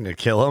 You gonna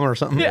kill him or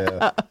something?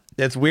 Yeah.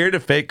 It's weird to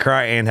fake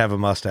cry and have a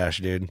mustache,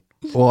 dude.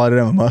 Well, I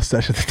didn't have a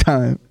mustache at the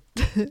time.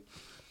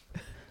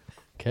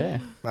 Okay.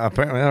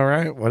 Apparently, all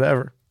right,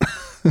 whatever.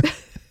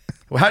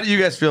 Well, how do you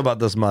guys feel about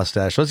this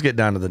mustache? Let's get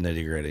down to the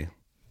nitty gritty.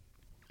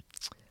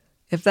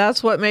 if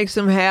that's what makes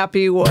him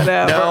happy,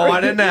 whatever. No,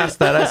 I didn't ask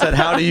that. I said,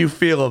 how do you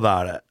feel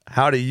about it?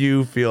 How do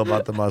you feel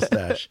about the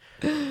mustache?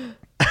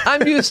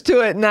 I'm used to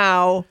it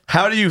now.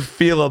 How do you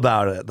feel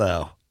about it,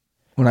 though?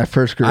 When I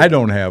first grew I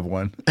don't have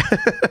one.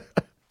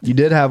 You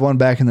did have one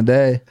back in the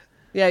day.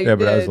 Yeah, you Yeah,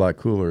 but I was did. a lot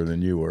cooler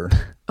than you were.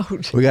 Oh,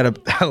 We gotta.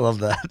 I love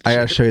that. I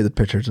gotta show you the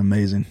picture. It's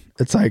amazing.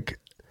 It's like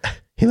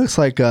he looks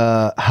like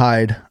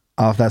Hyde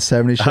off that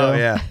 '70s show. Oh,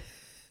 yeah.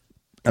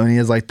 I mean, he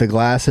has like the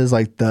glasses,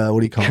 like the what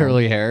do you call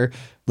Curly them? hair.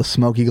 The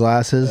smoky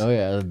glasses. Oh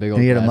yeah, the big old.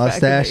 And he had a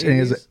glasses. mustache,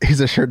 and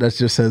he's a shirt that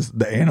just says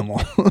the animal.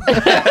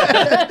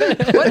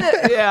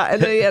 Yeah,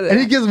 and then he had And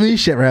he a, gives me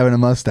shit for having a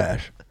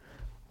mustache.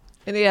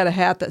 and he had a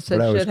hat that said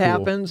But that was "shit cool.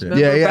 happens." Yeah.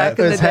 Remember Yeah, back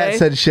in his the hat day?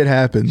 said shit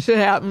happens. "Shit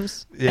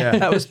happens." Yeah.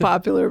 That was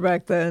popular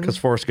back then. Because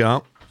Forrest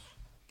Gump,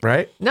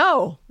 right? No,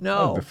 Oh,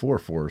 no. before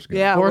Forrest Gump.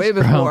 Yeah, Forrest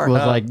way Gump before.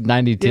 was like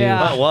 92.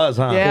 Yeah. That was,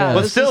 huh? Yeah,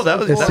 But this still, is that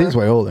was It before. seems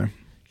way older.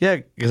 yeah,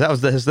 because that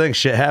was his thing.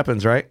 Shit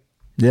happens, right?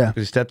 Yeah.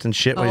 He stepped in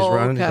shit when he's Oh,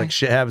 running. He's okay. like,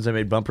 shit happens. I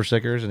made bumper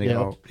stickers, and he Yep.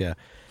 go, yeah.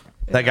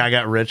 That guy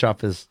got rich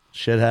off his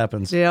shit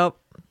happens. Yep.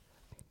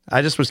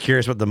 I just was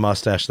curious with the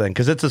mustache thing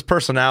because it's his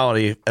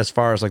personality as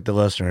far as like the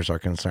listeners are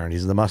concerned.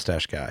 He's the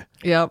mustache guy.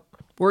 Yep.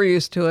 We're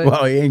used to it.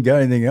 Well, he ain't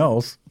got anything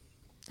else.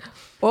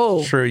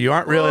 Oh, True. You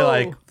aren't really Whoa.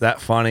 like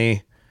that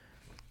funny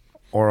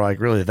or like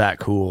really that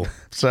cool.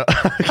 So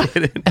I'm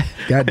kidding.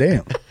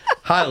 Goddamn.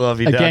 I love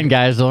you, Doug. Again,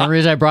 guys, the only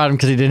reason I brought him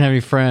because he didn't have any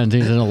friends.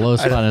 He's in a low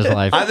spot in his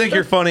life. I think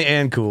you're funny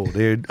and cool,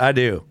 dude. I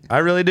do. I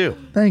really do.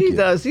 Thank he you.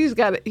 does. He's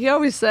got it. He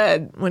always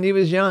said when he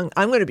was young,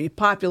 "I'm going to be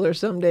popular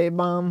someday,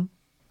 Mom."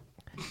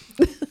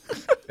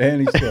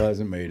 And he still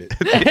hasn't made it.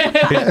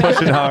 He's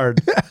pushing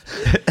hard.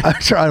 I'm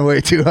trying way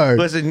too hard.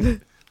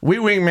 Listen, we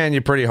wingman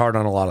you pretty hard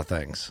on a lot of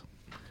things.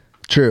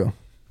 True.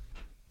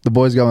 The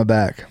boys got my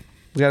back.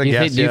 We got to Do you,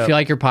 gas think, do you up. feel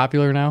like you're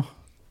popular now?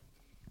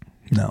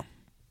 No.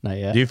 Not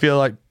yet. Do you feel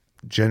like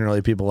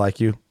generally people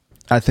like you?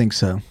 I think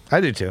so.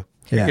 I do too.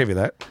 Yeah. I give you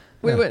that.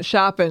 We went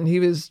shopping.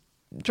 He was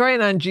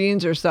trying on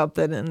jeans or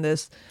something, and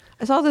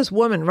I saw this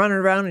woman running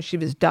around, and she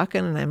was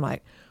ducking, and I'm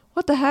like,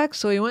 "What the heck?"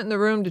 So he went in the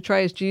room to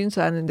try his jeans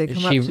on, and they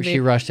come up to me, She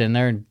rushed in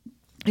there and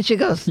and she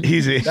goes,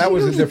 Easy. That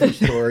was a different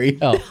story.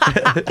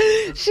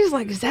 she's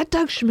like, "Is that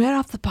Doug Schmidt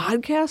off the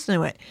podcast?" And I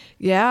went,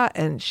 "Yeah."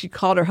 And she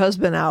called her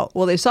husband out.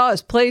 Well, they saw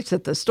his plates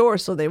at the store,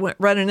 so they went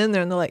running in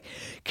there, and they're like,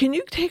 "Can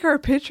you take our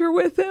picture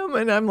with him?"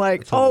 And I'm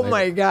like, "Oh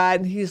my God."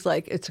 And he's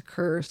like, "It's a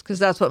curse," because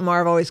that's what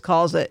Marv always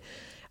calls it.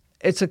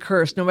 It's a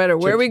curse. No matter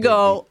where we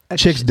go,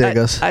 Chicks dig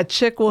us. A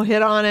chick will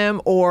hit on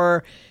him,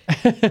 or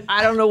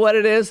I don't know what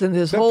it is. And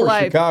his Except whole for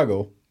life,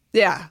 Chicago.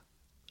 yeah,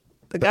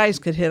 the guys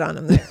could hit on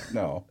him there.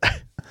 No.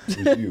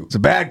 It was you. It's a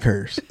bad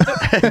curse.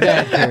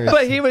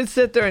 But he would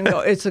sit there and go,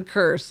 "It's a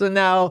curse." So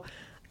now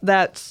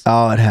that's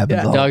Oh, it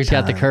happens Yeah. all Doug's the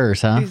got the time.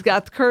 curse, huh? he's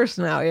got the curse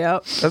now.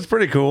 Yep. That's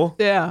pretty cool,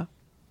 Yeah.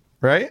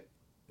 right?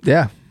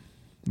 Yeah.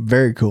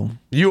 Very cool.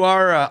 You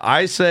are,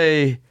 I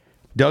say,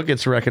 Doug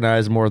gets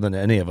recognized more than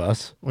any of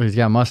us. Well, he's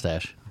got a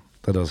mustache.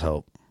 That does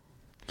help.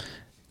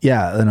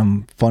 Yeah, then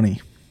I'm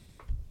funny.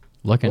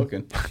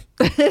 Looking.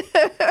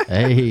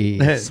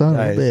 Hey. Son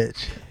Nice. of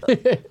a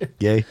bitch.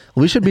 Yay.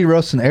 We should be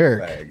roasting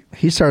Eric.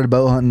 He started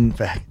bow hunting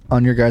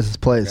on your guys'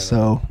 place,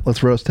 so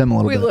let's roast him a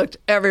little We bit. looked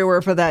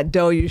everywhere for that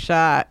doe you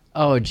shot.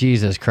 Oh,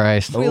 Jesus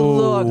Christ. We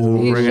looked.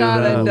 He bring it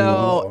shot a up.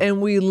 doe,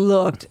 and we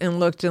looked and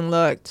looked and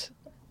looked.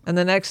 And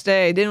the next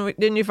day,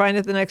 didn't you find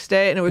it the next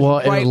day? And it was Well,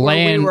 it right was where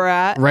we laying were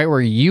at. right where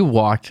you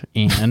walked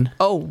in.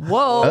 Oh,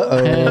 whoa!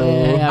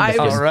 Hey, I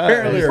was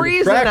Apparently, our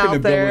freezing tracking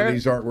out there.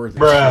 abilities aren't worth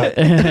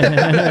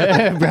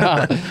it.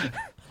 Bro.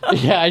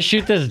 Yeah, I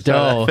shoot this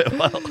doe.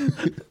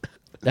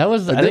 That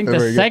was, I think,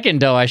 the second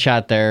doe I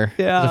shot there.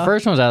 Yeah. The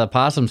first one was at the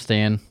possum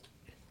stand.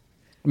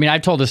 I mean,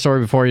 I've told this story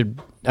before.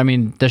 I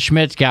mean, the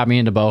Schmitz got me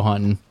into bow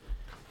hunting.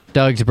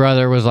 Doug's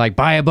brother was like,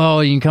 buy a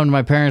bow, you can come to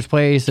my parents'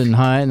 place and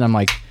hunt. And I'm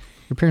like,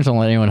 your parents don't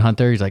let anyone hunt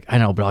there. He's like, I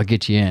know, but I'll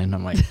get you in.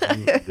 I'm like,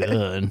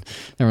 good.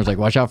 Everyone's like,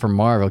 watch out for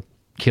Marv, he'll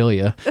kill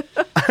you.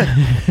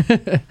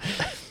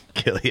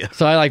 Kill you.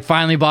 So I like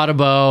finally bought a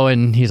bow,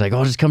 and he's like,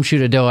 "Oh, just come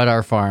shoot a doe at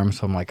our farm."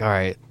 So I'm like, "All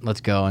right,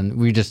 let's go." And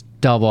we just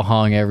double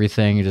hung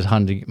everything. We just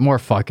hunted more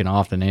fucking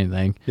off than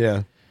anything.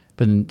 Yeah.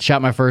 But then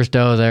shot my first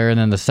doe there, and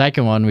then the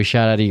second one we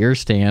shot at a your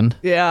stand.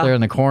 Yeah. There in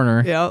the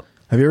corner. Yep.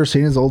 Have you ever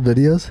seen his old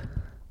videos?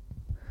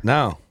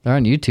 No. They're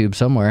on YouTube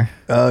somewhere.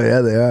 Oh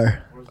yeah, they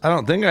are. I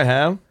don't think I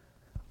have.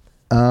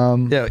 I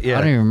don't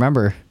even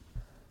remember.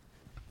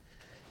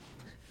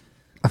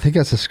 I think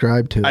I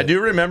subscribed to it. I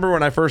do remember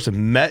when I first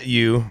met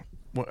you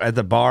at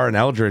the bar in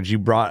Eldridge, you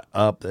brought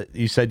up that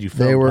you said you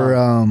filmed. They were.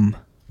 Hunt.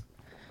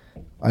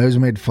 I always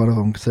made fun of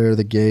them because they were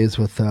the gays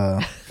with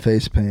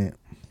face paint.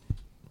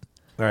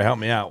 All right, help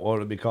me out. What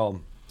would it be called?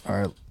 All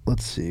right,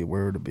 let's see.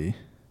 Where would it be?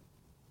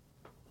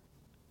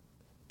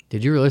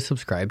 Did you really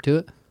subscribe to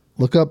it?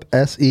 Look up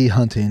SE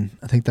Hunting.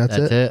 I think that's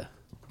it.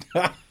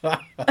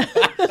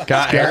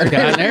 Got Eric.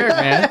 Got Eric,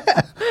 man.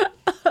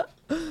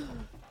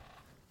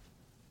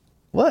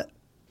 What?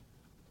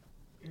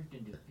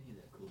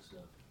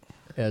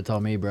 Yeah, it's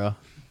all me, bro.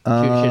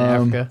 Shoot shit in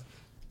Africa.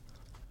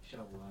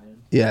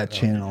 Yeah,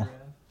 channel.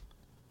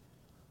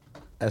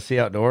 SC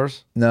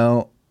Outdoors?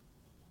 No.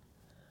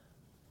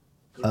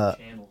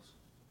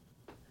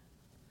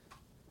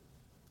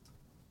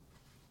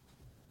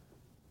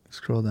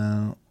 Scroll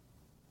down.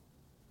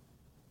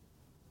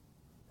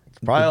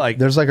 Probably like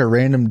There's like a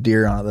random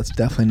deer on it. That's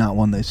definitely not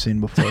one they've seen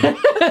before.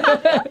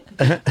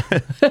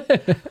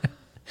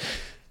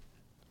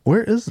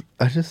 Where is?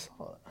 I just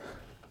saw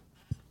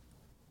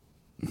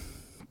it.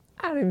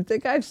 I don't even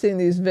think I've seen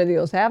these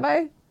videos. Have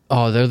I?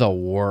 Oh, they're the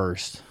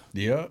worst.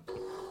 Yep.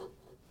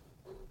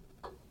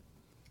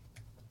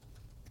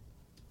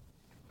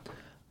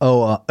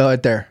 Oh,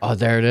 right there. Oh,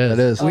 there it is.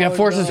 That is. We got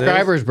 4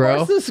 subscribers,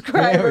 bro. 4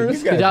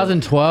 subscribers.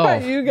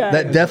 2012. You guys.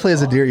 That definitely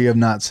is a deer you have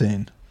not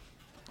seen.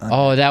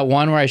 Oh, that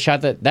one where I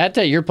shot that's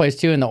at your place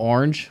too in the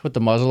orange with the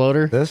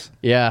muzzleloader. this.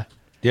 Yeah.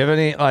 Do you have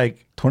any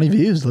 20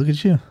 views. Look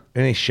at you.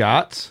 any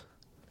shots?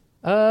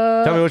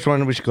 Tell me which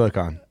one we should click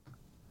on.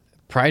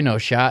 Probably no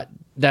shot.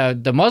 The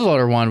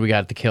muzzleloader one we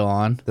got the kill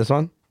on. This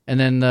one? And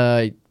then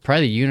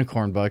probably the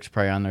unicorn buck's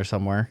probably on there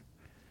somewhere.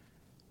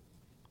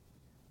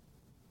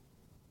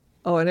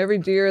 Oh, and every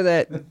deer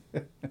that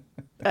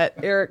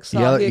Eric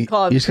saw, he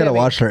called you just gotta Timmy.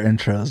 watch their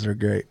intros. They're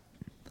great.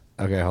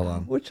 Okay, hold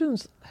on. Which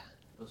one's?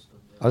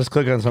 I'll just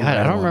click on something. God,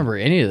 I don't remember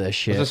any of this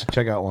shit. Let's just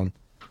check out one.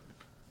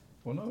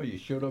 Well, no, you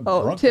showed up.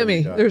 Oh, drunk Timmy.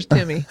 every time. There's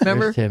Timmy.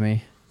 Remember? There's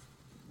Timmy.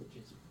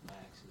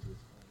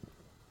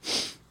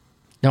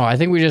 No, I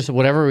think we just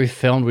whatever we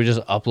filmed, we just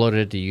uploaded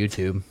it to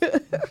YouTube.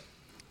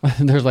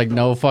 There's like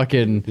no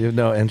fucking. You have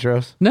no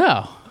intros?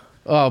 No.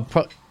 Oh,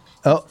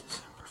 Oh,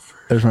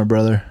 there's my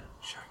brother.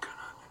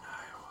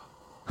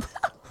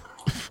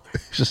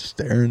 He's just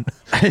staring.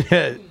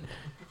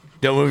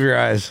 Don't move your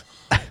eyes.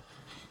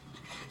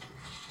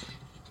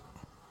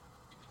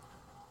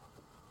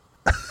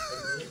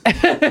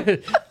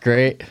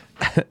 great.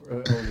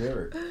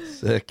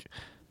 Sick.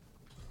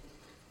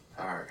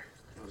 All right,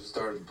 we'll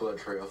start the blood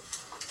trail.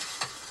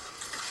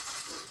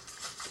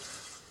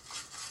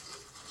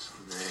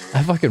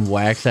 I fucking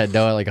waxed that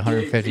doe at like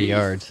 150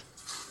 yards.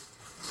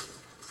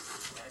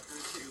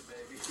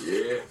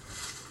 Yeah.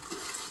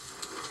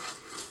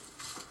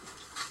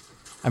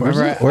 I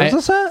remember. Where's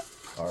this at?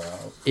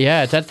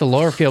 Yeah, it's at the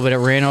lower field, but it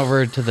ran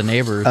over to the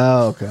neighbors.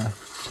 Oh, okay.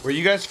 Were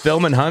you guys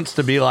filming hunts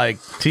to be like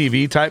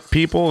TV type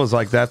people? Was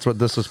like that's what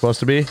this was supposed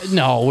to be?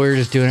 No, we were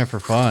just doing it for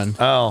fun.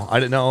 Oh,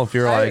 I didn't know if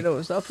you're I like. didn't know it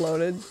was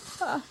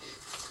uploaded. Ah.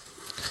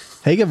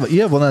 Hey,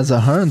 you have one that's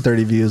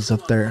 130 views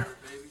up there.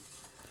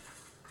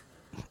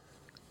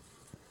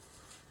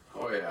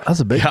 Oh yeah.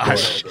 That's a big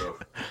Gosh. boy.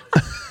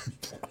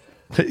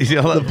 You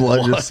know, The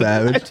blood just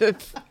savage.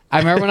 I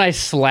remember when I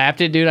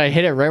slapped it, dude. I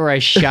hit it right where I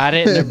shot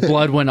it, and the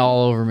blood went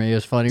all over me. It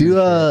was funny. Do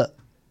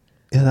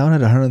yeah, that one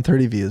had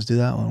 130 views. Do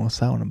that one. What's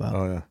that one about?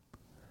 Oh yeah.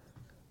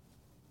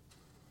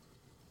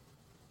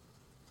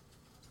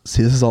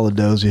 See, this is all the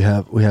does we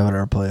have at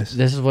our place.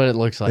 This is what it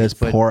looks like. It's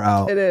pour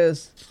out. It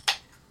is.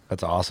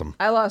 That's awesome.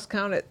 I lost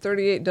count at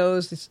 38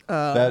 does.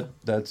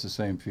 That's the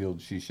same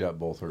field she shot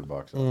both her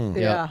bucks on.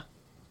 Yeah.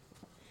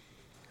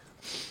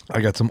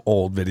 I got some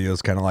old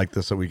videos kind of like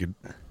this that we could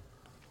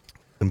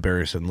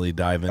embarrassingly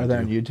dive into. Are they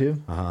on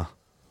YouTube? Uh-huh.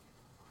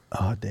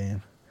 Oh,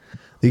 damn.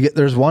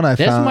 There's one I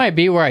This found. might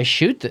be where I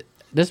shoot.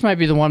 This might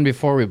be the one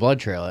before we blood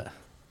trail it.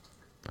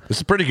 This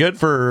is pretty good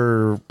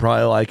for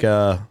probably like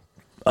a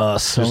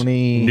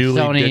Sony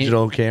newly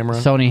digital camera.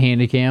 Sony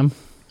Handycam.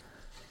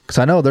 Because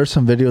I know there's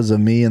some videos of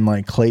me and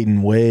like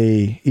Clayton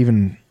way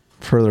even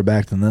further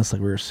back than this.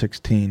 Like we were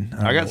 16.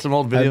 I got some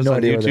old I have videos no on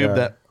idea where they YouTube are.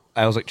 that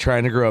I was like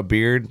trying to grow a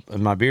beard,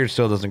 and my beard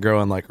still doesn't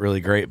grow in like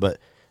really great, but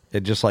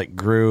it just like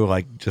grew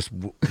like just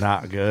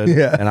not good.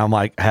 Yeah. And I'm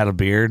like had a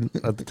beard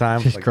at the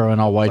time, Just like, growing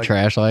all white like-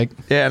 trash like.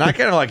 Yeah, and I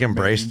kind of like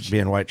embraced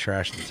being white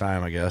trash at the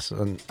time, I guess.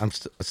 And I'm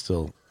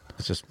still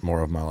it's just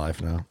more of my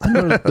life now.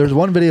 There's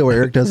one video where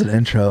Eric does an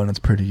intro and it's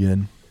pretty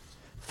good.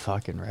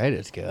 Fucking right,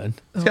 it's good.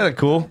 It's kind of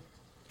cool.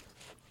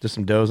 Just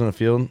some does in the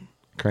field,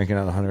 cranking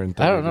out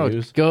 130 I don't know.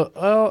 views. Go.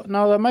 Oh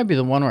no, that might be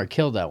the one where I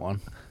killed that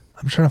one.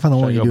 I'm trying to find the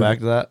Should one I you go do. back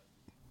to that?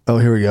 Oh,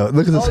 here we go.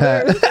 Look at this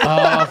hat.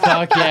 Oh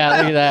fuck yeah!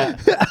 Look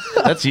at that.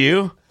 That's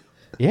you?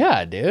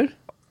 Yeah, dude.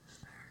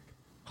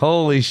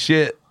 Holy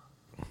shit.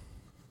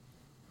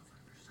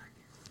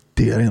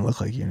 Dude, I didn't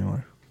look like you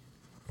anymore.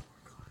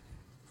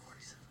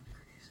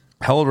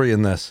 How old were you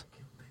in this?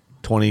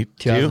 22?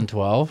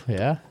 2012.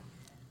 Yeah.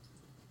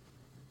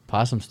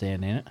 Possum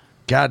stand in it.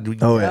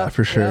 God. Oh, yeah,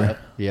 for sure.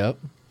 Yep.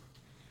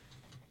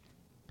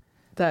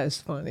 That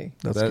is funny.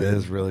 That's That good.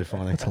 is really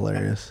funny. That's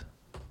hilarious.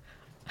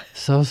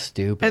 So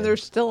stupid. And they're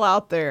still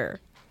out there.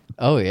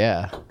 Oh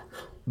yeah.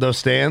 Those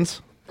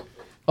stands?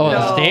 Oh, No.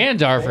 the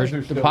stands are for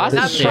the possum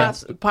Not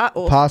stands.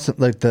 Possum,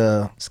 like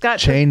the Scott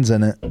took- chains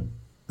in it.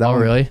 That Oh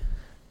one- really?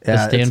 Yeah,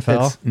 the stand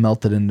fell. it's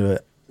melted into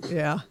it.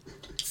 Yeah.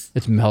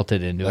 It's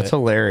melted into That's it.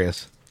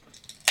 hilarious.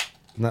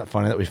 Isn't that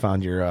funny that we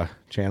found your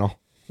channel?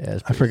 Yeah,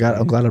 it's I forgot.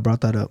 I'm glad I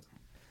brought that up.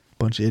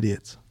 Bunch of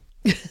idiots.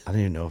 I don't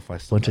even know if I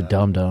still bunch of have it.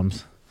 dum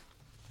dums.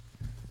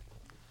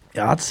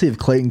 Yeah, I'll have to see if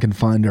Clayton can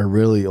find our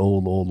really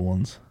old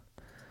ones.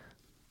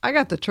 I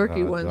got the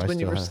turkey do ones I when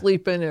you still were have-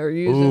 sleeping or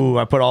using. Ooh,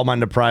 I put all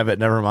mine to private.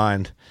 Never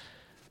mind.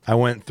 I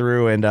went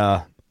through and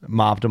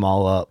mopped them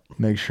all up.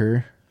 Make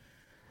sure.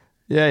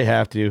 Yeah, you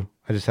have to.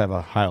 I just have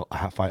a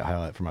fight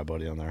highlight for my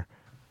buddy on there.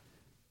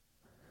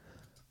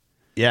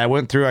 Yeah, I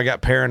went through. I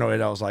got paranoid.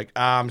 I was like,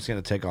 I'm just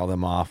gonna take all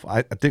them off.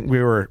 I think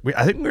we were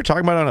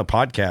talking about it on a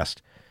podcast,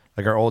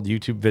 like our old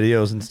YouTube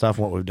videos and stuff,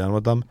 and what we've done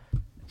with them.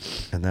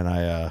 And then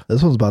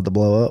This one's about to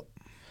blow up.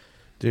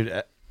 dude,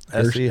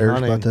 Eric's SC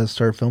about hunting. to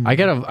start filming. I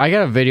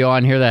got a video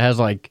on here that has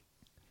like,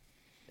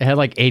 it had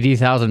like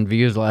 80,000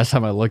 views the last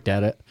time I looked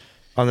at it.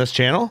 On this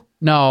channel?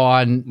 No,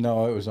 on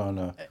No, it was on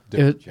a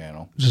different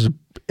channel. Just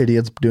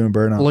idiots doing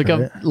burnout. look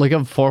right?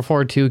 up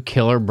 442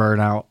 killer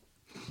burnout.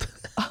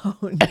 Oh,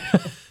 no.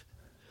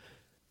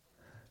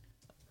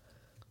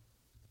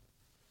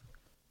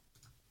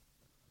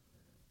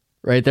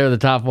 Right there, the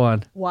top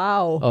one.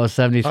 Wow. Oh,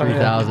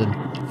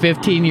 73,000.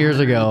 15 years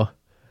ago.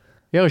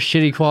 You know how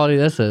shitty quality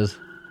this is.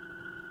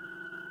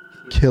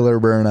 Killer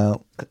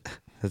burnout.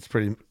 That's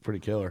pretty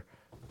killer.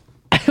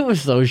 It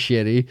was so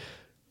shitty.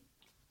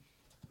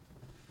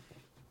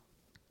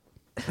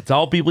 It's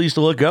all people used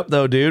to look up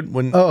though, dude.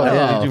 When Oh,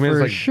 yeah, YouTube for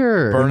like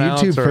sure. When burnouts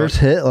YouTube or, first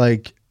hit,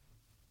 like,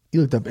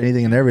 you looked up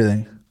anything and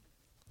everything.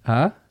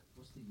 Huh?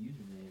 What's the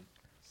username?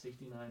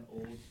 69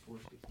 old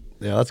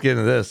 468. Yeah, let's get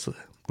into this. What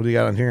do you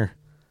got on here?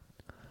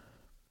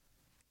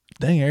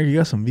 Dang, Eric, you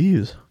got some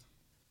views.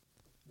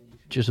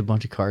 Just a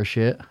bunch of car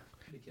shit.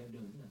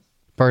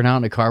 Burnout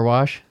in a car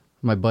wash.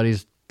 My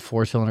buddy's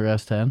 4-cylinder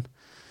S10.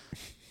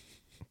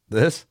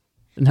 This?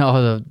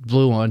 No, the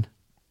blue one.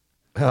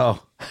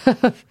 Oh,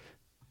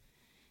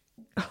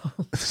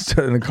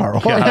 Started in a car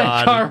wash.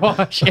 God. Car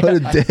wash. What a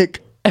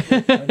dick. I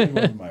think it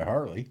was my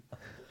Harley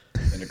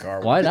in the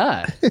car. Why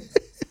not?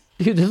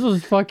 Dude, this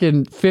was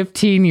fucking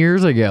 15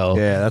 years ago.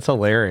 yeah, that's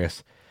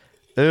hilarious.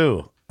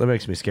 Ooh, that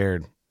makes me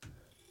scared.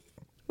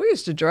 We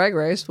used to drag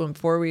race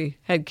before we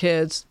had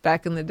kids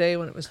back in the day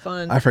when it was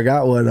fun. I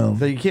forgot what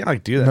So you can't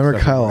like do that. remember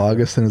stuff Kyle anymore.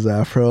 August and his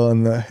afro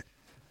and the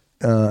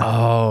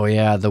Oh,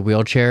 yeah, the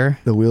wheelchair.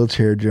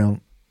 wheelchair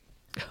jump.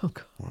 Oh,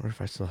 God. I wonder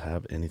if I still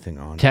have anything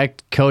on.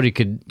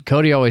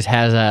 Cody always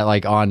has that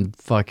like on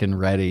fucking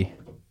ready.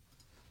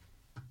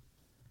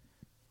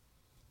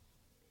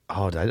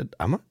 Oh,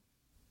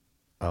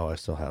 I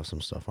still have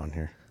some stuff on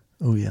here.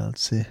 Oh yeah,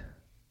 let's see.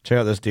 Check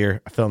out this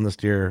deer. I filmed this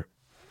deer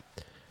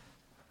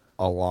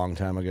a long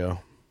time ago.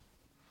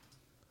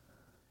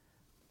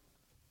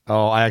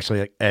 Oh, I actually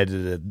like,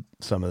 edited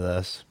some of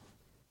this.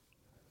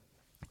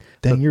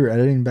 Dang, you were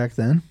editing back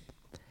then?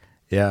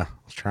 Yeah,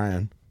 I was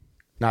trying.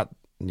 Not,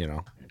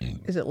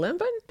 Is it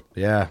limping?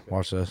 Yeah,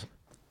 watch this.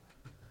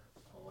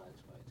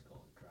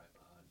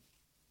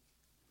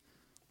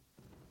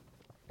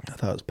 I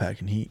thought it was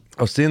packing heat.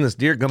 I was seeing this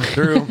deer come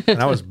through,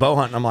 and I was bow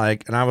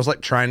hunting. I was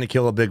like trying to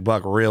kill a big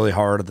buck really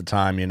hard at the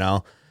time,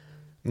 And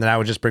then I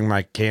would just bring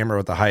my camera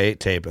with the high 8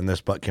 tape, and this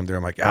buck came through.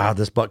 I'm like,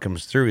 this buck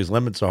comes through. He's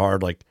limping so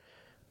hard, like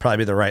probably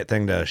be the right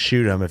thing to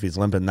shoot him if he's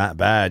limping that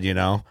bad, And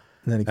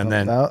then he comes And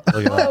then out.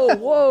 look at that. Whoa,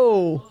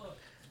 whoa.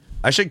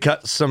 I should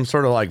cut some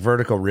sort of like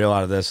vertical reel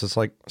out of this. It's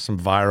like some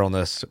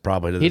viralness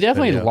probably to this He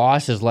definitely video.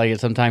 lost his leg at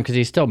some time because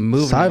he's still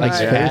moving Side of like his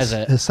he face, has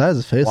it. his side of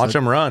his face. Watch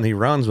him run. He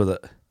runs with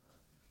it.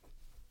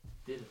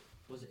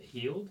 Was it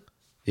healed?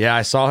 Yeah,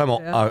 I saw him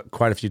Yeah.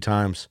 quite a few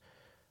times.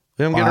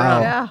 Let him get Wow.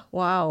 around. Yeah.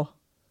 Wow.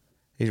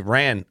 He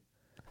ran.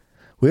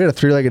 We had a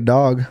 3-legged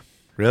dog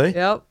Really?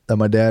 Yep. that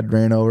my dad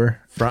ran over,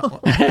 Front.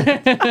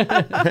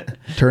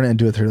 turned it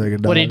into a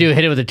 3-legged dog. What did he do?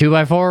 Hit it with a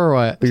 2x4 or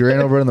what? He ran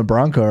over in the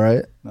Bronco,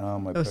 right? No,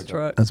 my That's pickup.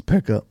 truck. That's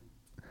pickup.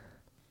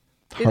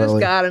 He just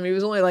got him. He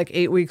was only like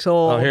 8 weeks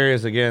old. Oh, here he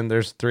is again.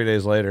 There's 3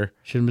 days later.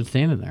 Shouldn't have been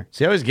standing there.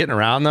 See how he's getting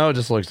around though? It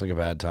just looks like a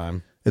bad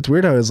time. It's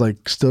weird how he's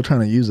like still trying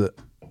to use it.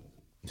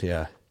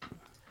 Yeah.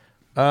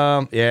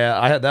 Yeah,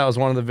 I had that was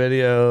one of the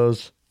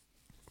videos.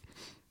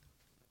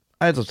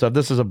 I had some stuff.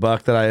 This is a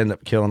buck that I ended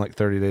up killing like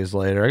 30 days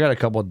later. I got a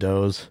couple of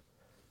does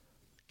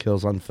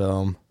kills on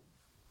film.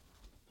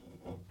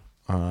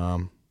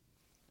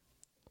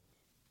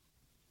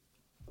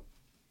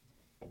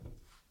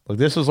 Look,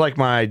 this is like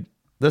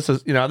this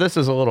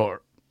is a little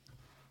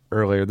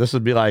earlier. This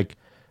would be like,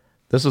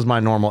 this is my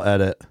normal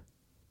edit.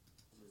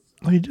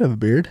 Oh, you do have a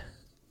beard?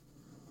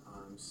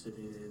 I'm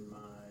sitting in my.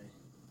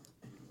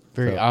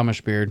 Very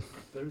Amish beard.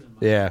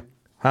 Yeah.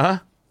 Huh?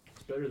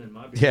 It's better than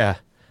my beard. Yeah.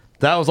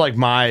 That was like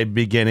my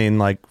beginning,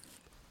 like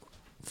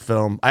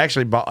film. I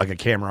actually bought like a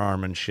camera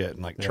arm and shit,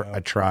 and like I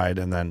tried,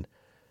 and then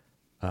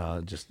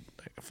just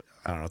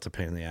I don't know, it's a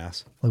pain in the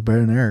ass. Look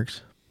better than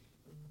Eric's.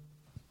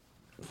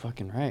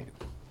 Fucking right.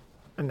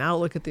 And now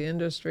look at the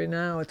industry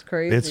now. It's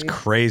crazy. It's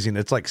crazy, and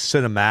it's like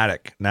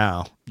cinematic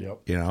now.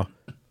 Yep. You know.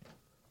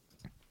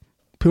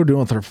 People are doing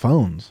it with their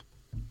phones.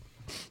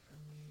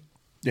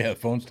 Yeah, the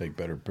phones take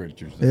better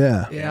pictures.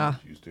 Yeah. Yeah.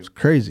 It's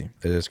crazy.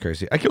 It is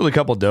crazy. I killed a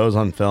couple does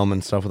on film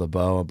and stuff with a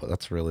bow, but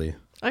that's really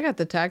I got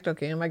the Tacto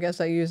Cam. I guess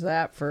I use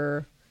that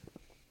for.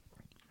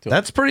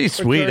 that's pretty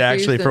sweet turkeys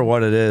actually for and-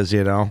 what it is,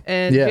 you know.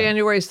 And Yeah.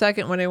 January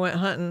 2nd, when I went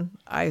hunting,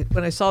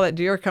 when I saw that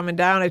deer coming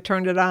down, I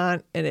turned it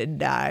on and it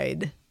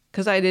died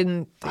because I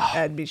didn't think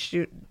I'd be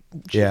shooting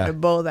Yeah. a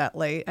bow that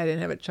late. I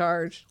didn't have it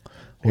charged.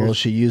 Well,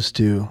 she used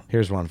to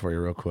Here's one for you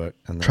real quick.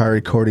 And then try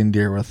recording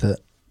deer with it.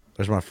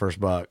 there's my first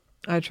buck.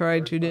 I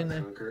tried to, didn't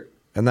I?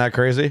 Isn't that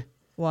crazy?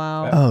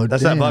 Wow. Oh,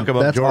 That's that damn. buck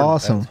above That's Jordan.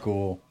 awesome. That's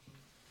cool.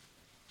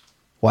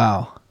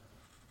 Wow.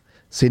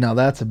 See, now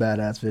that's a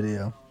badass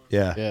video.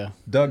 Yeah. Yeah.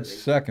 Doug's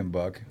second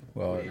buck.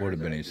 Well, it would have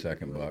been his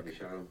second buck.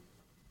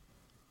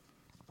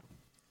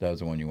 That was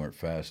the one you weren't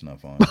fast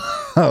enough on.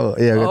 Oh,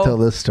 yeah, I gotta tell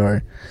this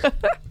story.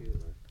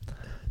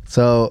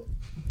 So,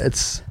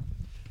 it's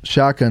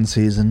shotgun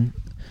season,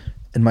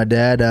 and my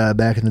dad,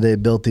 back in the day,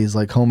 built these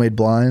like homemade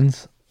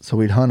blinds, so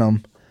we'd hunt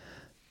them.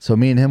 So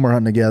me and him were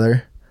hunting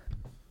together.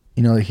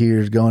 You know, the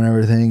heaters going and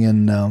everything,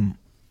 and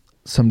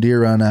some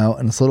deer run out,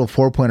 and this little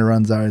 4-pointer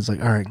runs out. He's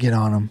like, all right, get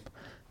on him.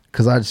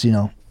 Because I just,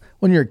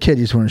 when you're a kid,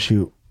 you just want to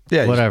shoot.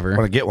 Yeah. Whatever.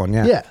 Want to get one?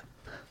 Yeah. Yeah.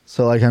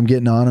 So like I'm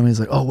getting on him. He's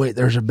like, oh wait,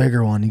 there's a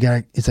bigger one.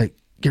 He's like,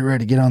 get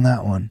ready, get on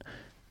that one.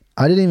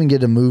 I didn't even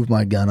get to move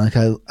my gun. Like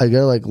I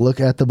gotta like look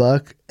at the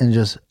buck and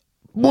just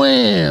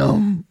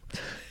wham.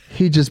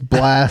 He just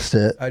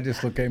blasted it. I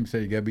just look at him and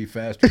say, you gotta be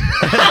faster.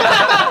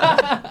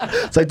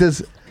 It's like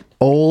this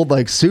old,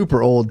 like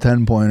super old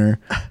 10-pointer.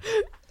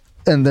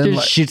 And then Just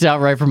like, shoots out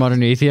right from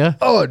underneath you.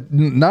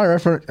 not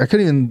reference. I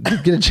couldn't even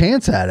get a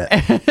chance at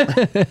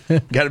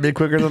it. Got to be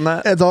quicker than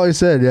that. That's all he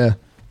said. Yeah.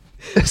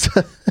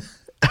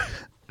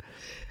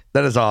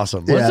 That is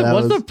awesome. Yeah.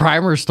 What's the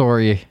primer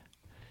story?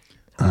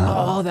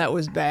 Oh, that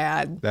was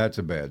bad. That's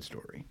a bad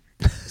story.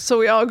 So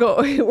we all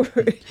go. we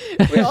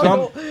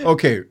all go.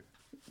 Okay,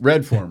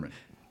 Red Foreman,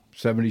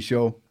 70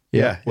 show.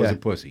 Yeah, was yeah. a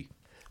pussy.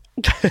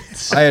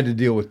 I had to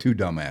deal with two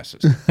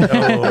dumbasses.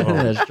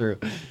 That's true.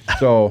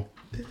 So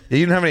You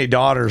didn't have any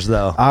daughters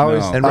though. I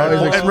always, No. In I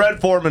always Red, in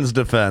Red Foreman's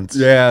defense.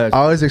 yeah, I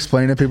always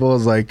explain to people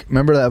is like,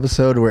 remember the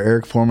episode where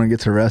Eric Foreman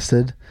gets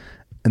arrested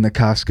and the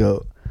cops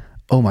go,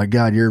 oh my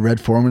God, you're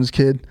Red Foreman's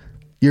kid?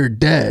 You're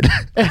dead.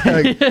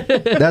 Like,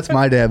 that's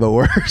my dad, but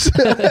worse.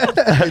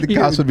 The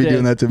cops would be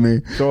doing that to me.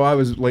 so I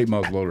was late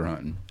muzzleloader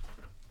hunting.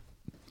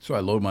 So I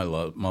load my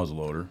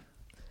muzzleloader.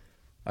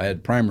 I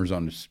had primers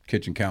on the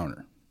kitchen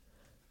counter.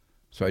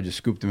 So I just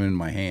scooped them in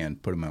my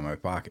hand, put them in my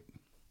pocket.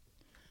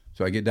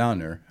 So I get down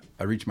there,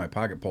 I reach my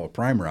pocket, pull a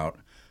primer out,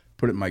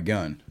 put it in my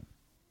gun.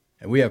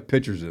 And we have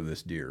pictures of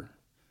this deer.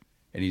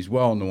 And he's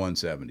well in the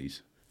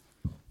 170s.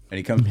 And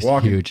he comes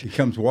walking. huge. He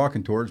comes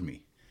walking towards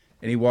me.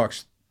 And he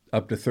walks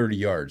up to 30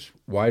 yards,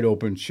 wide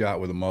open shot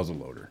with a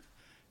muzzleloader.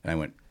 And I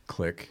went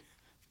click,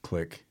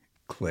 click,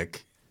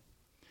 click.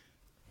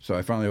 So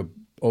I finally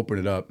opened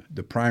it up.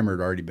 The primer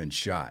had already been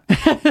shot.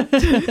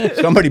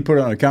 Somebody put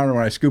it on the counter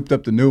when I scooped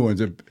up the new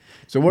ones.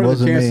 So what are the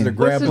Wasn't chances me. of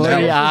grabbing What's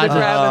that the one? chances of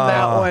grabbing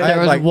that one? I There had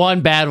was like-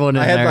 one bad one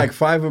in I had there. like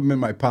 5 of them in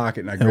my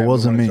pocket, and I grabbed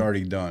wasn't the one me. that's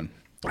already done.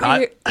 We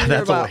hear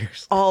that's about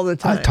hilarious. all the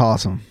I time.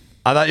 toss him.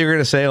 I thought you were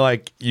gonna say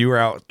like you were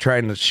out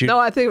trying to shoot. No,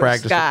 I think it was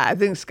practice. Scott. I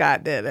think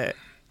Scott did it.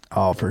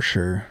 Oh, for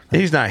sure.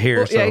 He's not here.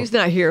 Well, so. yeah, he's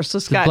not here, so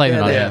Scott blame did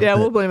it on it. him. Yeah,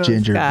 we'll blame it on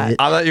Ginger Scott. bitch.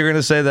 I thought you were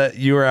gonna say that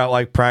you were out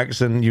like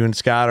practicing, you and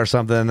Scott or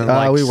something, and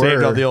like we saved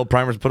were. all the old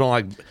primers, put on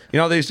like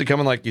they used to come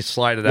in like you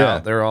slide it Yeah.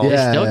 out. They're all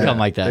Yeah. Still come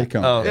like They that.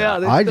 come. Oh. Yeah,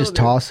 they I still just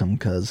do. toss them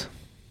because,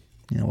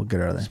 what good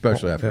are they?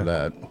 Especially after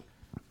that.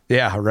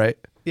 yeah, right.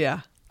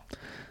 Yeah.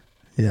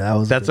 Yeah, that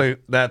was That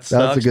that sucks, was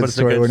a but good it's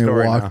story a good when he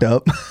story walked now.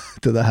 up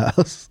to the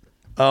house.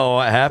 Oh, what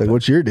Like, happened?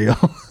 what's your deal?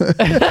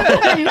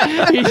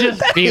 He's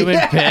just fuming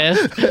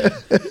pissed.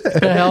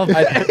 The hell?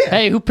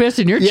 Hey, who pissed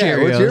in your yeah,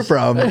 Cheerios? what's your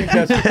problem?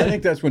 I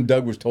think that's when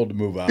Doug was told to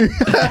move out.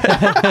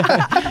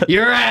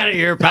 You're out of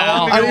here,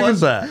 pal. How long ago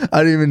was that? I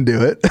didn't even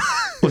do it.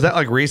 Was that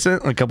like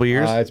recent? Like a couple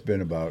years? It's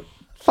been about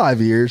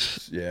 5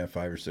 years. 5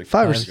 or 6.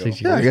 5 or years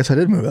 6 ago. Yeah, I guess I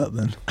did move out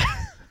then.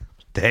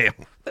 Damn,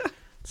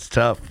 it's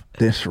tough.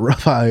 It's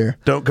rough out here.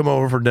 Don't come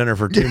over for dinner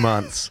for 2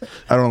 months.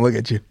 I don't look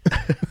at you.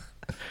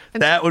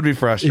 That would be He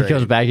frustrating.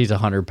 comes back, he's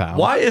 100 pounds.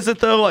 Why is it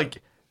though?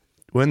 Like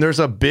when there's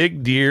a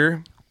big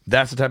deer,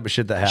 that's the type of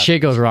shit that happens. Shit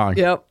goes wrong.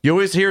 Yep. You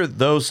always hear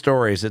those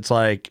stories. It's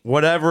like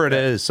whatever it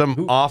is,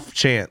 some off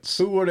chance.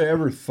 Who would have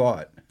ever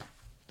thought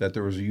that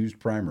there was a used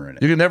primer in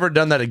it? You could never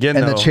done that again.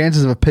 And though. the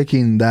chances of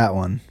picking that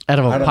one Out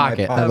of a Out of my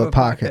pocket. pocket. out of a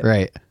pocket.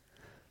 Right.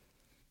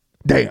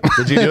 Damn.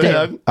 Did you do it,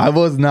 Doug? I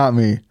was not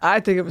me. I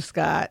think it was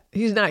Scott.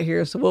 He's not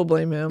here, so we'll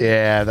blame him.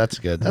 Yeah, that's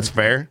good. That's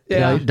fair.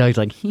 Yeah. Doug's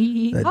like,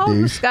 hee. That How old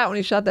was douche. Scott when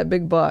he shot that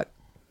big buck?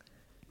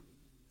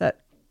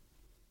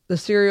 The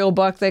cereal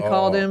buck, they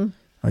called him.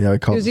 Oh, yeah, we He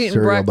called was it eating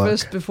cereal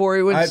breakfast buck. before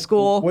he went to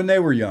school. When they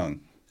were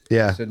young, I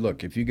Yeah. said,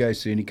 look, if you guys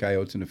see any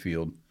coyotes in the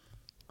field,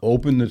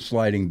 open the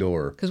sliding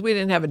door Because we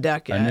didn't have a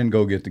deck yet. and then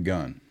go get the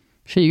gun.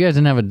 Shit, you guys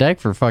didn't have a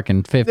deck for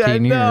fucking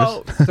 15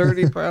 No, years.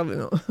 30 probably.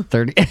 No.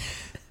 30.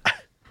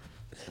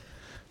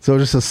 So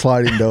just a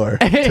sliding door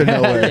to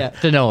nowhere. Yeah,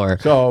 to nowhere.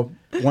 So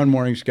one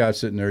morning, Scott's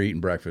sitting there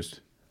eating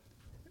breakfast,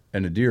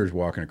 and the deer's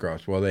walking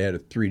across. Well, they had a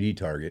 3D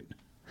target.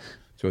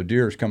 So a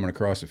deer's coming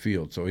across the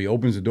field. So he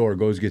opens the door,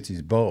 goes, gets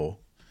his bow,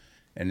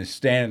 and is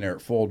standing there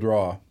at full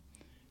draw.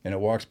 And it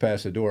walks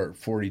past the door at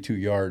 42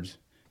 yards,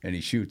 and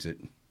he shoots it.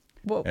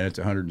 Whoa. And it's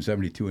a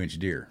 172-inch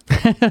deer.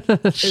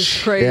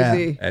 It's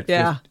crazy. At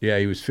Yeah.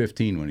 he was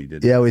 15 when he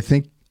did Yeah, we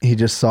think he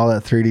just saw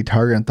that 3D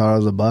target and thought it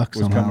was a buck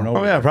Was somehow. coming over.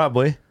 Oh yeah,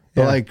 probably.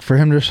 But like for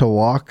him just to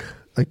walk,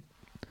 like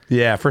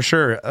Yeah, for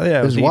sure. Yeah,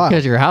 it was, There's wild.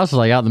 Because your house is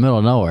like out in the middle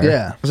of nowhere.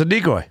 yeah, a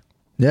decoy.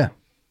 yeah.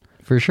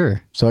 For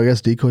sure. So I guess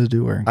decoys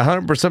do work. I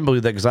 100%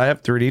 believe that because I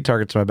have 3D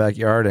targets in my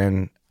backyard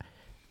and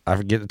I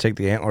forget to take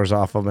the antlers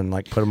off them and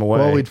like put them away.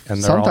 Well, and they're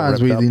all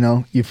sometimes ripped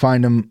up. you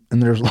find them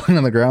and they're just lying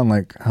on the ground.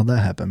 Like, how'd that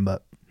happen?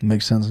 But it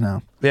makes sense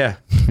now. Yeah.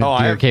 Oh,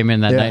 Deer came in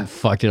that yeah. night and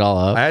fucked it all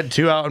up. I had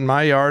 2 out in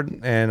my yard,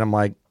 and I'm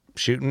like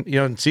shooting. You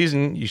know, in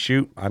season you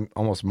shoot. I'm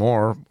almost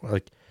more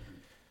like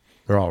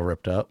they're all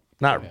ripped up.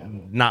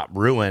 Not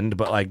ruined,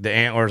 but like the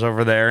antlers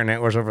over there and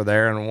antlers over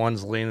there, and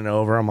one's leaning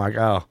over. I'm like,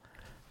 oh,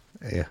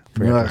 yeah.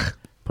 Ugh.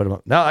 Put him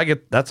up. No, I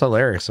get that's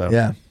hilarious. So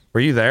Yeah.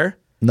 were you there?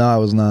 No, I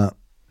was not.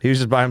 He was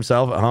just by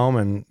himself at home,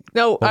 and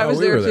No, I was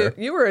we there were too.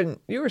 there.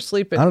 You were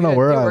sleeping. I don't know You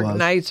where you I worked was.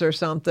 nights or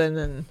something,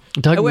 and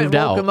Doug I went moved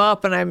and woke out. him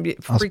up, and I'm I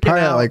was freaking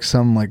probably out. at like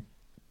some like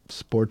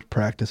sports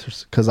practice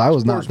or because I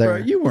was not there.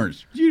 You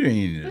didn't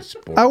need a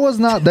sport. I was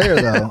not there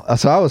though,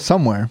 so I was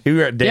somewhere. you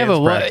were at dance Yeah,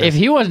 but practice. if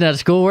he wasn't at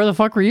school, where the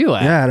fuck were you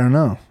at? Yeah, I don't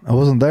know. I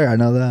wasn't there. I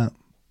know that.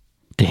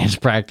 Dance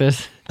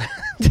practice.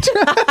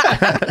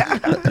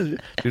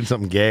 doing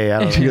something gay, I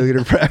Did don't you know. go get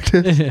her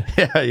practice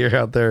Yeah, you're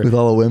out there. with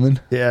all the women?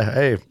 Yeah,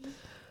 hey,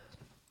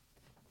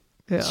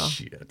 yeah,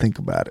 Think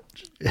about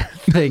it.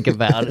 Think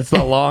about it. it's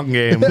a long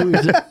game.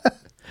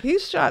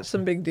 he's shot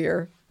some big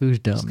deer. Who's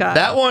dumb? Scott.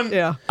 That one,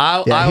 Yeah.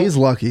 Yeah, he's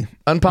lucky.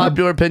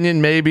 unpopular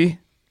opinion, maybe.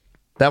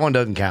 That one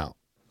doesn't count.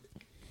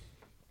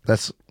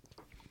 That's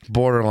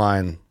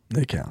borderline.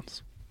 It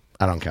counts.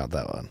 I don't count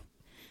that one.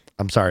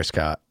 I'm sorry,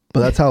 Scott.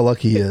 But that's how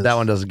lucky he is. That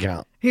one doesn't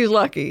count. He's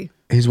lucky.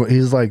 He's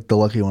like the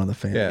lucky one of the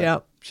family. Yeah.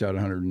 Yep. Shot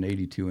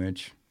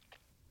 182-inch.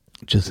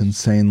 Just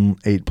insane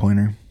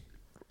 8-pointer.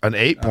 An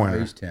 8-pointer.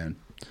 He's 10.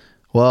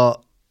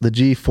 Well, the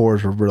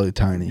G4s were really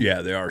tiny.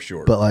 Yeah, they are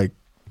short. But like,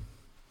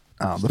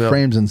 the Still.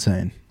 frame's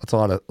insane, That's a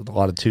lot of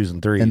 2s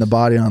and 3s. and the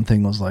body on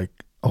thing was like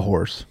a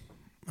horse.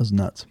 It was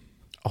nuts.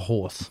 A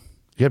horse.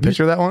 You got a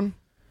picture of that one?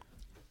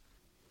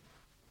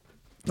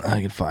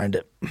 I could find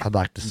it. I'd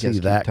like to You see guys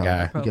keep that talking.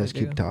 guy. You guys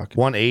keep talking.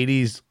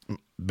 180s,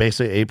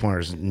 basically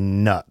 8-pointers,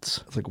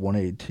 nuts. It's like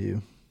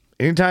 182.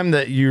 Anytime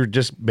that you're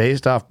just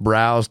based off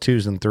browse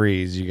 2s and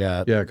 3s, you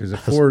got yeah, because the a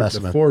fours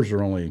specimen.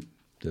 are only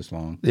this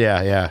long.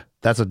 Yeah.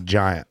 That's a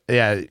giant.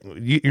 Yeah,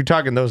 you're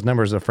talking those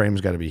numbers. The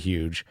frame's got to be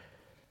huge.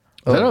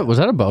 Was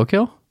that a bow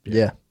kill?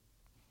 Yeah.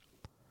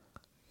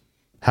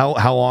 How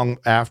long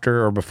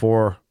after or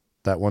before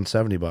that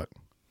 170 buck?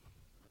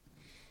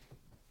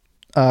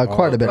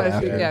 Quite a bit Quite a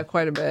after. few, yeah,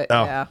 quite a bit.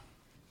 Oh. Yeah.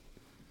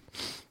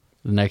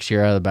 The next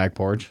year out of the back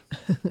porch.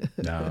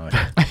 No.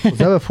 Was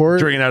that before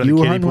Drinking out of you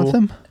the were kiddie hunting with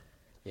pool? him?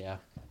 Yeah.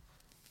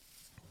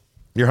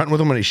 You're hunting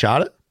with him when he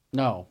shot it?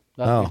 No.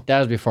 Oh. That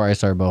was before I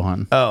started bow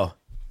hunting. Oh.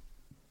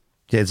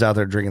 Kids out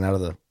there drinking out of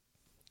the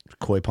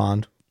koi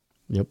pond.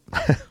 Yep.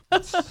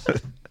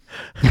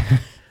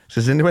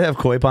 Does anybody have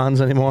koi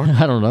ponds anymore?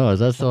 I don't know. Is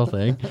that still a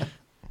thing?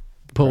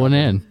 Put one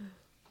in.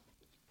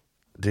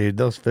 Dude,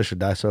 those fish would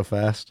die so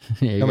fast.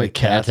 Yeah, you How many got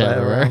cats cats I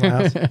have around my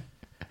everywhere. house?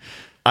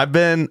 I've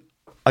been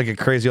like a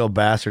crazy old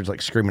bastard,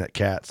 like screaming at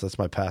cats. That's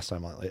my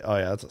pastime lately. Oh,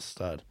 yeah, that's a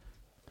stud.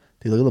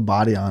 Dude, look at the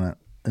body on it.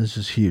 It's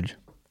just huge.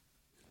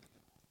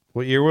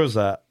 What year was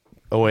that?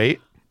 08?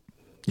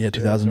 Yeah,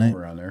 2008.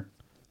 Somewhere around there.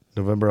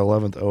 November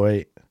 11th,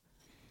 08.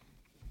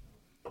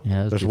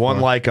 Yeah, There's one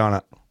like on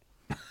it.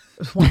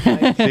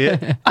 See it?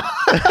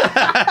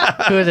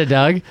 Who is it,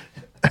 Doug?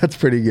 That's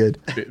pretty good.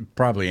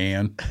 Probably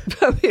Ann.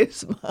 Probably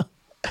his mom.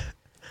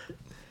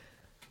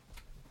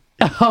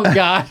 Oh,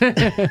 God.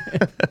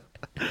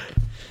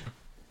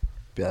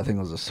 Yeah, I think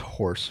it was this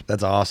horse.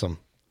 That's awesome.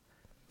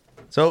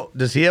 So,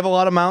 does he have a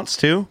lot of mounts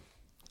too?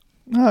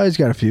 Oh, he's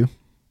got a few.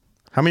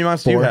 How many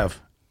mounts do you 4.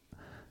 have?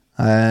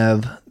 I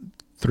have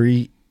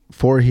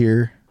 4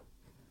 here,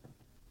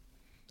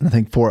 and I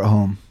think 4 at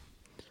home.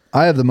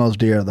 I have the most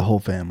deer of the whole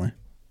family,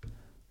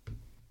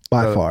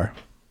 by far.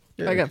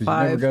 Yeah, I got 'cause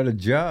 5. You never got a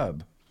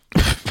job.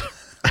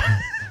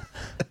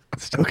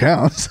 Still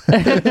counts. You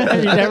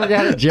never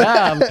got a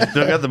job.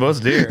 Still got the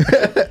most deer.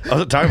 I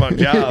wasn't talking about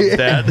jobs,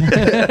 Dad.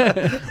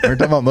 We're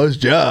talking about most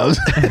jobs.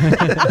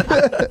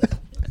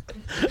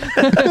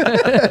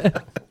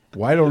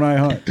 Why don't I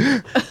hunt?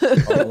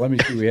 Let me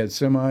see. We had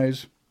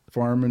semis,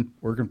 farming,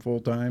 working full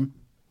time.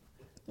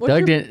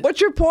 What's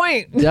your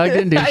point? Doug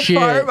didn't do I shit.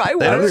 farm, I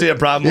They don't work. see a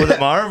problem with it,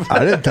 Marv. I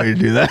didn't tell you to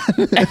do that.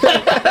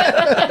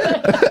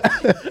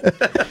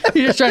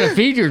 You're just trying to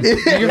feed your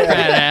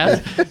fat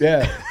ass.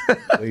 Yeah,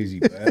 lazy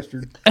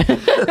bastard.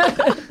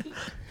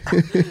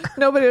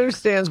 Nobody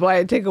understands why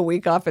I take a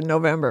week off in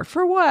November.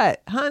 For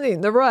what?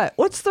 Hunting, the rut.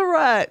 What's the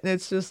rut? And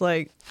it's just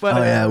like, Oh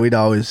yeah,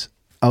 whatever.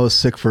 I was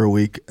sick for a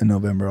week in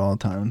November all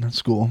the time in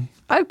school.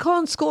 I'd call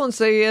in school and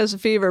say he has a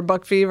fever,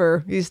 buck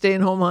fever. He's staying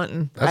home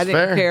hunting. That's I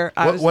didn't fair.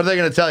 care. What are they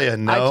going to tell you?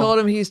 No. I told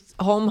him he's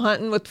home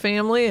hunting with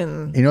family,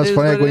 and You know what's it is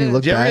funny? what Like, when it you is.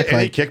 look Did you ever back, get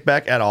any like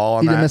kickback at all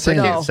on He didn't that? miss They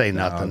anything. can't say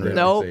nothing. No, really.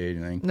 Nope. Say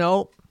anything.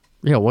 Nope.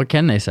 Yeah, what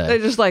can they say? They're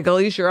just like, at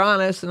least you're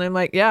honest. And I'm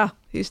like, yeah,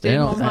 he's staying They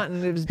don't- home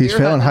hunting. It was he's deer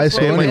failing hunting. high That's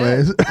what school it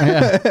anyways. is.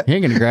 Yeah, he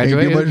ain't gonna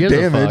graduate. Ain't Who do gives much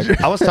a damage.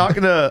 fuck? I was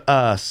talking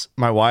to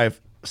my wife,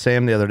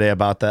 Sam, the other day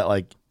about that.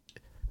 Like,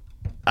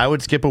 I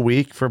would skip a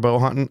week for bow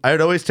hunting. I would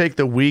always take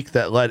the week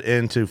that led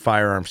into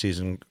firearm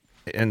season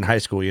in high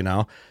school, and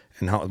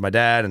hunt with my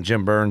dad and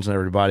Jim Burns and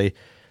everybody.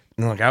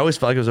 And like, I always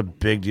felt like it was a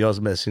big deal. I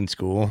was missing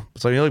school.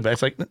 So you look back,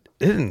 it's like it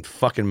didn't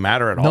fucking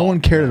matter at all. No one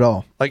cared at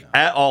all. Like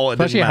at all. It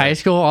Especially didn't matter. high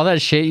school, all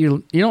that shit.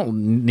 You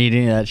don't need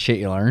any of that shit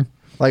you learn.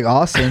 Like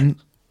Austin,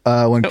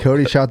 when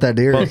Cody shot that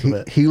deer, Most of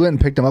it. he went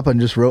and picked him up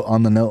and just wrote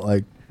on the note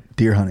like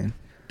deer hunting.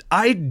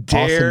 I didn't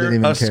dare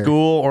even a care.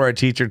 school or a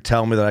teacher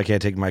tell me that I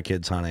can't take my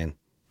kids hunting.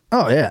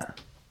 Oh yeah.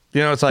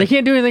 It's They like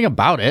can't do anything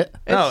about it.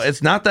 no,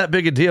 it's not that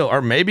big a deal.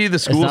 Or maybe the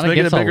school's not making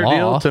a against the bigger law.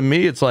 deal. To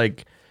me, it's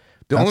like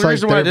the That's only like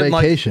reason why I their didn't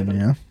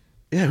vacation,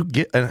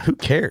 who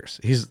cares?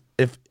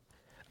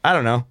 I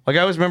don't know. Like I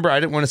always remember, I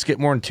didn't want to skip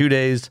more than 2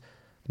 days.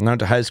 Not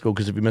to high school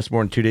because if you missed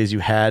more than 2 days, you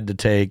had to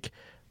take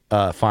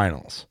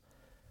finals.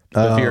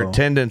 If your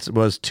attendance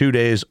was 2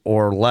 days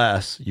or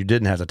less, you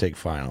didn't have to take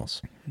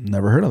finals.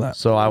 Never heard of that.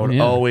 So I would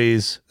Yeah.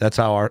 always. That's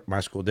how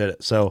my school did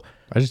it. So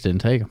I just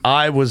didn't take them.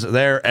 I was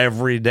there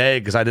every day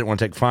because I didn't want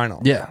to take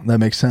finals. Yeah, that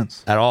makes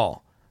sense. At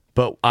all.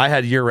 But I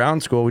had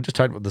year-round school. We just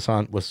talked about this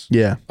on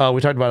Yeah.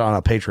 we talked about it on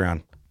a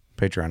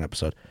Patreon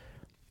episode.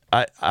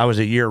 I was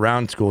a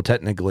year-round school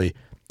technically.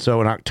 So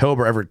in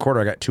October, every quarter,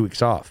 I got 2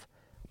 weeks off.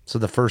 So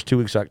the first 2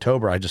 weeks of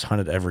October, I just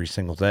hunted every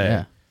single day.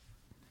 Yeah.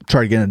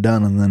 Try to get it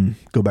done and then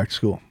go back to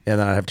school. And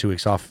then I'd have 2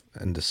 weeks off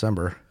in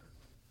December.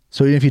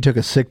 So even if you took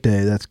a sick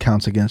day, that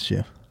counts against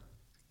you.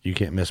 You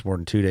can't miss more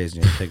than 2 days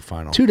and you take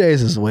finals. 2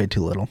 days is way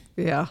too little.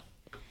 Yeah.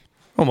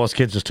 Well, most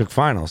kids just took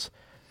finals.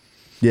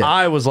 Yeah.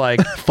 I was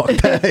like, Fuck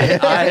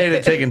that. I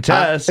hated taking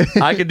tests.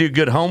 I could do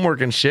good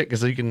homework and shit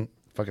because you can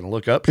fucking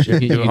look up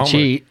shit. You do can homework.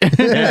 cheat.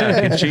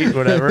 Yeah, you can cheat,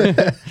 whatever.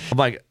 I'm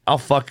like, I'll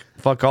fuck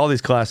all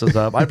these classes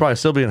up. I'd probably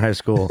still be in high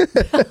school.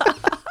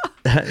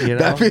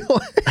 I feel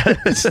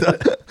like still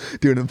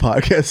doing a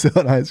podcast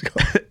still in high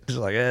school. Just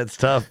like, it's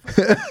tough.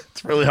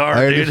 It's really hard,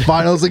 I dude. did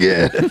finals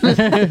again.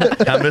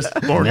 I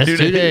missed more than Next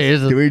 2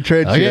 days. Do we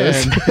trade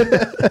cheers?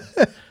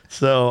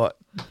 So,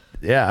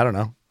 yeah, I don't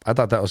know. I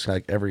thought that was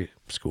like every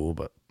school,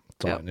 but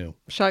that's all Yep. I knew.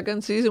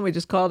 Shotgun season, we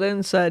just called in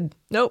and said,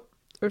 nope,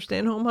 we're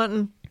staying home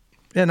hunting.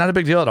 Yeah, not a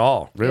big deal at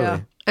all, really.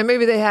 Yeah. And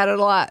maybe they had it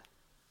a lot.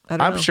 I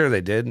don't I'm know. sure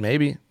they did,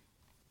 maybe.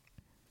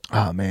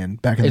 Oh man,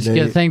 back in It's the good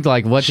day. to think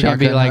like what's it gonna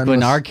be shotgun like hunting when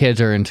was- our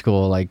kids are in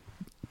school, like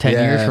 10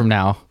 years Yeah. from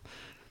now.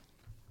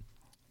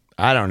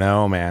 I don't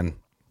know, man.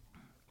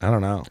 I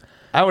don't know.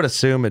 I would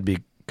assume it'd be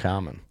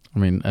common. I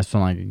mean, that's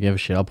not like I give a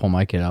shit. I'll pull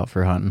my kid out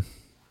for hunting.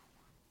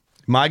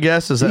 My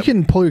guess is You that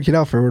can pull your kid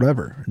out for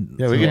whatever.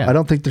 Yeah, we can- I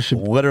don't think there should.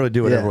 literally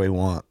do whatever Yeah. we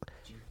want.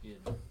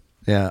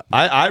 Yeah,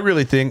 I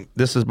really think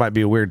might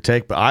be a weird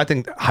take, but I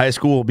think high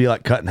school will be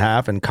like cut in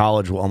half, and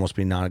college will almost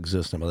be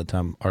non-existent by the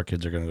time our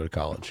kids are going to go to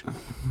college.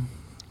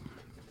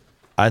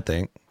 I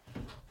think.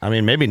 I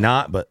mean, maybe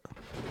not, but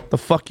The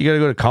fuck you got to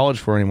go to college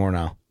for anymore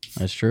now?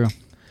 That's true.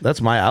 That's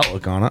my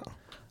outlook on it.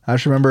 I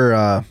just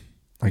remember,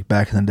 like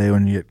back in the day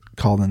when you get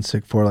called in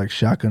sick for like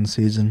shotgun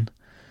season,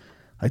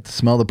 like the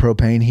smell of the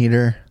propane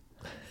heater,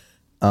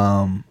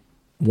 warm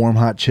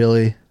hot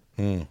chili,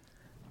 and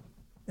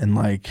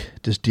like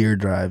just deer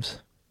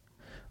drives.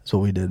 That's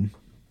what we did.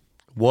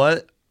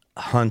 What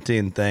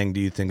hunting thing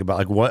do you think about?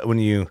 Like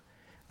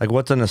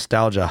what's a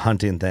nostalgia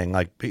hunting thing?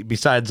 Like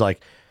besides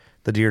like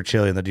the deer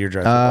chili and the deer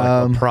drive,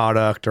 like a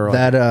product or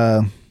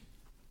that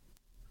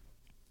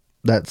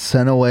that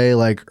scent away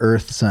like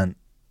earth scent.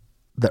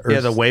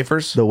 The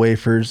wafers. The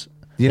wafers.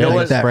 You know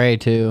what? Spray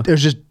too. It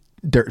was just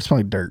dirt. It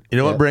smelled like dirt. You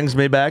know what brings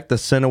me back? The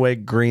Scent-A-Way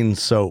green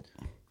soap.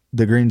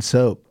 The green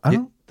soap.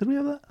 Did we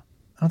have that?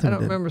 I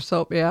don't remember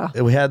soap. Yeah.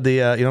 We had the, you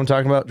know what I'm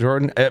talking about,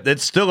 Jordan?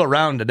 It's still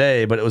around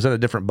today, but it was in a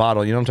different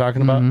bottle. You know what I'm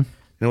talking about? And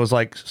it was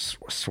like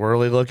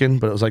swirly looking,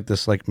 but it was like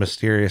this like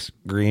mysterious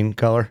green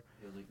color.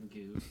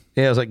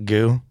 Yeah, it was like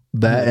goo.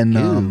 That and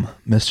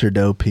Mr.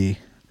 Doe Pee.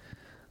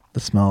 The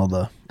smell of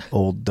the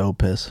old doe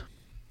piss.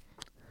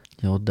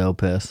 The old doe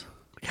piss.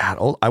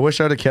 God, I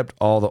wish I would have kept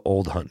all the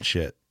old hunt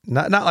shit.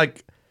 Not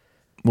like.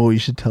 Well, we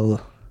should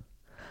tell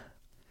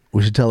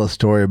a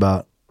story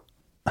about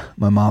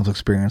my mom's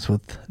experience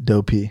with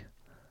doe pee.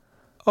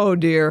 Oh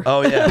dear.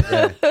 Oh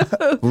yeah.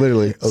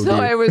 Literally. Oh, so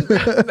dear. I was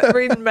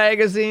reading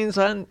magazines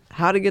on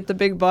how to get the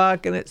big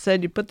buck, and it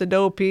said you put the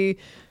doe pee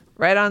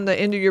right on the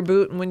end of your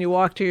boot, and when you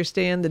walk to your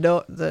stand,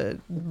 the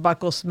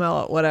buck will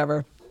smell it.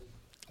 Whatever.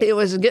 It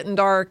was getting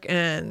dark,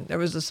 and there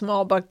was a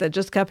small buck that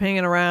just kept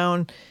hanging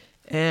around.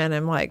 And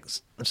I'm like,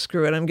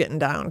 screw it, I'm getting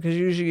down. Because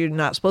usually you're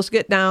not supposed to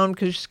get down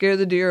because you scare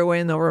the deer away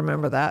and they'll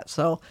remember that.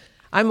 So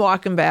I'm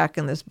walking back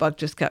and this buck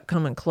just kept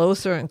coming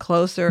closer and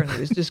closer. And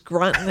he was just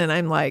grunting. And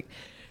I'm like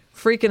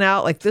freaking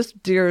out. Like this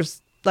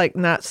deer's like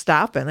not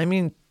stopping. I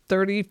mean,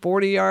 30,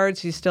 40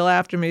 yards. He's still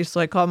after me. So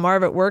I call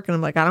Marv at work and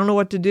I'm like, I don't know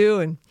what to do.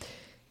 And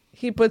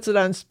he puts it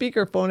on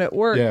speakerphone at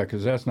work. Yeah,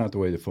 because that's not the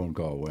way the phone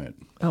call went.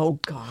 Oh,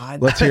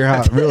 God. Let's hear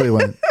how it really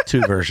went.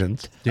 2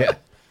 versions. Yeah.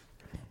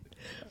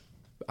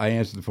 I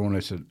answered the phone. I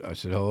said,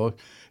 hello.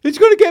 He's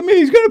going to get me.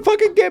 He's going to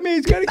fucking get me.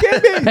 He's going to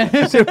get me.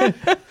 I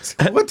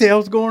said, what the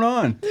hell's going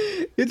on?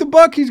 It's a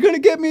buck. He's going to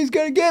get me. He's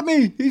going to get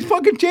me. He's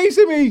fucking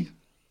chasing me.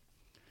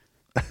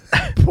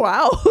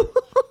 Wow.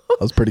 That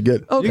was pretty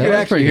good. Okay. You could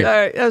actually hear, All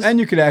right, and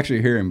you could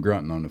actually hear him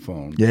grunting on the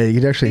phone. Yeah, you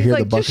could actually hear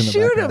like, the buck in just the shoot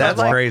background. him. That's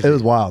like, crazy. It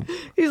was wild.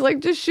 He's like,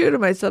 just shoot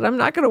him. I said, I'm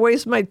not going to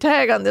waste my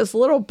tag on this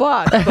little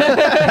buck. But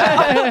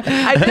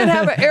I did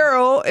have an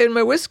arrow in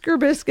my whisker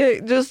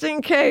biscuit just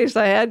in case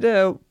I had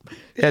to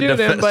shoot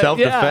him. But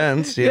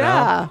self-defense, you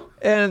know?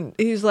 And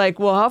he's like,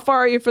 well, how far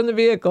are you from the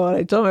vehicle? And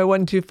I told him I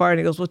wasn't too far. And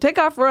he goes, well, take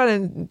off running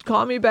and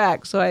call me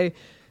back. So I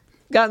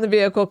got in the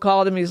vehicle,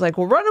 called him. He's like,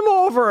 well, run him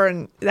over.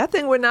 And that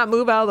thing would not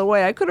move out of the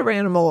way. I could have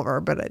ran him over,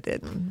 but I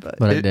didn't.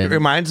 But It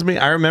reminds me,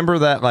 I remember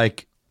that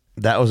like,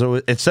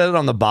 it said it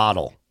on the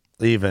bottle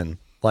even.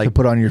 Like, To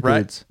put on your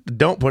boots.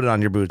 Don't put it on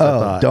your boots, I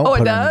thought. don't oh, it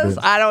put it on your does?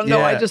 boots. I don't know.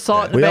 Yeah. I just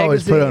saw it in the We magazine.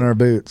 always put it on our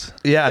boots.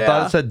 Yeah, I thought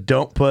Yeah. it said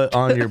don't put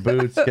on your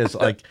boots because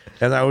like,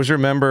 and I always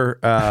remember,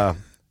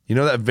 you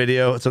know that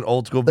video? It's an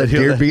old school The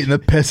video. deer that- beating the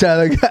piss out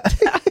of the guy.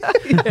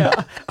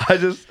 Yeah. I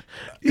just,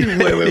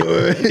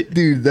 wait.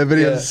 Dude, that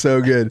video is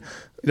so good.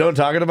 you know what I'm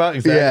talking about?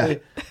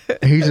 Exactly. Yeah.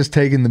 He's just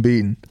taking the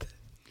beating.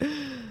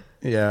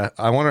 Yeah.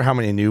 I wonder how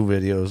many new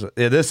videos.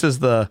 Yeah, this is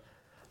the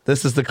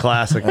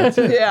classic.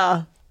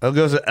 Yeah. It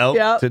goes to elk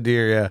Yep. to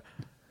deer. Yeah.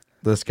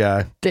 This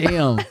guy.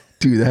 Damn.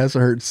 Dude, that has to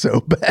hurt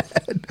so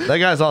bad. That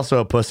guy's also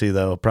a pussy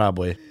though,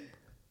 probably.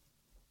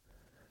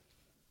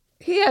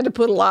 He had to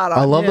put a lot on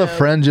I love the him.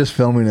 friend just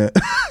filming it.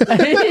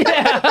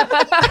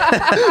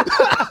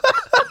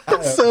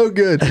 So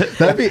good.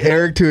 That'd be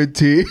Eric to a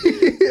T.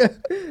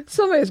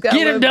 Somebody's got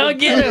Get him, Doug,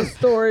 get him.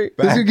 Story.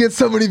 This would get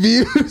so many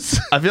views.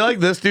 I feel like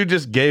this dude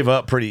just gave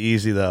up pretty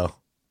easy though.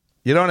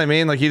 You know what I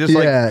mean? Like he just Yeah,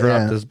 like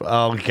dropped yeah. his.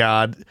 Oh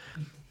God.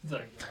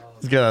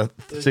 He's got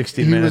a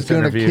 60 He was minutes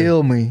going to interview.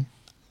 kill me.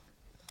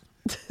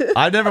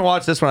 I've never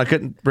watched this one. I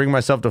couldn't bring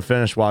myself to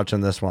finish watching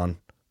this one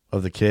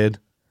of the kid.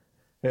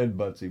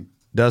 Headbutts him.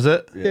 Does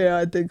it? Yeah,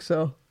 I think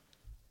so.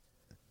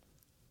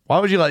 Why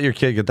would you let your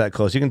kid get that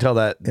close? You can tell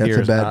that That's deer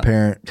a is bad not-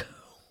 parent.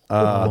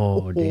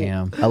 Oh,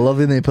 damn. I love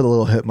when they put a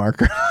little hit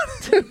marker on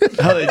it.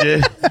 Oh, they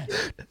did.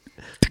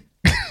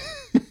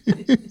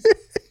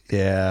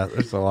 Yeah,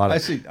 there's a lot of.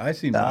 I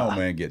seen my old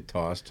man get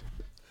tossed.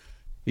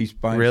 He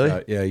spine Really?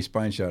 shot. Yeah, he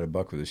spine shot a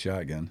buck with a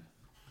shotgun,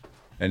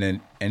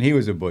 and he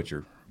was a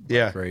butcher.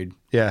 Yeah. Trade.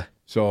 Yeah.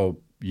 So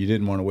you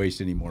didn't want to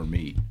waste any more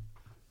meat.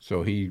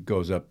 So he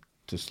goes up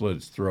to slit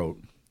its throat,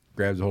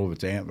 grabs a hold of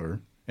its antler,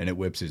 and it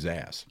whips his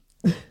ass.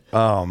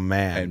 Oh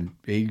man.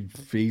 And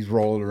he's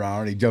rolling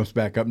around. He jumps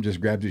back up and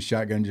just grabs his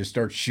shotgun and just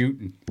starts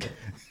shooting.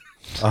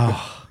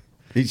 Oh.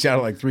 He shot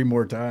it like 3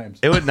 more times.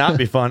 It would not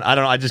be fun. I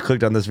don't know. I just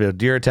clicked on this video.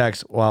 Deer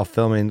attacks while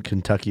filming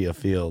Kentucky a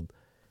field.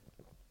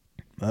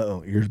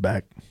 Uh-oh, ears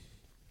back.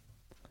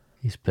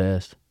 He's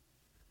pissed.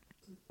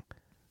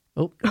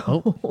 Oh.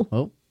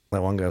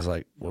 That one guy's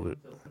like, well,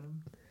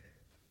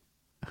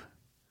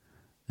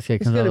 This guy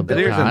comes out of the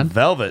the deer's in baton.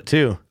 velvet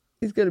too.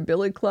 He's going to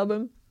billy club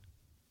him.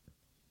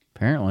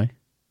 Apparently.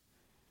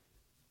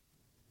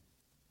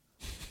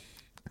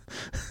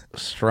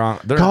 Strong.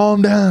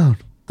 Calm down.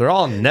 They're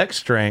all neck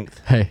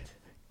strength. Hey,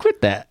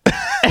 quit that.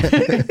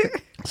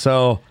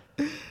 So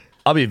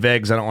I'll be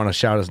vague because I don't want to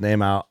shout his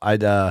name out.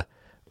 I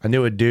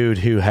knew a dude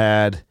who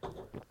had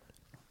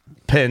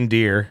pen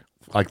deer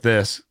like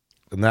this,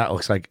 and that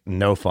looks like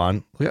no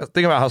fun.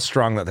 Think about how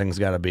strong that thing's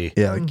got to be.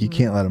 Yeah, like you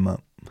can't let him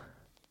up.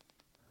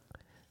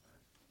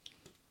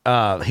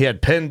 He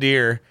had pen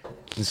deer,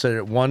 and said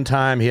at one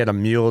time he had a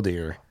mule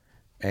deer,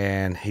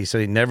 and he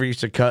said he never used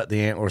to cut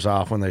the antlers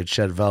off when they'd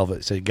shed velvet.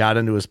 He said he got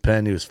into his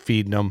pen, he was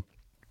feeding them,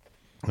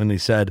 and he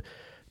said,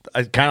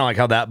 kind of like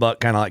how that buck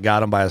kind of like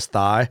got him by his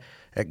thigh.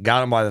 It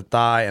got him by the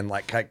thigh and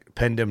like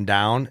pinned him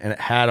down, and it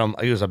had him.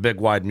 He was a big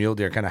wide mule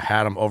deer, kind of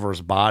had him over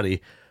his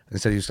body.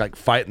 And said he was like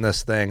fighting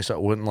this thing so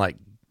it wouldn't like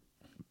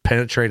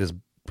penetrate his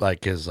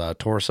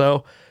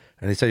torso.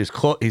 And he said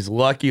he's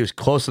lucky he was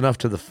close enough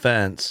to the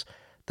fence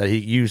that he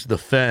used the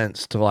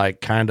fence to like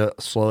kind of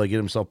slowly get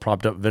himself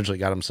propped up. Eventually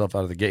got himself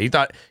out of the gate. He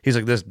thought he's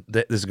like this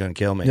is gonna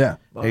kill me. Yeah.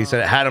 And he said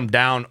it had him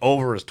down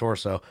over his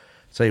torso.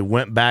 So he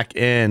went back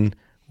in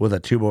with a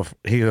 2x4.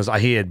 He goes,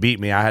 he had beat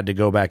me. I had to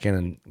go back in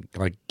and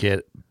like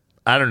get.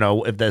 I don't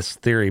know if this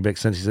theory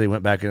makes sense. He said he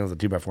went back in with a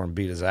 2x4 and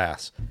beat his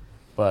ass.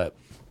 But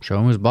show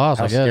him his boss.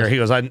 I guess. He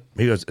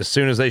goes. As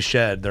soon as they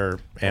shed, their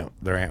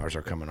antlers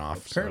are coming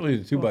off. Apparently,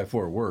 the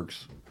 2x4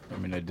 works. I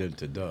mean, I did it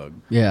to Doug.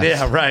 Yeah.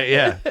 Yeah. Right.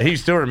 Yeah. He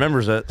still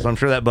remembers it, so I'm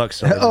sure that buck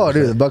still. Oh,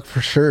 dude, the buck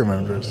for sure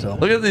remembers it. So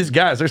Look at these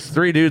guys. There's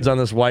 3 dudes on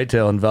this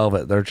whitetail in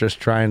velvet. They're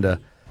just trying to.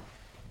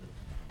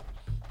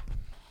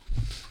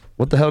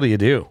 What the hell do you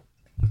do?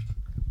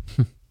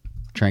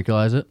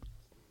 Tranquilize it.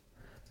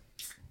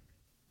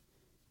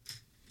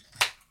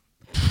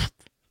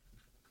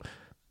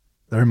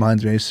 that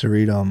reminds me, I used to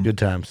read Good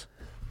times.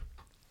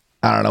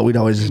 I don't know. We'd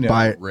always just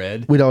buy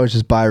read. We'd always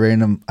just buy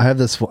random. I have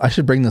this. I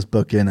should bring this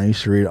book in. I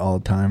used to read it all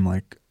the time,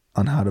 like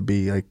on how to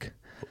be like.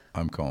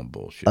 I'm calling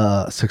bullshit.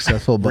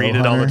 Successful bow Read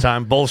it all hunter. the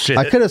time. Bullshit.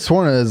 I could have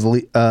sworn it was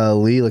Lee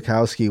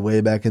Lakowski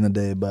way back in the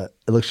day, but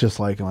it looks just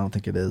like him. I don't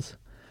think it is.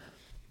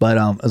 But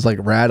it was like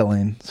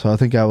rattling. So I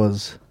think I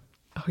was.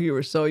 Oh, you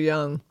were so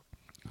young.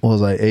 What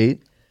was I,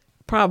 8?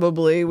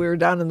 Probably. We were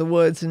down in the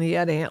woods and he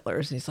had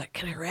antlers. And he's like,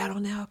 can I rattle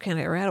now? Can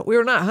I rattle? We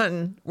were not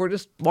hunting. We're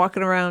just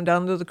walking around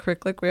down to the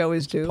creek like we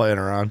always do. Playing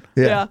around.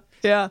 Yeah.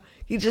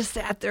 He just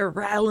sat there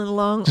rattling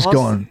along. Just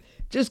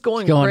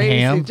going going crazy.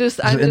 ham. Just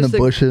in the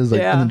bushes,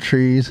 like in the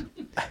trees.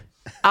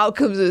 Out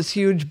comes this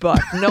huge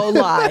buck. No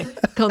lie.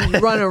 Comes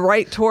running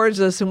right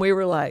towards us. And we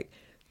were like,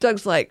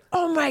 Doug's like,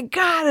 oh my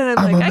God. And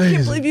I'm like, I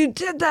can't believe you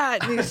did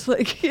that. And he's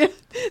like, yeah.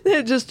 Then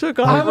it just took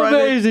off. I'm running.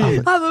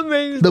 amazing. I'm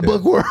amazing. The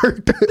book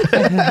worked.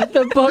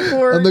 The buck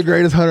worked. I'm the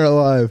greatest hunter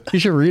alive. You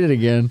should read it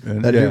again.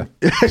 And Yeah,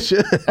 I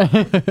should.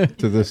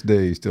 to this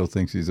day, he still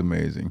thinks he's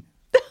amazing.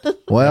 Never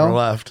Well,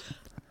 left.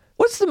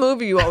 What's the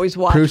movie you always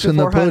watch Proofs in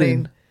the before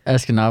hunting? pudding.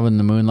 Escanaba in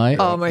the moonlight.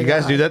 Oh my You God.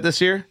 guys do that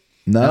this year?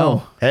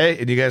 no. Hey,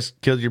 and you guys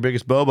killed your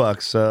biggest bow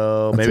buck,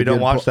 so That's maybe a don't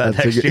good watch po- that that's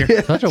a next good-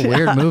 year. Such a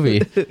weird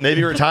movie.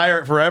 Maybe retire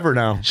it forever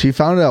now. She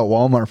found it at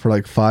Walmart for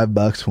like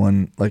 $5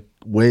 when, like,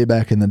 way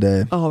back in the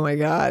day. Oh my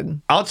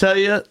God. I'll tell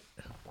you,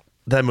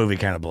 that movie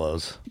kind of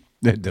blows.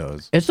 It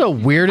does. It's the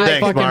weirdest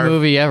Thanks, fucking Marv.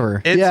 movie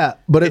ever. Yeah,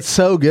 but it's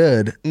so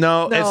good.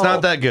 No, it's No.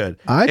 not that good.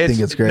 I think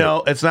it's great.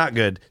 No, it's not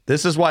good.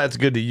 This is why it's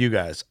good to you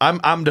guys.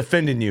 I'm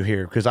defending you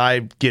here because I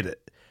get it.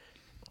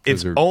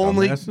 It's they're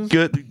only dumbasses?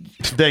 good.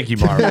 Thank you,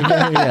 Marv.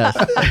 Yes.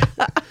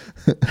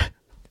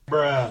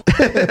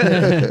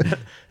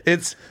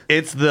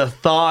 It's the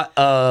thought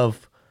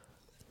of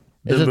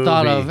the It's a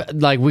thought movie.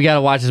 of like we got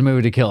to watch this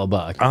movie to kill a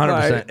buck.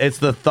 100%. Right. It's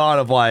the thought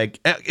of like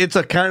it's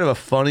a kind of a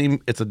funny.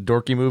 It's a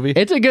dorky movie.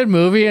 It's a good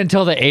movie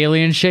until the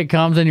alien shit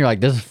comes and you're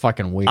like, this is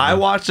fucking weird. I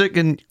watched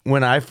it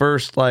when I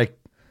first like.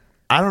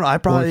 I don't know. I When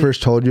probably I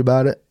first told you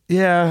about it.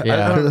 yeah.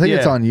 Yeah. I think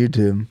it's on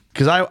YouTube.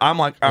 because I'm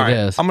like, all right,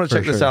 is, I'm gonna for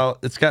check this sure. out.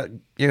 It's got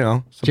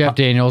some Jeff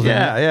Daniels. in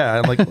Yeah, it. yeah.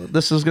 I'm like,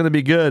 this is gonna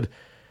be good.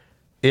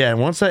 Yeah, and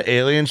once that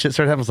alien shit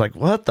started happening, I was like,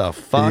 what the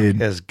fuck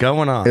Dude, is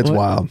going on? It's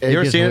wild. You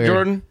ever gets seen it, weird.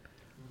 Jordan?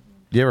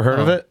 You ever heard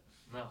of it?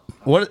 No.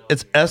 What?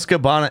 It's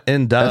Escanaba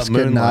in the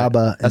Moonlight.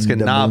 Escanaba in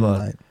the Escanaba.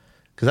 Moonlight.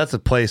 Because that's a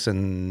place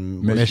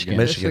in Michigan.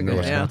 Michigan, Yeah.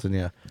 Wisconsin.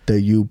 Yeah.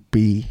 The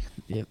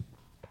UP.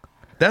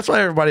 That's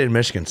why everybody in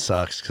Michigan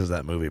sucks because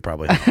that movie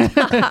probably.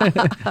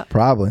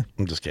 Probably.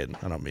 I'm just kidding.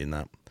 I don't mean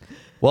that.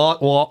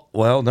 Well.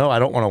 No, I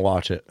don't want to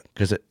watch it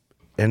because it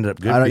ended up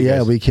good. for you Yeah,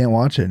 guys. we can't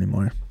watch it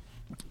anymore.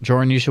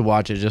 Jordan, you should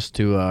watch it just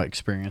to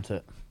experience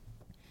it.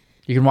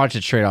 You can watch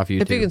it straight off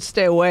YouTube. If you can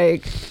stay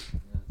awake.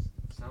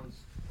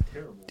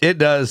 It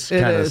does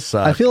It kind of is.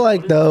 suck. I feel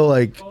like though,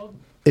 like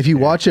if you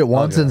watch it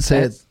once and say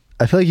it's,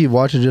 I feel like you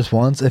watch it just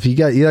once. If you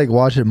like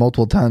watch it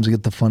multiple times, you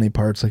get the funny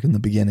parts like in the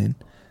beginning,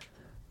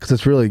 because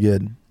it's really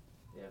good.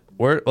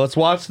 Let's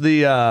watch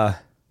the.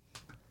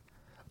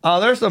 Oh,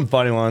 there's some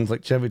funny ones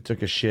like Chevy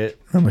took a shit.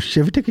 I'm a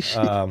Chevy took a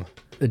shit.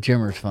 the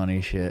Jimmer's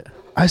funny shit.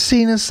 I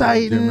seen a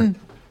sighting.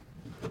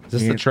 Is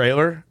this the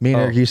trailer? Me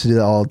and Oh. Eric used to do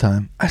that all the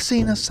time. I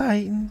seen a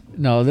sighting.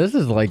 No, this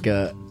is like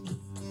a.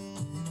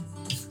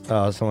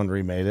 Oh, someone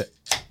remade it.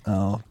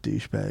 Oh,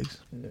 douchebags.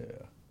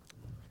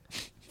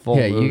 Full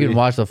yeah, you movie. can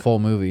watch the full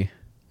movie.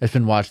 It's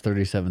been watched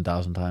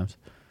 37,000 times.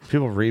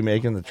 People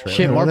remaking the trailer.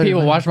 Shit, more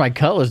people watch my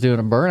Cutlass doing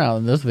a burnout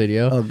in this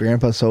video. Oh,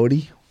 Grandpa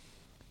Sody.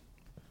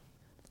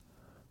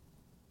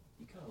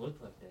 You kind of look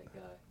like that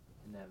guy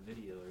in that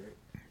video, Eric.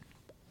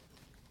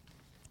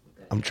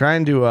 I'm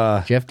trying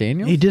to. Jeff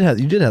Daniels? You did have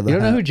the You don't know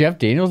hat. who Jeff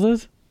Daniels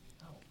is?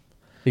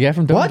 The guy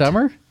from Dumb and What?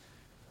 Dumber? Have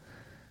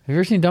you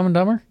ever seen Dumb and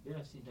Dumber? Yeah,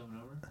 I see Dumb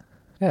and Dumber.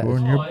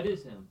 Yeah. Oh, it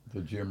is him.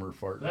 The Jimmer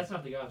fart. But that's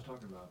not the guy I was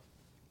talking about.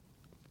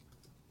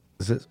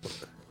 Is it?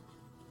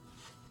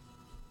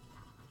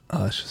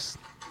 Oh, it's just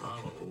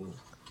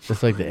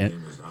Just like the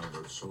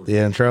The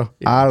intro.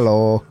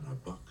 hello.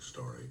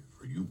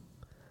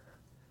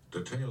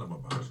 The tale I'm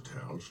about to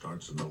tell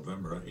starts in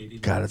November of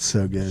 89. God, it's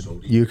so good.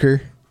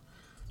 Euchre.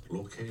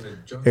 Located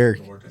just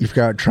Eric, north you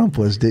forgot what Trump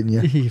was, didn't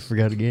you? You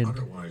forgot again.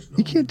 otherwise known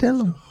You can't tell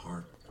as him. the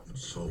heart and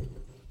soul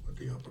of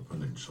the Upper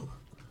Peninsula.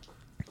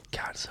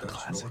 God, it's so That's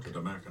classic. north of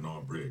the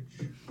Mackinac Bridge.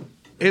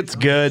 It's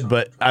good,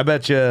 but I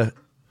bet you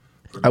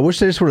I wish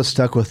they just would have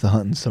stuck with the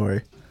hunting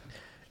story.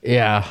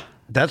 Yeah.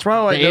 that's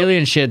probably The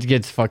alien shit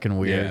gets fucking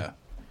weird. Yeah.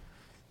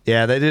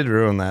 Yeah, they did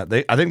ruin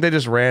that. I think they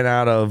just ran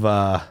out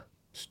of.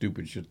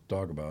 Stupid shit to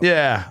talk about.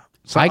 Yeah,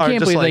 I or can't just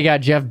believe they like-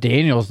 got Jeff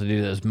Daniels to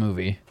do this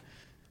movie.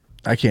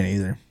 I can't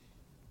either.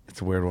 It's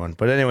a weird one,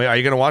 but anyway, are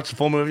you gonna watch the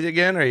full movie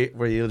again, or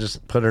will you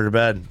just put her to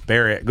bed,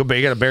 bury it? You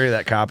gotta bury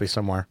that copy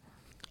somewhere.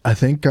 I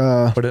think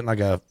Put it in like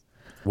a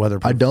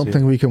weatherproof. I don't suit.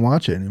 think we can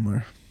watch it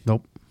anymore.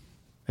 Nope.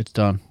 It's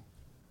done.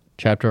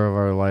 Chapter of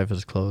our life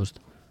is closed.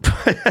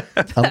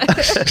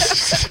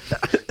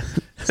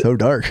 So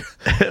dark.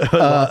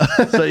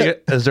 So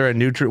is there a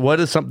new? What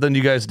is something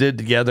you guys did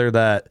together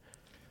that,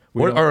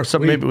 or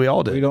something maybe we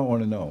all did? We don't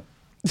want to know.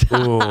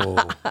 Ooh.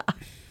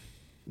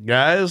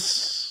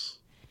 Guys,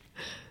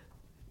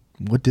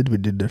 What did we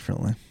do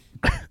differently?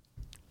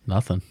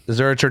 Nothing. is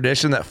there a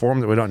tradition that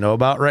formed that we don't know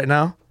about right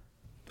now?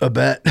 A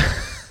bet.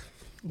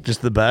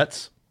 Just the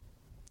bets.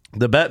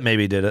 The bet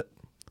maybe did it.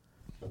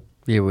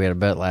 Yeah, we had a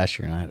bet last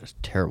year and I had a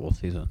terrible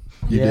season.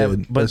 You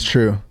did. but That's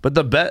true. But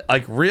the bet,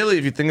 like really,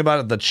 if you think about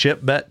it, the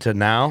chip bet to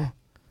now,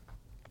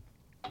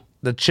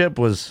 the chip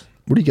was.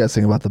 What do you guys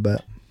think about the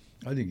bet?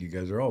 I think you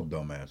guys are all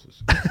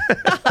dumbasses.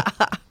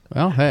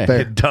 Well, hey.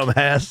 Fair.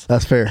 Dumbass.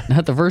 That's fair.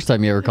 Not the first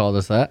time you ever called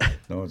us that.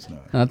 No, it's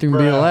not. Not going to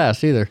be the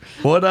last either.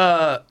 What?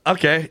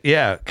 Okay,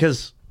 yeah,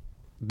 because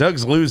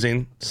Doug's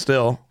losing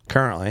still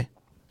currently.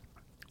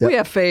 We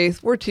have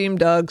faith. We're Team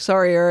Doug.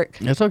 Sorry, Eric.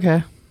 It's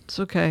okay. It's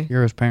okay.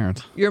 You're his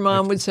parents. Your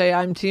mom would say,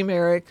 I'm Team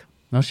Eric.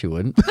 No, she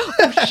wouldn't.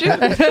 She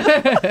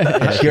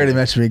already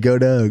mentioned me. Go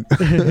Doug.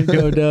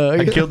 Go, Doug.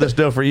 I killed this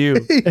dough for you.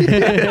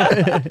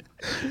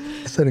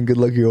 Sending good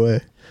luck your way.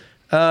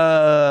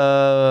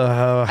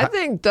 I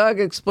think Doug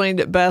explained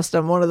it best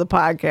on one of the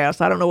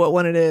podcasts. I don't know what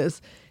one it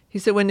is. He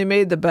said when they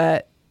made the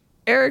bet,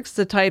 Eric's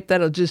the type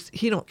that'll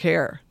he don't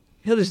care.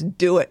 He'll just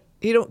do it.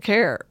 He don't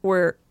care.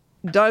 Where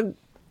Doug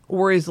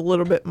worries a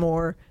little bit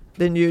more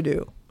than you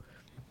do.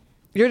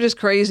 You're just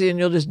crazy and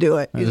you'll just do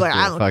it. He's just like, do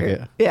I it. don't Fuck care.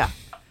 it. Yeah.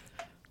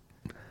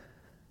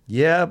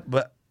 Yeah,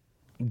 but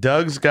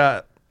Doug's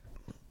got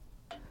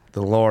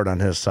the Lord on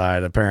his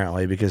side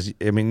apparently, because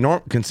I mean,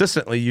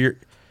 consistently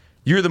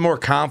you're the more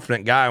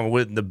confident guy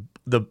with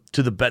the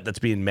to the bet that's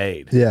being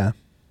made. Yeah.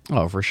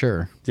 Oh, for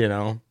sure. You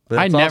know, But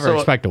I it's never also-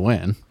 expect to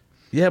win.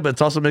 Yeah, but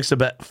it's also makes the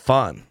bet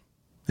fun.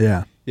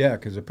 Yeah. Yeah,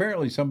 because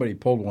apparently somebody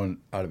pulled one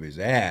out of his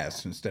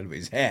ass instead of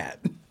his hat.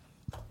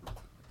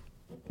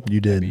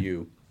 You did. Maybe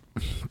you.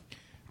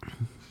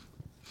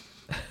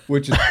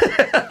 Which is,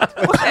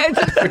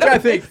 which I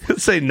think.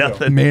 Say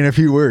nothing. Man, a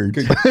few words.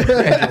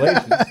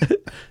 Congratulations.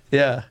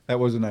 Yeah, that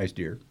was a nice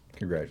deer.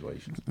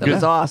 Congratulations. That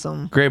was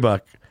awesome. Gray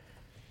buck.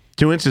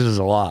 2 inches is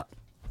a lot.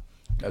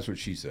 That's what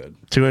she said.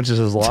 2 inches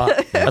is a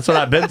lot. That's what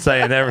I've been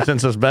saying ever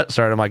since this bet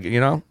started. I'm like,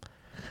 I've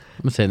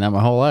been saying that my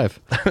whole life.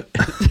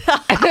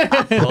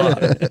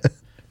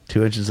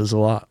 2 inches is a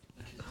lot.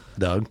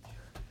 Doug.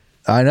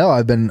 I know.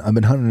 I've been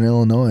hunting in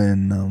Illinois,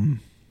 and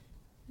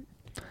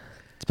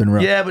it's been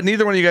rough. Yeah, but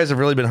neither one of you guys have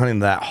really been hunting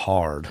that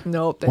hard.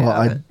 Nope, they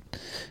Well, haven't.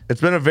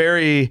 It's been a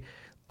very.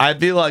 I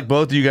feel like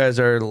both of you guys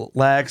are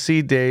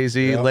laxy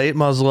daisy. Late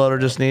muzzleloader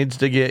just needs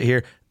to get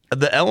here.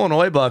 The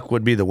Illinois buck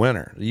would be the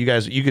winner. You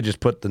guys, you could just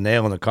put the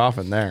nail in the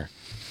coffin there,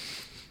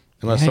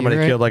 unless Yeah, somebody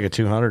you're right. killed like a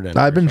 200 in.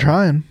 I've been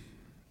trying.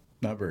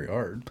 Not very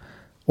hard.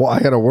 Well, I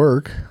got to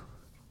work.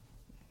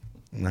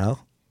 No,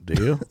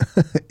 do you?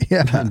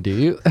 Yeah. Do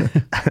you?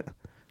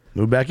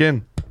 Move back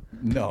in.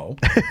 No.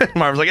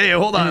 Marv's like, hey,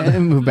 hold on.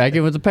 And move back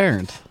in with the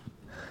parents.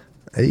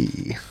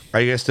 Hey.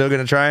 Are you guys still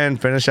going to try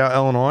and finish out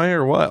Illinois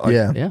or what? Like,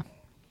 Yeah. Yeah.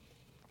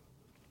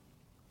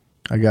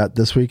 I got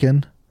this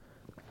weekend.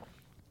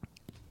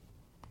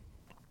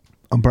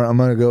 I'm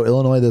going to go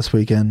Illinois this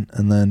weekend,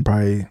 and then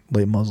probably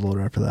late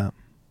muzzleloader after that.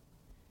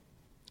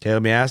 Okay,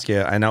 let me ask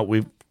you. I know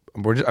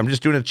I'm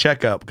just doing a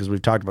checkup because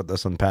we've talked about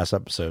this on past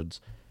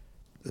episodes.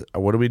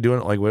 What are we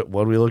doing? Like, what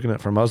are we looking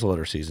at for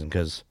muzzleloader season?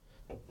 Because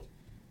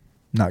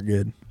Not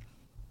good.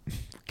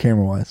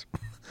 Camera wise.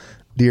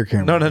 deer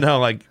camera. No,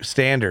 like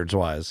standards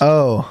wise.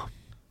 Oh,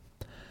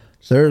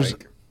 there's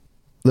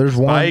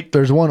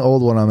one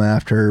old one I'm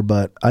after,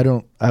 but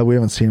we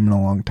haven't seen him in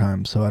a long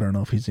time, so I don't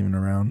know if he's even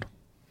around.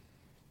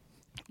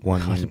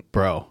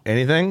 Bro.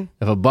 Anything?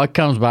 If a buck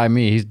comes by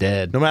me, he's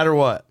dead. No matter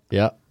what.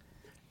 Yep.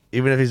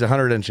 Even if he's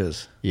 100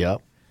 inches.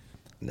 Yep.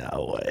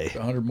 No way.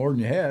 100 more than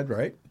you had,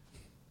 right?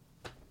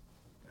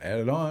 Add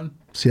it on.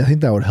 See, I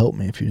think that would help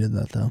me if you did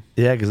that, though.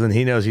 Yeah, because then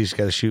he knows he's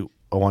got to shoot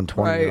a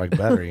 120 like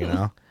better, you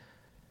know?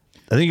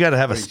 I think you got to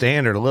have a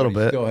standard a little He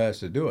bit. still has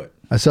to do it.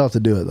 I still have to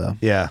do it, though.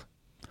 Yeah.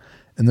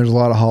 And there's a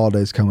lot of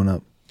holidays coming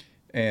up.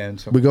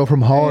 And we go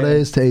from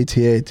holidays to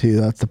ATA, too.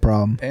 That's the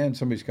problem. And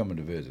somebody's coming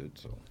to visit,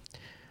 so.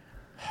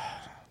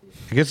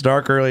 It gets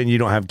dark early and you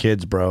don't have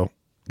kids, bro.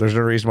 There's no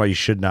reason why you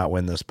should not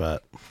win this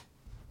bet.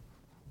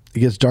 It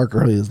gets dark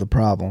early is the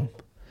problem.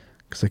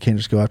 Because I can't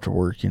just go after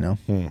work, you know?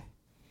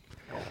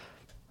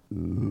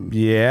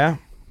 Yeah.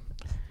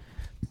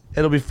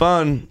 It'll be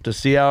fun to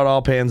see how it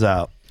all pans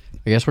out.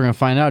 I guess we're going to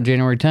find out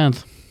January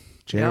 10th.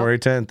 January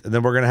 10th. And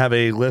then we're going to have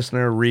a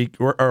listener or we're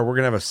going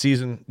to have a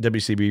season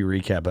WCB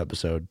recap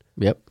episode.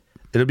 Yep.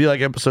 It'll be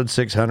like episode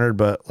 600,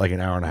 but like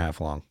an hour and a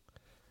half long.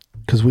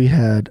 Because we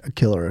had a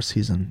killer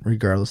season,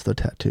 regardless of the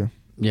tattoo.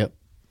 Yep.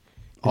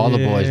 All the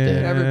boys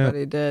did.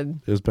 Everybody did.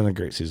 It's been a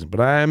great season, but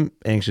I'm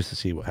anxious to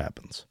see what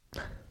happens.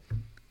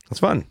 It's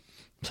fun.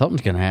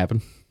 Something's going to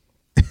happen.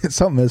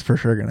 Something is for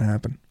sure going to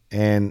happen.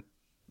 And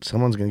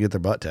someone's going to get their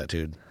butt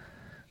tattooed.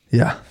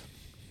 Yeah.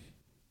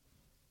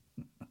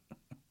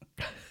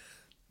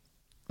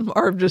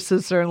 Marv just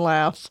sits there and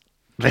laughs.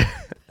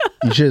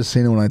 You should have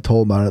seen it when I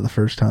told about it the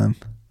first time.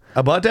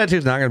 A butt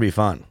tattoo's not going to be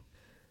fun.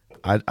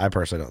 I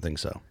personally don't think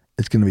so.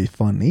 It's going to be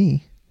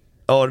funny.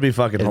 Oh, it'd be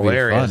fucking It'd be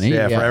hilarious. funny.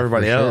 Yeah, Yeah, for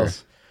everybody for sure.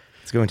 else.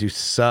 It's going to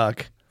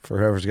suck for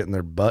whoever's getting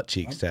their butt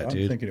cheeks I'm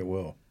tattooed. thinking it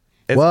will.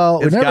 It's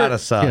we never, gotta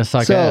suck. It's gonna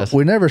suck so ass.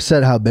 we never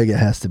said how big it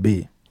has to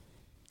be.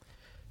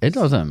 It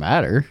doesn't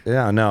matter.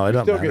 Yeah, no, it You're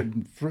don't still matter.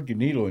 getting a freaking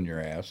needle in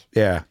your ass.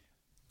 Yeah.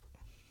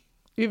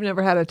 You've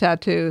never had a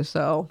tattoo,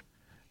 so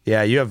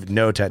Yeah, you have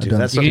no tattoos. done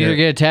That's You can something either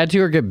get a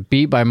tattoo or get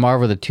beat by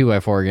Marv with a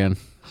 2x4 again.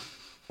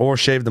 or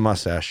shave the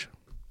mustache.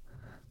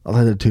 I'll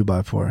hit a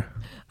 2x4.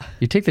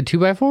 You take the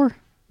 2x4?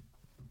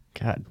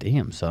 God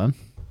damn, son.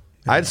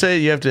 I'd say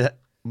you have to.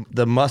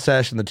 The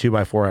mustache and the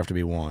 2x4 have to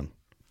be one.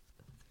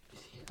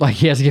 Like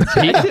he has to get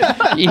beat.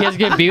 He has to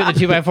get beat with a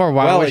 2x4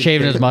 while we're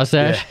shaving his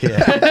mustache. Yeah.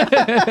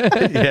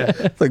 Yeah.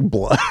 It's like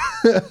blood.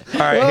 All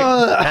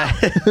right.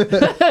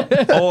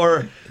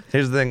 Or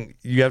here's the thing: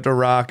 you have to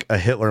rock a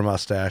Hitler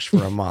mustache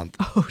for a month.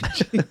 oh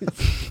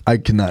jeez. I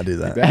cannot do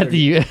that. At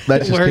the That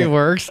just where he can't-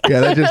 works. Yeah,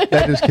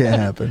 that just can't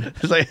happen.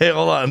 It's like, hey,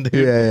 hold on,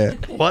 dude. Yeah.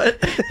 What?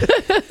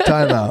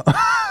 Time out.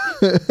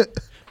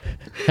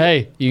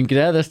 Hey, you can get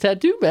out of this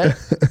tattoo, man.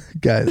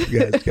 guys.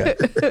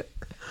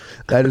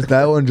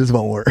 That one just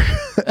won't work.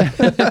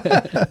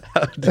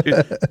 Dude,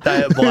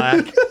 dye it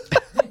black.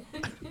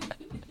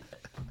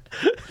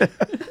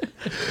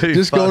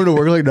 Just going to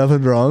work like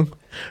nothing's wrong.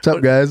 What's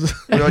up, guys?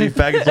 What are you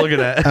faggots looking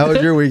at? How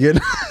was your weekend?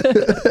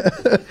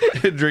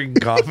 Drinking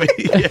coffee.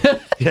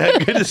 Yeah,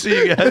 good to see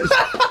you guys.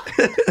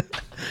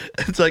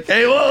 It's like,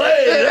 hey, whoa,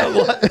 hey,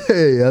 what?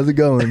 Hey, how's it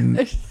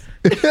going?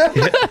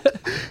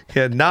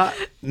 Yeah,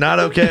 not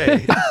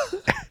okay.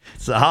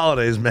 It's the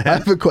holidays, I man.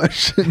 have a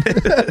question.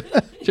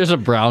 Just a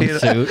brown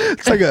suit.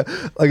 It's like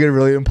a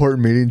really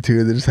important meeting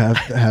too that just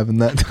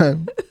happened that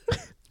time.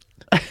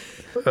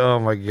 Oh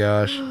my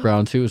gosh.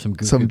 Brown suit with some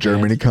goofy Some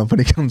Germany pants.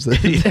 company comes in.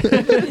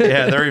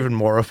 Yeah, they're even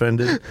more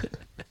offended.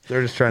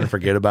 They're just trying to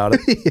forget about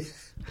it.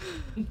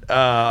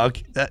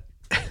 Okay,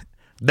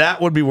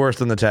 that would be worse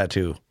than the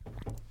tattoo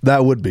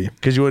That would be.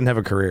 because you wouldn't have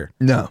a career.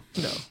 No.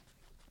 Yeah, So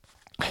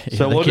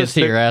they we'll can't just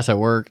see stick, your ass at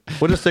work.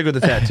 we'll just stick with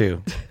the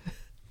tattoo.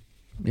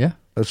 Yeah.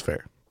 That's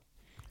fair.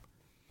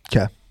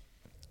 Okay.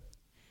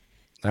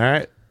 All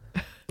right.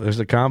 There's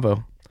the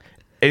combo.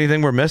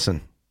 Anything we're missing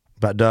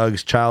about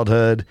Doug's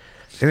childhood?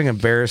 Anything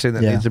embarrassing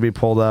that Yeah. needs to be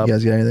pulled up? You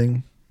guys got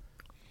anything?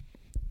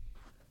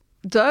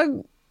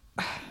 Doug,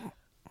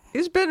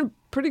 he's been a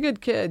pretty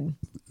good kid.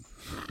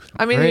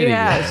 I mean, Pretty he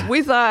has. good.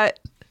 We thought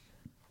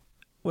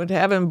when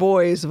having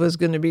boys was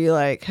going to be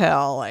like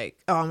hell, like,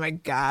 oh my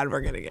God,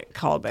 we're going to get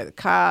called by the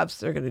cops.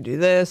 They're going to do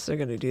this. They're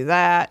going to do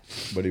that.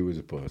 But he was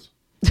a puss.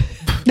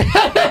 They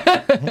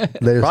just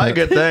Probably a never-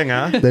 good thing,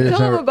 huh? They just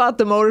Tell him never, about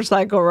the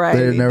motorcycle ride.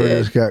 they he never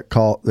did. just got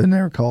called. They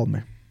never called me.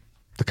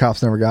 The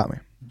cops never got me.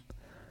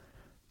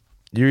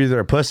 You're either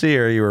a pussy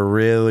or you were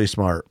really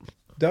smart.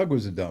 Doug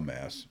was a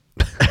dumbass.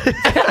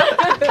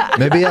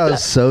 Maybe I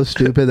was so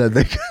stupid that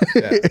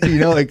they, you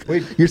know, like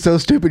you're so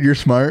stupid, you're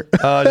smart.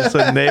 Just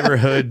a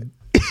neighborhood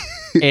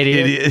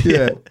Idiot. idiot.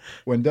 Yeah.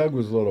 When Doug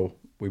was little,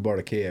 we bought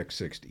a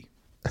KX60,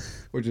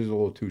 which is a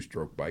little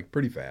two-stroke bike,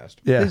 pretty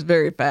fast. Yeah. He's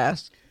very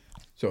fast.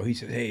 So he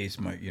said, "Hey, it's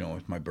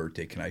my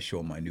birthday. Can I show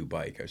him my new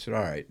bike?" I said,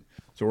 "All right."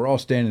 So we're all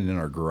standing in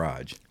our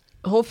garage.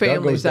 The whole Doug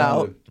family's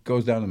out.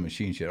 Goes down to the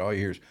machine shed. All you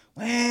hear is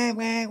wah,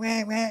 wah,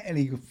 wah, wah, and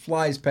he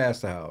flies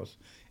past the house,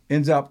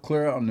 ends up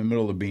clear out in the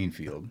middle of the bean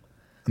field.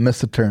 I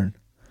missed a turn.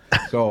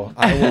 So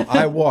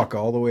I walk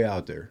all the way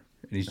out there,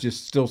 and he's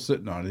just still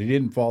sitting on it. He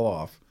didn't fall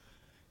off.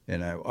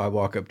 And I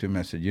walk up to him and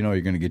I said, you know,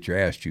 you're going to get your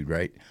ass chewed,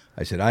 right?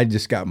 I said, I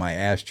just got my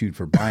ass chewed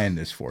for buying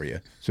this for you.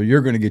 So you're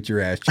going to get your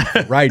ass chewed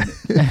for riding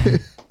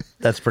it.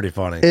 That's pretty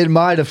funny. In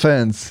my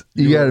defense,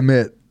 you got to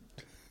admit,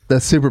 that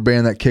super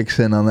band that kicks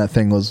in on that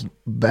thing was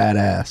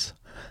badass.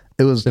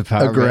 It was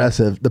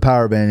aggressive. The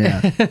power band,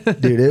 yeah.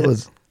 Dude, it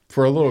was.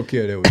 For a little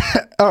kid, it was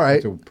all right.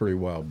 It's a pretty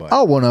wild bike.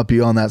 I'll one up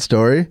you on that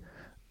story.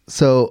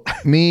 So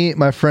me,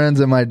 my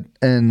friends, and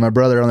my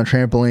brother are on the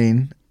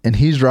trampoline, and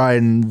he's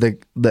riding the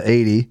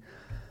 80.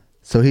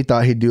 So he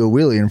thought he'd do a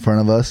wheelie in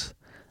front of us,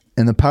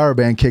 and the power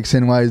band kicks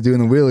in while he's doing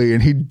the wheelie,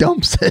 and he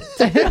dumps it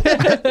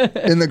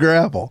in the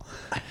gravel.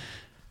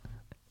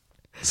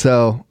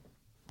 So,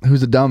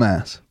 who's a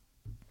dumbass?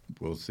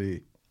 We'll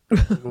see.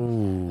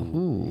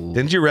 Ooh.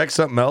 Didn't you wreck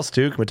something else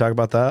too? Can we talk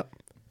about that?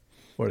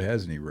 What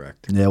hasn't he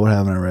wrecked? Yeah, what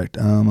haven't I wrecked?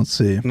 Let's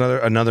see.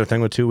 Another thing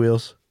with two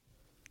wheels.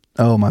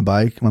 Oh, my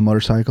bike, my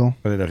motorcycle.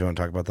 I don't know if you want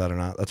to talk about that or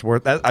not. That's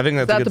worth. I think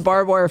that's Is that the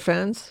barbed wire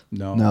fence?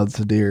 No, it's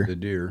a deer. The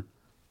deer.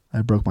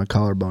 I broke my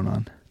collarbone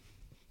on.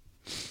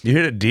 You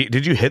hit a deer?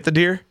 Did you hit the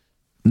deer?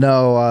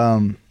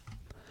 No,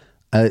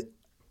 I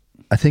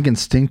think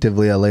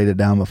instinctively I laid it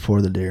down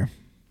before the deer.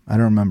 I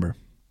don't remember.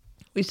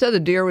 We said the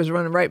deer was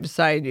running right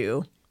beside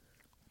you.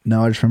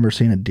 No, I just remember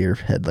seeing a deer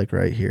head like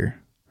right here.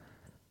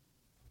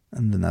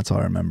 And then that's all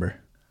I remember.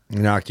 He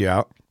knocked you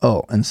out?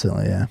 Oh,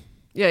 instantly, yeah.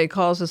 Yeah, he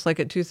calls us like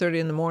at 2:30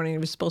 in the morning. He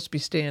was supposed to be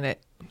staying at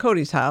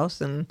Cody's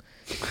house, and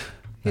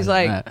he's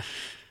like,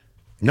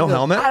 "No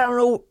helmet? I don't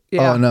know."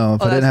 Yeah. Oh, no.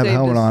 If I didn't have a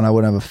helmet on, I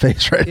wouldn't have a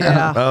face right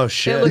now. Oh,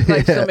 shit. It looked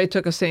like somebody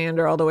took a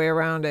sander all the way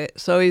around it.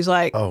 So he's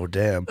like, "Oh,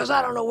 damn." Because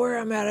I don't know where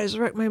I'm at. I just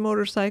wrecked my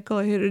motorcycle.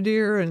 I hit a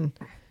deer, and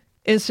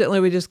instantly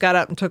we just got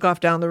up and took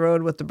off down the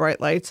road with the bright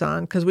lights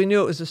on because we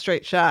knew it was a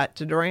straight shot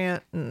to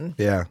Durant. And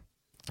yeah.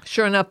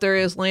 Sure enough, there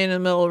he is laying in the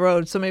middle of the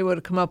road. Somebody would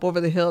have come up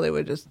over the hill. They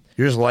would just...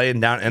 You're just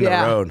laying down in the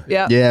road.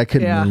 Yeah. Yeah, I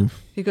couldn't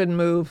move. He couldn't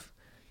move.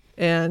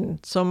 And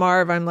so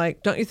Marv, I'm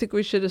like, don't you think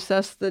we should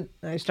assess the...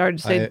 I started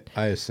to say...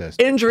 I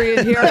assessed. Injury,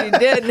 and here he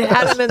did, and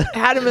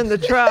had him in the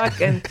truck.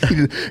 And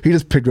he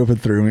just picked up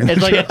and threw me.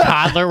 It's like a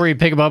toddler where you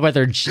pick them up at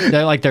their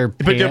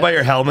picked up by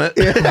your helmet.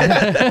 We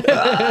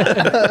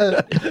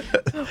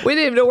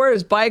didn't even know where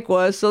his bike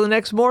was. So the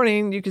next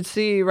morning, you could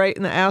see right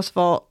in the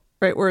asphalt,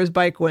 right where his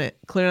bike went,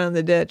 clear on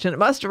the ditch. And it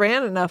must have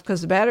ran enough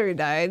because the battery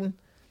died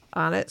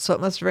on it. So it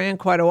must have ran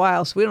quite a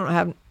while. So we don't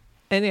have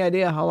any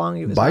idea how long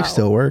he was Bike out.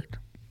 still worked.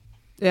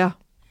 Yeah.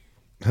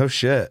 Oh,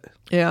 shit.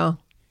 Yeah.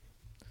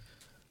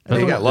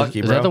 You got lucky,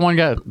 Is bro. that the one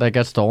that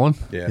got stolen?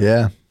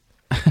 Yeah.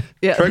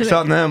 Yeah. Tricks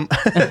on them.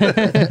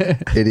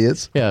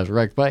 Idiots. Yeah, it was a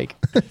wrecked bike.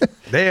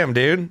 Damn,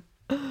 dude.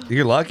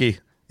 You're lucky.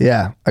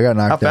 Yeah, I got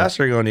knocked How out. fast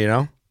are you going, do you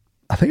know?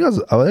 I think I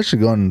was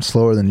actually going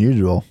slower than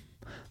usual,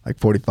 like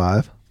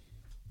 45.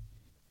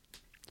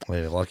 Well,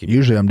 you're lucky.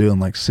 Usually I'm doing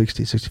like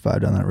 60,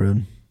 65 down that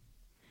road.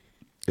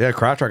 Yeah,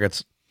 crotch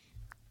rockets.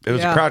 It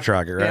was a crotch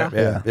rocket, right?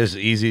 Yeah. It's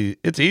easy.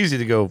 It's easy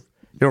to go.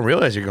 You don't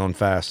realize you're going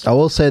fast. I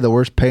will say the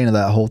worst pain of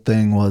that whole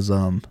thing was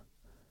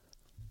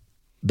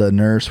the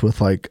nurse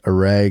with like a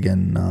rag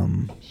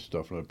and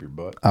Stuffing up your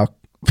butt.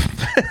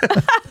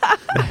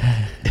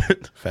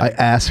 I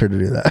asked her to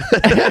do that.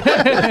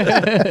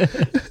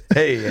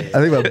 Hey, I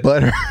think my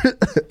butt hurt.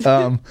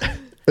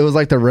 It was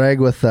like the rag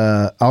with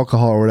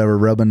alcohol or whatever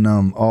rubbing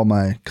all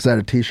my, because I had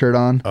a t-shirt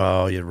on.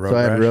 Oh, you had road so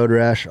I rash? had road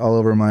rash all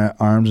over my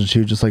arms, and she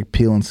was just like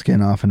peeling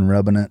skin off and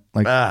rubbing it.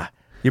 Like,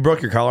 you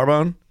broke your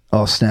collarbone?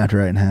 Oh, snapped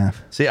right in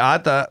half. See, I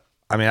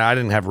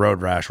didn't have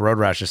road rash. Road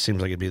rash just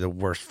seems like it'd be the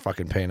worst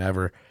fucking pain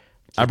ever.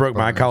 I broke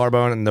my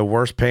collarbone, and the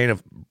worst pain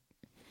of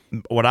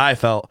what I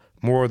felt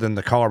more than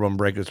the collarbone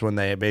break was when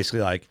they basically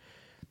like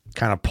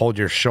kind of pulled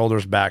your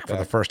shoulders back for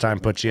the first time,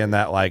 put you in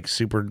that like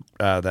super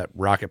that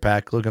rocket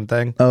pack looking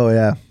thing. Oh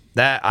yeah,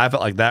 that I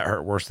felt like that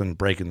hurt worse than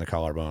breaking the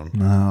collarbone.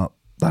 No,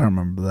 I don't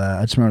remember that.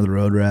 I just remember the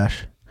road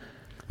rash.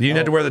 You didn't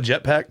have to wear the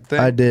jetpack thing?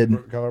 I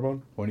did.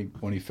 Collarbone?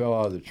 When he fell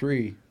out of the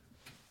tree,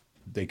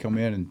 they come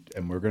in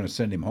and we're going to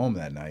send him home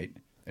that night,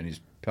 and his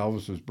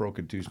pelvis was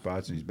broken 2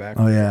 spots and his back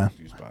was broken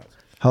 2 spots.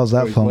 How's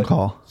that he's phone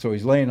call? So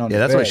he's laying on the bed. Yeah,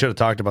 that's what I should have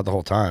talked about the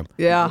whole time.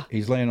 Yeah.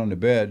 He's laying on the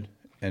bed,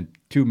 and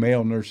 2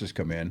 male nurses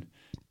come in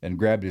and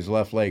grabbed his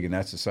left leg, and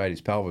that's the side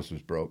his pelvis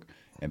was broke,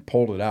 and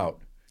pulled it out,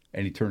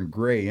 and he turned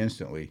gray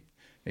instantly.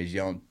 And he's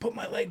yelling, "Put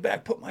my leg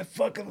back! Put my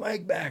fucking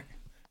leg back!"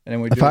 And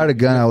then If I had a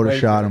gun, I would have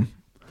shot him.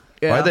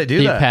 Yeah. Why'd they do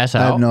Did that? he pass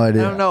I out? have no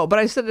idea. I don't know, but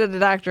I said to the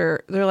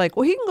doctor, they're like,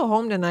 "Well, he can go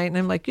home tonight," and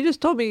I'm like, "You just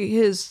told me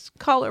his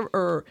collar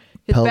or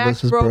his Pelvis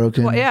back is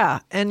broken. Yeah,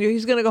 and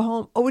he's gonna go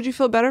home. Oh, would you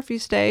feel better if he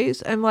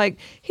stays?" I'm like,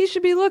 "He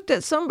should be looked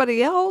at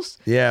somebody else."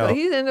 Yeah. but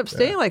he ended up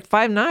staying like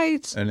 5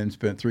 nights. and then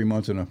spent 3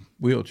 months in a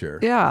wheelchair.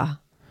 Yeah,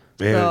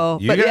 Dude, So,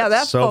 you but got yeah,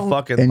 that's so phone-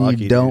 fucking And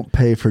lucky. you don't dude.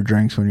 pay for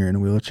drinks when you're in a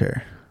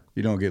wheelchair.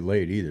 You don't get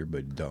laid either,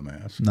 but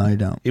dumbass. No, you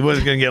don't. He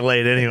wasn't gonna get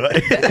laid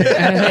anyway. Yeah,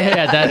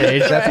 at that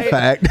age. That's a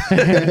fact.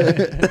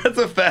 That's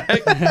a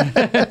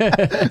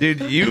fact,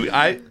 dude.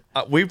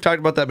 We've talked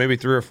about that maybe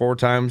 3 or 4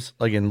 times,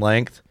 like in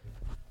length.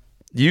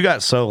 You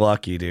got so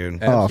lucky,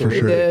 dude. Oh, for he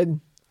sure. did.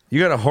 You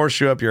got a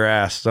horseshoe up your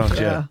ass, don't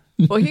you? Yeah.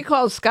 Well, he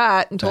called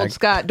Scott and told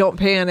Scott, don't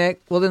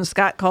panic. Well, then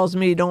Scott calls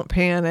me, don't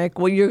panic.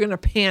 Well, you're going to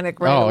panic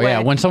right away. Oh, yeah.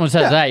 When someone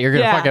says that, you're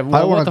going to fucking,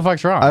 well, what the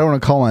fuck's wrong? I don't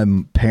want to call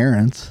my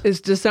parents.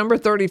 It's December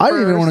 31st. I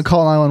didn't even want to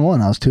call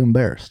 911. I was too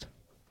embarrassed.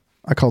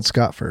 I called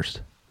Scott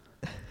first.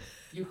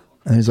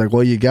 And he's like,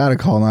 well, you got to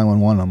call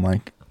 911. I'm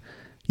like,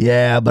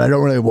 yeah, but I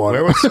don't really want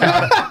Where to. was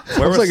Scott?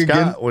 Where was like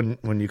Scott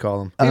when you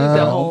called him? He was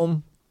at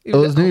home. It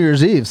was New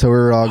Year's Eve, so we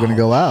were all going to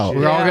go out.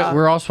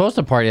 We're all supposed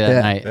to party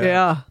that night.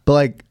 Yeah. But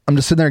like, I'm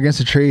just sitting there against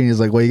a tree, and he's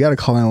like, well, you got to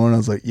call 911. I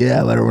was like,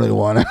 yeah, but I don't really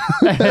want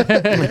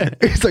to.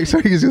 He's like, so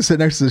he's going to sit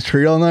next to this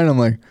tree all night? I'm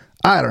like,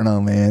 I don't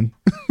know, man.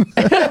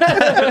 I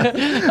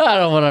don't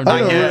know what I'm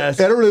doing. I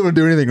don't really want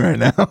to do anything right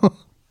now.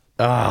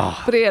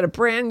 But he had a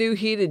brand new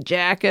heated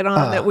jacket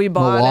on that we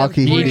bought.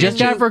 Milwaukee He just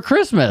got it for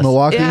Christmas.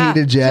 Milwaukee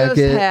heated jacket.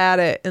 Just had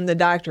it, and the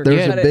doctor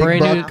There's cut a it. big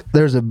brand new- buck.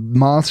 There's a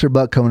monster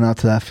buck coming out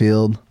to that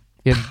field.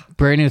 You have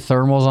brand new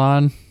thermals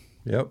on.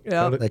 Yep.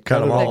 Yep. They cut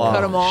them all off.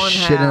 Cut them all in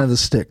Shit half. into the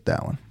stick,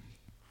 that one.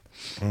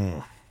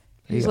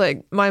 He's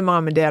like, my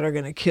mom and dad are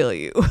going to kill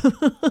you.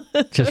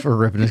 Just for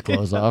ripping his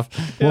clothes off.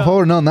 Well, if I would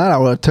have known that, I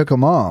would have took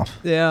them off.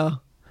 Yeah.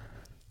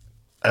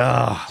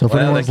 Oh, So if well,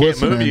 they anyone's can't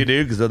move listening- you,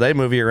 dude, because they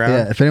move you around.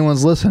 Yeah, if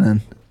anyone's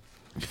listening,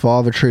 if you fall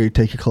off a tree,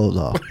 take your clothes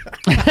off.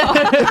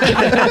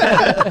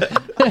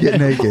 Get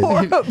naked.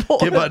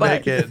 Get butt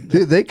naked.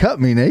 Dude, they cut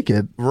me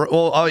naked.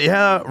 Well, oh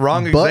yeah,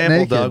 wrong Butt example,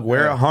 naked. Doug.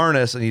 Wear a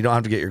harness and you don't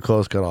have to get your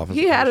clothes cut off.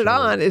 He had it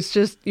on. It's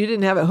just you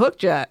didn't have it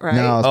hooked yet, right?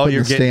 No, I was Oh, putting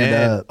you're the getting stand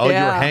in. up. Oh, you were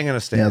Yeah. hanging a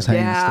stand. Yeah, I was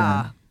hanging the Yeah.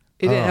 stand.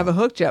 He didn't have it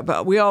hooked yet,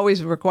 but we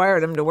always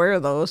required him to wear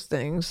those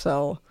things.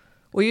 So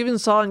we even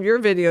saw in your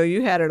video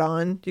you had it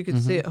on. You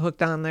could see it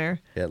hooked on there.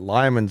 Yeah,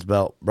 Lyman's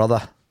belt,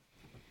 brother.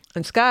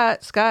 And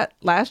Scott,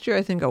 last year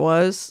I think it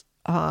was,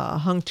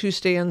 hung 2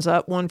 stands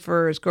up, one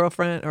for his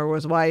girlfriend or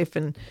his wife,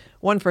 and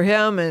one for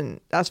him.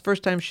 And that's the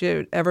first time she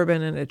had ever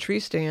been in a tree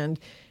stand.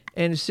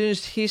 And as soon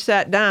as he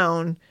sat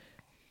down,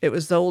 it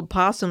was the old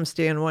possum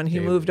stand one. He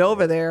moved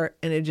over there,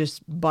 and it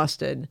just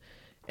busted.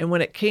 And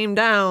when it came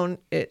down,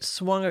 it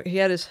swung. He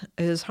had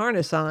his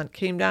harness on,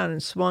 came down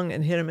and swung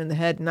and hit him in the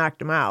head, and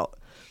knocked him out.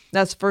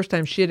 That's the first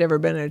time she had ever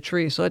been in a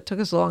tree. So it took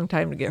us a long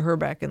time to get her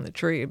back in the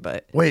tree.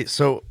 But Wait,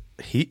 so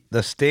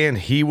the stand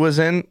he was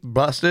in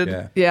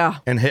busted yeah.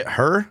 and hit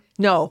her?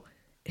 No,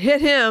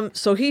 hit him.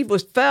 So he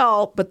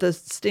fell, but the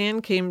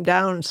stand came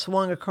down and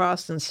swung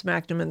across and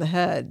smacked him in the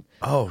head.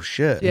 Oh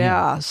shit.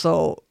 Yeah.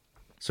 So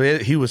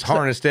he was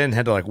harnessed in,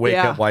 had to like wake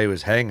up while he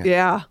was hanging.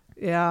 yeah.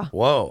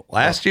 Whoa.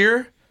 Last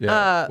year?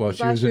 Yeah. Well,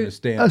 she was in the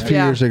stand. That was a few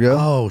years ago.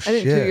 Oh I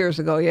shit. think 2 years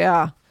ago.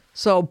 Yeah.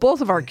 So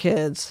both of our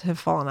kids have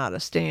fallen out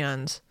of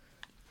stands.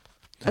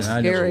 That's And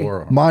I just scary.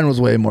 wore 'em. Mine was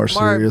way more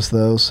serious,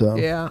 though, so.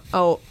 Yeah.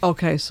 Oh,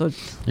 okay. So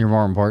You're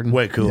more important.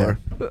 Way cooler.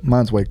 Yeah.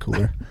 Mine's way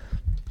cooler.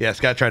 Yeah,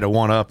 Scott tried to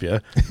one up you.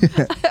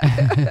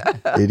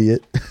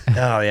 Idiot.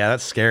 Oh yeah,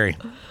 that's scary.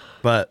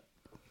 But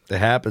it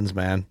happens,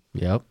 man.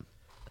 Yep.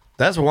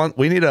 That's one.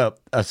 We need a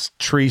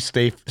tree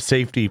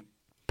safety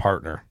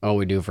partner. Oh,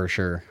 we do for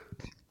sure.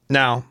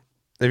 Now,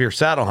 if you're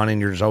saddle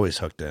hunting, you're just always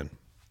hooked in.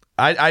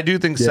 I do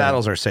think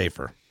saddles are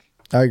safer,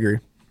 I agree.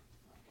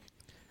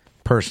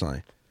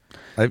 personally.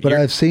 But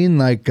I've seen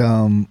like,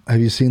 have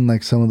you seen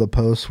like some of the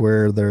posts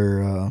where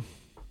their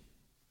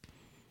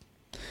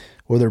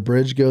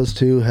bridge goes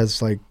to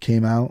has like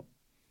came out,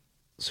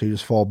 so you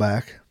just fall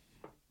back,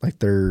 like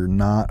they're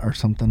not or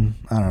something.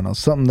 I don't know,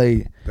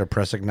 something their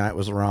press ignite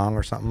was wrong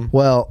or something.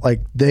 Well,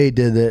 like they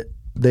did it.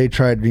 They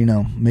tried,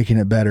 making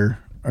it better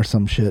or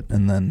some shit,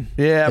 and then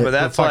but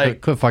that's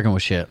like quit fucking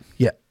with shit.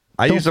 Yeah,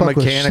 I Don't use a fuck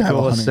with mechanical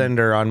saddle hunting.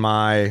 ascender on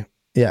my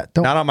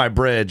not on my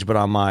bridge, but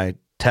on my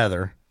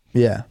tether.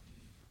 Yeah,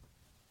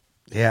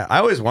 Yeah, I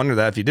always wonder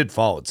that if you did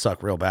fall, it'd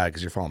suck real bad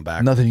because you're falling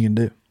back. nothing you can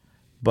do.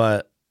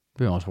 But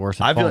It'd be almost worse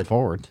than I feel falling like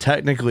forward.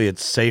 technically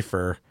it's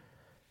safer.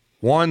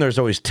 One, there's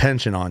always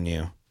tension on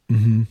you.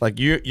 Mm-hmm. Like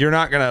you're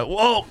not gonna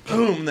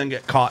boom, and then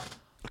get caught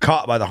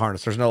by the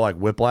harness. There's no like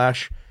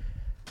whiplash.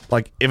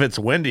 Like if it's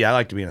windy, I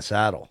like to be in a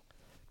saddle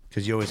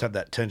because you always have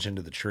that tension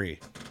to the tree.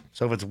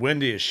 So if it's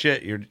windy as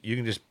shit, you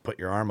can just put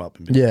your arm up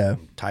and be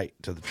tight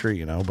to the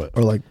tree, But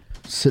Or like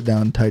sit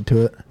down tight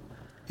to it.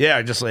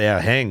 yeah, just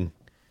hang.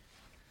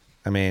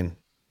 I mean,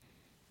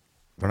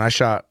 when I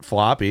shot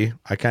Floppy,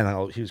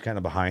 he was kind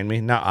of behind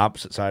me, not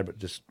opposite side, but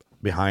just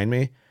behind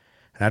me.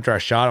 And after I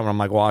shot him, I'm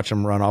like watch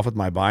him run off with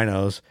my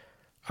binos.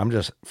 I'm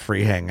just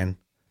free hanging.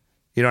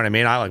 You know what I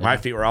mean? My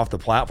feet were off the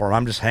platform.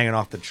 I'm just hanging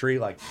off the tree,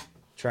 like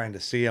trying to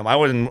see him. I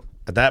wouldn't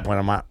at that point.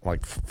 I'm not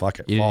like fuck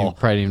it. You fall.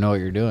 probably didn't even know what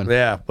you're doing.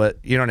 Yeah, but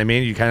you know what I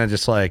mean? You kind of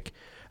just like,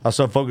 I was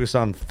so focused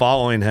on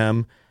following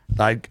him.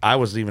 I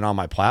wasn't even on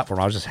my platform.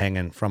 I was just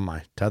hanging from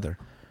my tether.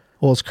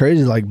 Well, it's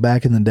crazy. Like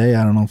back in the day,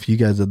 I don't know if you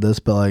guys did this,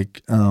 but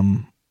like,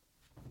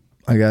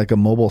 I got like a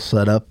mobile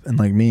setup, and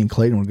like me and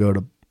Clayton would go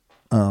to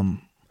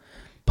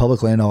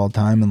public land all the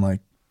time, and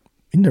like,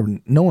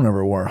 no one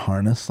ever wore a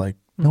harness. Like,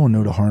 no one knew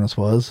what a harness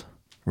was,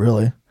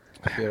 really.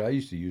 Dude, I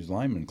used to use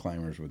lineman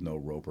climbers with no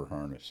rope or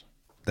harness.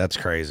 That's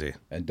crazy.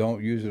 And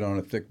don't use it on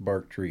a thick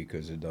bark tree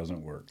because it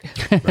doesn't work.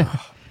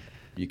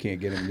 You can't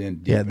get them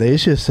in. Yeah, they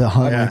used to just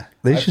hunt.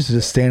 They used to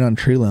just stand on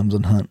tree limbs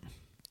and hunt.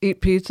 Eat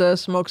pizza,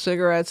 smoke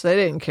cigarettes. They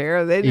didn't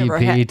care. They never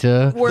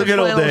pizza. had wear The good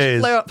old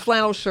days.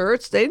 flannel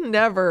shirts. They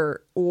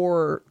never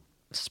or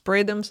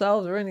sprayed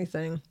themselves or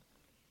anything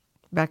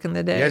back in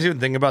the day. You guys even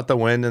think about the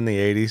wind in the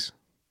 80s?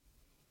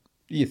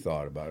 You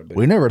thought about it, but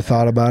We never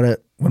thought about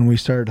it when we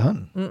started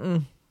hunting.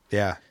 Mm-mm.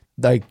 Yeah.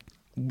 Like,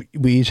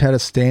 we each had a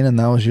stand, and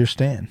that was your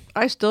stand.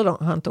 I still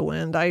don't hunt the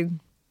wind.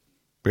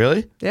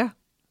 Really? Yeah.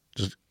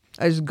 Just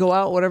I just go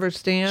out, whatever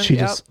stand. She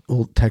yep. just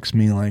will text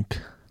me, like,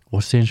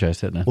 What stand should I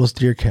sit in? what's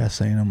Deercast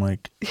saying? I'm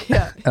like,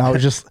 Yeah. and I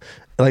was just,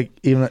 like,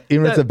 even if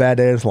it's a bad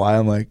day, it's a lie.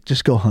 I'm like,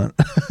 just go hunt.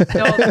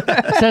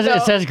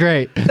 It says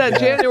great. That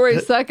January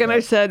 2nd, I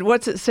said,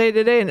 "What's it say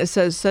today?" And it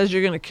says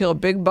you're going to kill a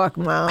big buck,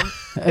 Mom.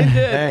 It did,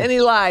 and he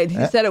lied.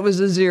 He said it was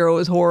a 0. It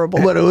was horrible.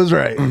 But it was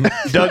right.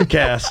 Doug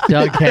Cast.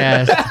 Doug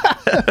Cast.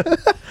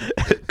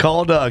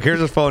 Call Doug. Here's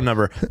his phone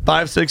number: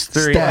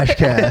 563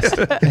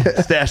 Stashcast.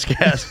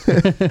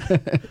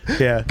 Stashcast.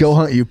 Yeah. Go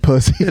hunt, you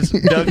pussy. It's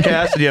Doug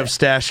Cast, and you have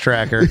Stash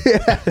Tracker.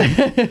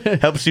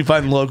 Helps you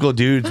find local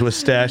dudes with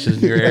stashes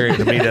in your area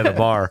to meet at a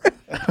bar.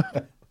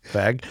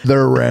 Fag.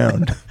 They're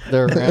around.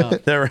 They're around.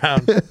 They're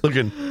around,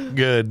 looking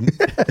good.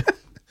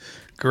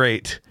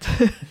 Great.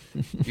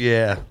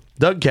 Yeah.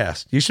 Doug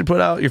Cast. You should put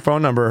out your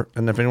phone number,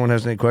 and if anyone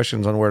has any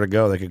questions on where to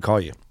go, they could call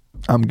you.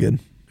 I'm good.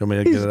 You want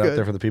me to He's get it out good.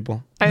 there for the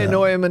people? I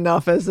annoy him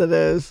enough as it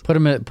is. Put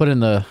in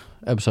the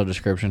episode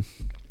description.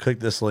 Click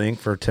this link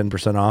for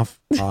 10% off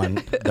on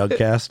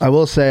Dougcast. I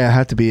will say I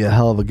have to be a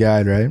hell of a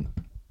guide, right?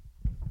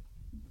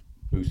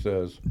 who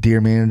says? Deer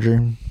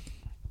manager,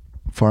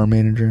 farm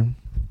manager.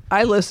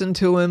 I listen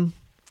to him.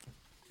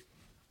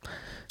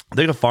 I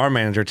think a farm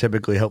manager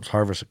typically helps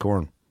harvest the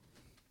corn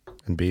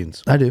and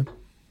beans. I do.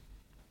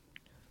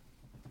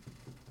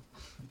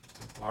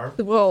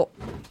 Well,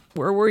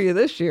 where were you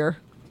this year?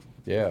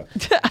 Yeah.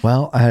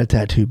 Well, I had a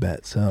tattoo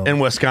bet, so In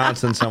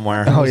Wisconsin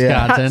somewhere. Oh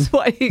yeah, That's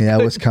why he yeah.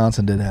 couldn't-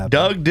 Wisconsin did happen.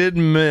 Doug did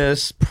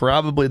miss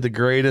probably the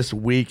greatest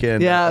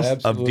weekend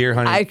Yes. of deer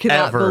hunting I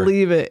cannot ever.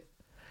 believe it.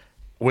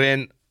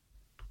 When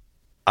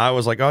I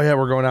was like, oh yeah,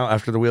 we're going out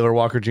after the Wheeler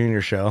Walker Jr.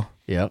 show.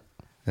 Yep.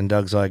 And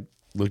Doug's like,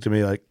 looked at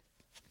me like,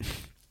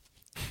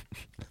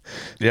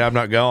 yeah, I'm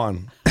not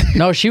going.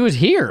 No, she was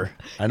here.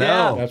 I know.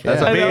 Yeah. That's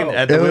what I I mean. know.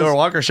 At the It Wheeler was-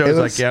 Walker show, it it's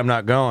was- like, yeah, I'm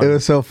not going. It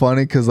was so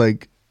funny because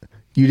like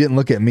you didn't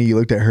look at me, you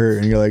looked at her,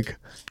 and you're like,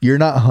 you're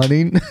not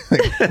hunting,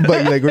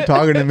 but like we're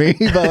talking to me,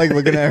 but like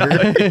looking at her,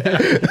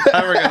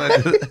 We're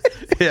gonna do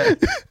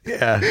that.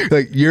 Yeah.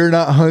 like you're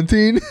not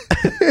hunting.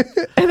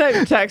 And I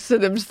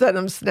texted him, sent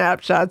him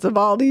snapshots of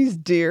all these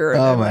deer.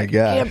 And Oh I'm my like,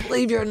 God. I can't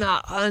believe you're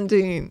not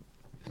hunting.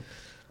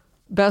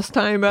 Best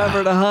time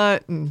ever to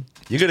hunt. And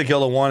You could have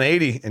killed a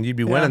 180 and you'd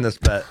be winning this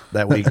bet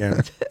that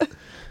weekend.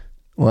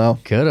 Well,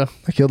 Coulda.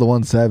 I killed a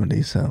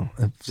 170, so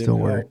it still help.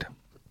 worked.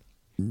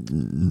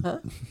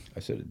 I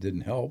said it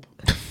didn't help.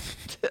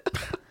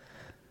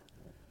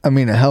 I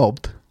mean, it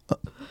helped.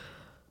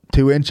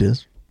 2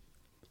 inches.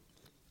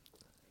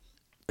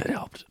 It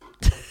helped.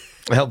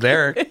 It helped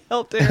Eric.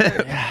 helped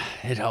Eric.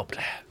 It helped.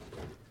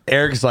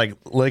 Eric's like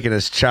licking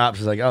his chops.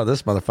 He's like, oh,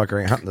 this motherfucker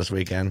ain't hunting this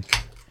weekend.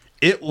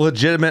 It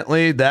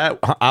legitimately,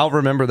 I'll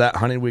remember that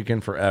hunting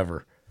weekend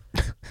forever.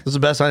 This is the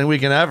best hunting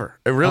weekend ever.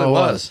 It really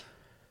was.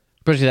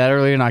 Especially that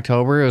early in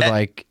October. It was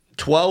like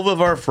 12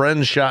 of our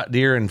friends shot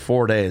deer in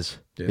 4 days.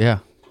 yeah.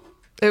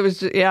 It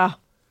was, yeah.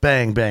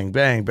 Bang, bang,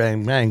 bang,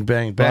 bang, bang,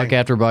 bang, bang. Buck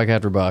after buck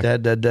after buck.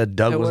 Dead.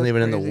 Doug It wasn't was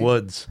even in the crazy.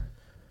 woods.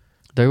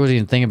 Doug wasn't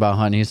even thinking about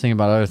hunting. He was thinking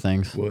about other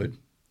things. Wood.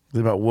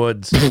 Think about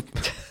woods.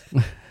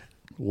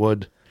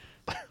 Wood.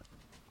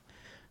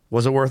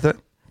 Was it worth it?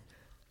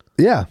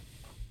 Yeah.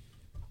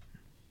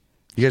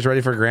 You guys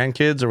ready for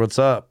grandkids or what's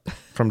up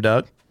from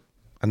Doug?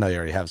 I know you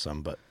already have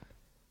some, but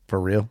for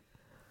real?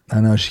 I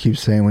know she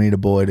keeps saying we need a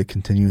boy to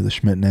continue the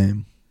Schmidt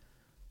name.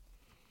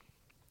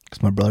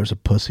 Because my brother's a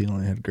pussy and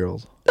only had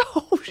girls.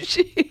 Oh,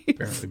 jeez.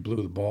 Apparently blew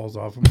the balls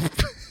off him.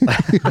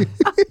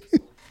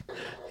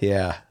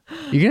 Yeah.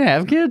 You gonna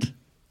have kids?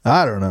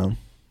 I don't know.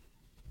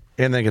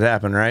 Anything could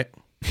happen, right?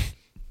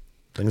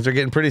 Things are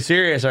getting pretty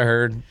serious, I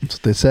heard. That's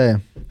what they say.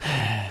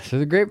 Through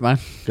the grapevine.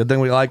 Good thing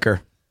we like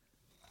her.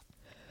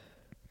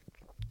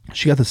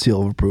 She got the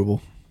seal of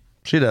approval.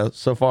 She does,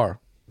 so far.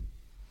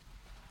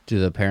 Do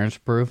the parents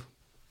approve?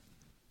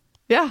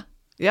 Yeah.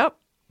 Yep.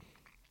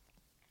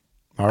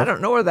 Marv? I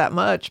don't know her that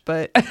much,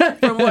 but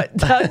from what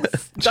Doug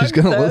She's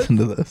going to says- listen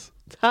to this.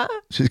 Huh?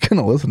 She's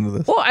going to listen to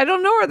this. Well, I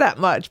don't know her that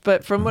much,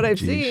 but from what I've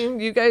geez. seen,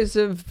 you guys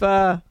have,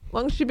 as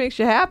long as she makes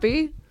you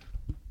happy.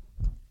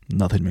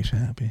 Nothing makes you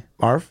happy.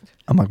 Marv?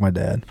 I'm like my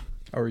dad.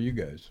 How are you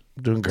guys?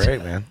 Doing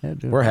great, man. Yeah,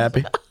 doing We're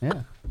happy.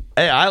 Yeah.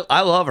 Hey,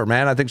 I love her,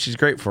 man. I think she's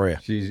great for you.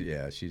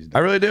 She's. I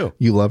really do.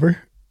 You love her?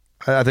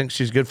 I think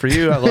she's good for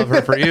you. I love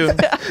her for you.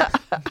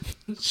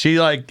 She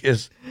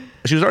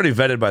she was already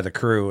vetted by the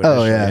crew.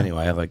 Oh, initially yeah.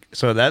 Anyway,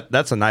 so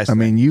that's a nice I thing.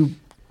 mean, you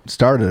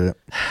started it.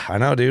 I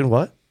know, dude.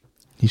 What?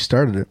 You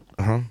started it.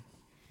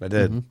 I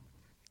did.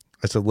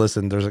 I said,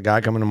 listen, there's a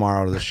guy coming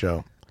tomorrow to the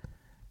show.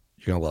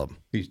 You're gonna love him.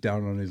 He's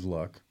down on his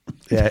luck.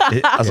 Yeah,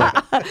 I was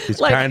like, he's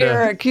Like kind of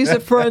Eric, he's a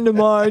friend of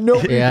mine. No,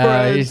 Yeah,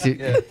 friends. he's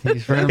a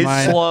friend of he's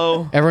mine.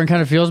 slow. Everyone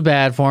kind of feels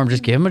bad for him.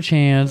 Just give him a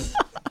chance.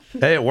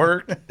 Hey, it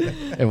worked.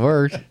 It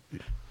worked.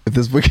 If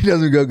this wiki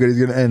doesn't go good, he's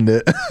gonna end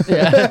it.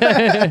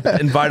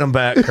 Invite him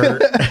back,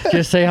 Kurt.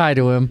 Just say hi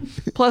to him.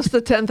 Plus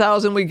the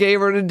 10,000 we gave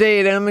her to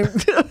date him.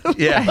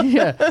 Yeah.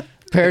 Yeah.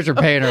 Parents are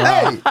paying her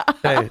off.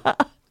 Hey,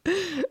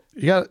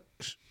 you got a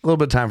little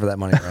bit of time for that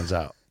money runs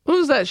out. What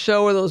was that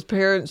show where those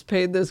parents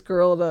paid this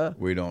girl to?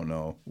 We don't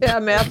know. Yeah,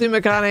 Matthew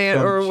McConaughey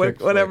Some or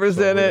chick whatever's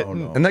flick, in but we it. don't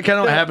know. And that kind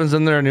of what happens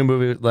in their new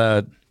movie,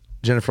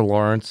 Jennifer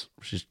Lawrence.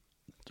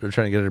 They're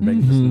trying to get her to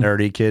make this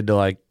nerdy kid to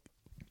like.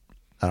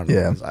 I don't know.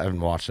 Yeah. I haven't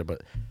watched it,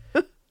 but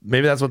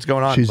maybe that's what's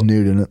going on. She's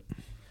nude in it.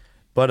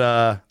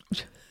 But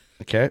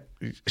okay,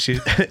 she's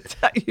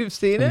You've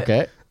seen it?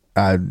 Okay.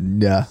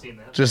 Yeah.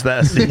 just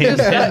that scene.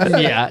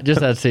 Yeah,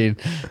 just that scene.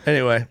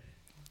 Anyway,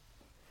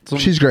 so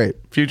She's great.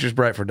 future's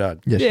bright for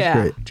Doug. Yeah, she's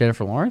Yeah. great.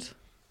 Jennifer Lawrence?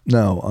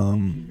 No,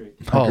 her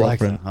Oh,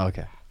 girlfriend.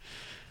 Alexa. Okay.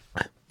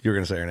 You were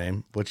gonna say her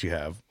name, which you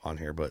have on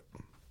here, but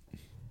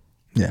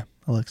Yeah,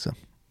 Alexa.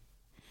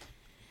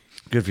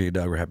 good for you,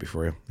 Doug. We're happy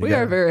for you. We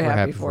are very we're happy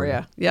happy for for you.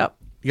 you. Yep.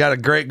 You got a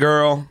great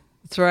girl,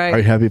 That's right. Are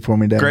you happy for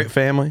me, Dad? great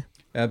family.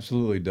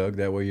 Absolutely, Doug.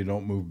 That way you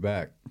don't move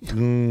back.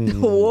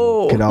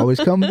 Whoa. Could always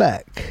come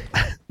back.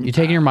 You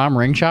taking your mom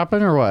ring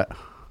shopping or what?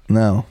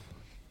 No.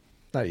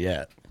 Not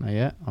yet. Not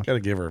yet. Okay. Got to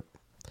give her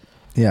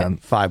Yeah.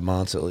 5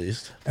 months at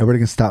least. Everybody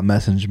can stop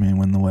messaging me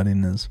when the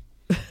wedding is.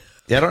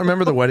 Yeah, I don't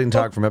remember the wedding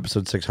talk from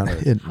episode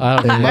 600. It, I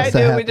don't it know. I must have do.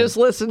 We happened. just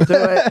listened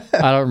to it.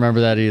 I don't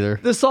remember that either.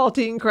 The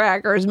saltine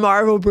crackers.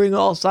 Marv will bring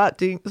all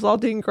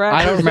saltine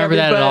crackers. I don't to remember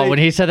that at all. everybody. When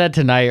he said that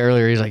tonight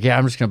earlier, he's like, "Yeah,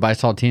 I'm just gonna buy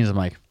saltines." I'm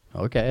like,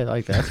 "Okay,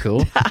 like that's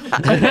cool."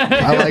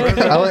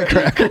 I like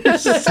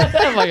crackers.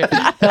 I'm like,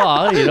 "Hell,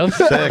 I'll eat 'em."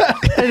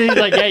 And he's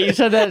like, "Yeah, you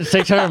said that at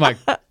 600." I'm like,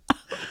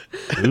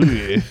 Do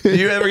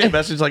you ever get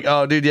messages like,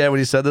 "Oh, dude, yeah," when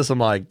he said this? I'm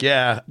like,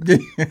 "Yeah,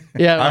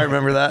 "Yeah, I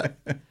remember that."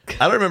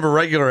 I don't remember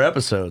regular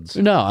episodes.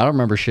 no, I don't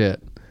remember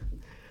shit."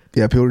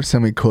 Yeah, people just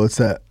send me quotes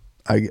that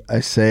I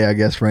say, I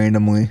guess,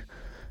 randomly.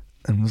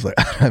 And I was like,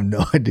 I have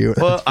no idea what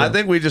Well, that's I from.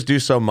 think we just do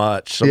so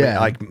much, so many, Yeah.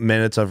 like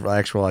minutes of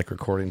actual like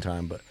recording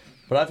time. But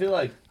I feel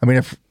like I mean,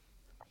 if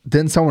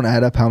didn't someone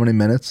add up how many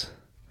minutes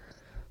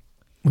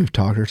we've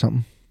talked or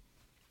something?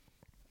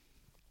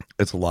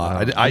 it's a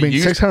lot. I mean,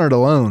 600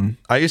 alone.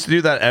 I used to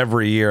do that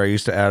every year. I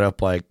used to add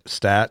up like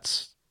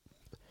stats,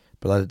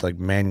 but I'd like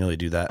manually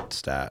do that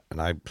stat,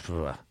 and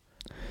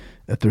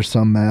If there's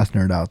some math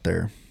nerd out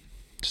there,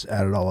 just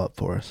add it all up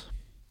for us.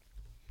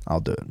 I'll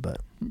do it, but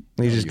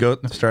you just go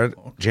start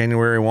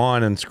January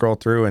 1 and scroll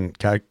through and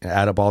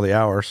add up all the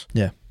hours.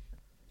 yeah.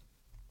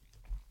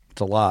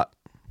 It's a lot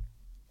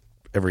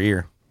every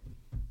year.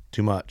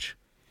 Too much.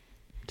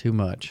 Too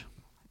much.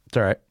 It's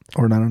all right.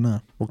 Or not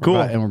enough. Well,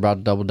 cool. And we're about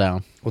to double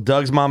down. Well,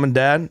 Doug's mom and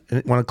dad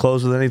want to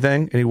close with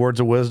anything? Any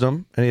words of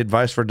wisdom? Any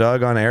advice for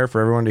Doug on air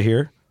for everyone to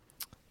hear?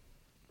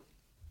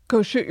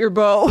 Go shoot your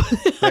bow.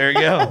 There you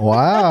go.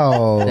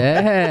 Wow.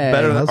 Hey,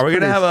 Better than, that's are we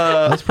going to pretty- have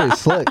a? That's pretty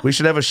slick. We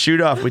should have a shoot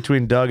off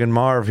between Doug and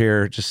Marv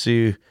here. Just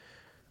see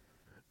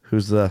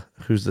who's the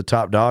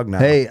top dog now.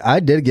 Hey, I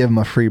did give him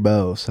a free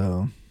bow,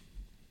 so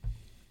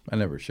I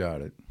never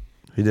shot it.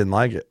 He didn't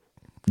like it.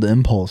 the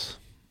Impulse,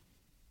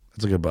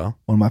 That's a good bow.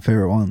 one of my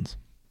favorite ones.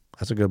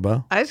 That's a good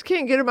bow. I just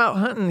can't get him out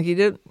hunting. He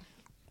did.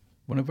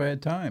 When if I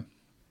had time?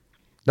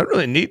 Don't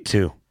really need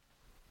to.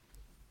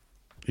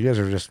 You guys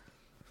are just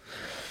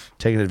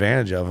taking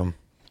advantage of him.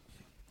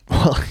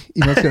 Well,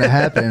 you know what's gonna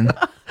happen?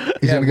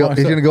 He's Yeah, gonna go. well,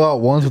 He's so- gonna go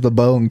out once with a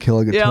bow and kill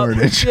like a 200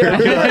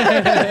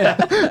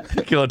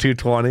 incher. Kilo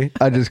 220.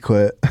 I just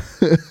quit.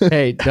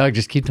 hey, Doug,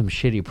 just keep them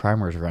shitty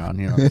primers around.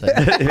 You know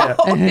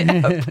what I'm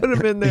saying? Put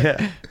him in there.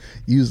 Yeah.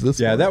 Use this.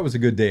 Yeah, one. that was a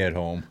good day at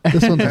home.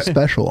 This one's a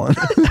special one.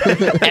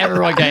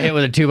 Everyone got hit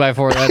with a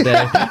 2x4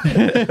 that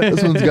day.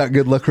 This one's got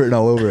good luck written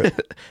all over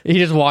it. He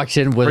just walks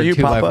in with For a you,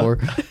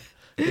 2x4.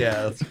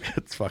 Yeah,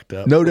 that's fucked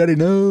up. No, daddy,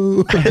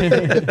 no.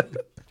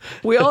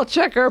 We all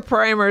check our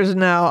primers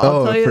now. I'll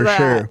Oh, tell you for that.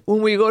 sure.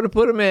 When we go to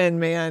put them in,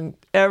 man,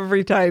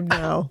 every time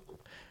now.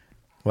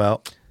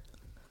 Well,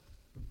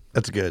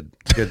 that's good.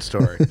 It's a good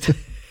story.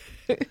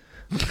 I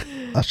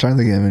was trying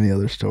to think of any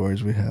other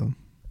stories we have.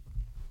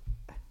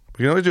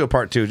 We can always do a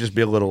part 2. Just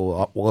be a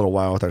little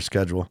while with our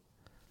schedule.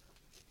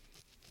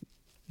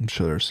 I'm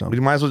sure there's some. We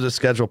might as well just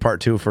schedule part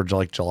 2 for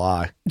like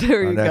July. There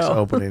our you next go.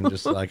 opening.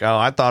 Just like, oh,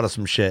 I thought of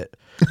some shit.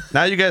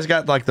 Now you guys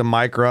got like the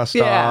mic rust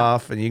Yeah.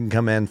 off, and you can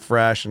come in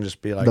fresh and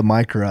just be like, The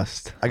mic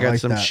rust. I got like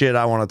some that. shit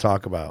I want to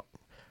talk about.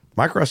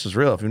 Mic rust is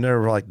real. If you've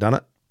never like done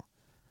it,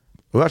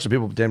 we watch the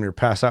people damn near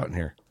pass out in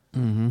here.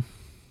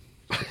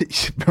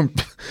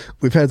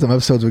 We've had some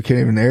episodes we can't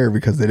even air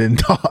because they didn't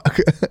talk.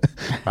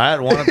 I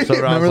had one episode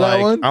where I was Remember that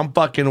like, one? I'm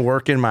fucking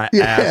working my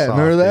Yeah, ass off,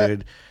 remember that?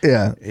 dude.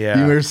 Yeah.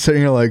 Yeah. You were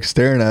sitting here like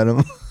staring at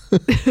him.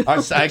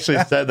 I actually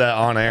said that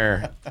on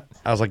air.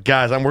 I was like,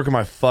 guys, I'm working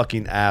my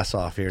fucking ass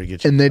off here to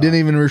get you. And they didn't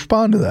even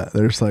respond to that.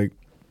 They're just like,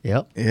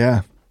 Yep.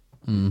 yeah.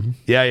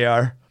 Yeah, you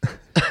are.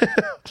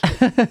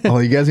 Oh,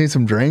 you guys need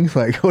some drinks?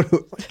 Like, what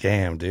do-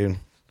 Damn, dude.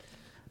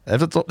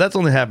 That's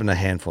only happened a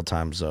handful of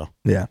times though.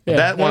 Yeah.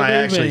 That one I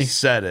that'd be actually me.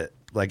 said it.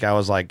 Like I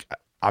was like,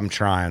 I'm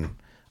trying.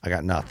 I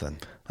got nothing.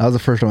 That was the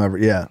first time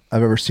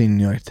I've ever seen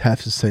you like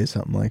have to say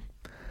something like,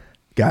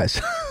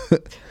 guys,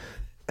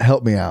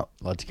 help me out.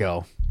 Let's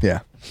go. Yeah.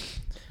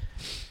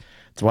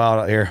 It's wild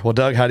out here. Well,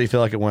 Doug, how do you feel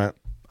like it went?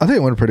 I think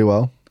it went pretty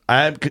well.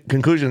 I had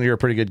conclusion you're a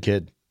pretty good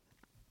kid.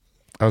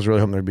 I was really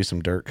hoping there'd be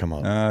some dirt come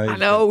up. I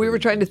know we were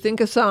trying to think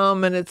of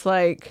some, and it's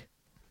like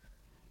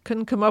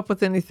couldn't come up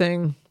with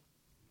anything.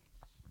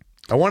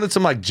 I wanted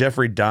some like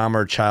Jeffrey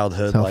Dahmer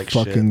childhood That's how like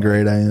fucking shit.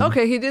 great I am.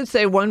 Okay, he did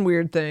say one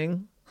weird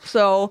thing.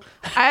 So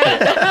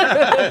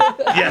I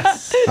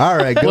Yes. All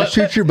right, go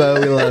shoot your bow.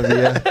 We love you.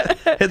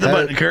 Hit the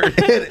button, Kurt.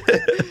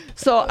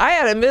 so I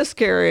had a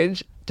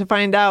miscarriage to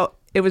find out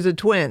it was a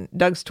twin,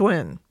 Doug's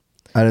twin.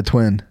 I had a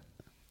twin.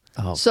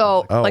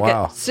 So like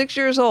wow. at 6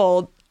 years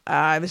old,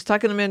 I was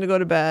tucking him in to go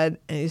to bed,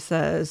 and he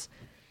says,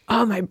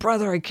 "Oh, my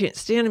brother, I can't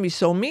stand him. He's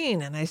so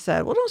mean." And I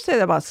said, "Well, don't say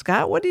that about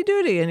Scott. What did he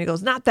do to you?" And he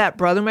goes, "Not that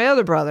brother, my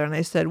other brother." And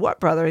I said, "What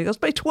brother?" He goes,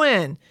 "My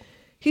twin.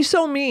 He's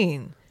so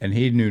mean." And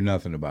he knew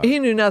nothing about He it.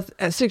 knew nothing.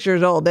 At 6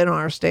 years old, they don't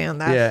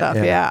understand that Yeah, stuff.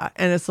 yeah. Yeah.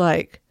 And it's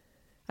like,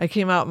 I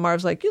came out, and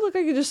Marv's like, "You look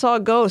like you just saw a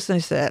ghost." And I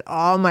said,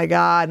 "Oh my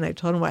God." And I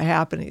told him what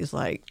happened. He's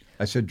like,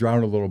 I said,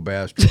 drown a little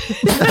bastard.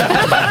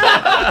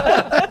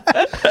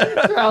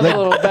 Proud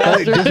little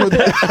bastard.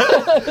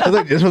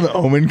 Just when the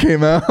Omen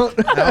came out. Oh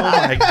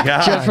my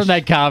gosh. Just from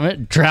that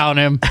comment, drown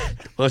him.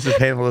 Let's just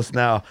handle this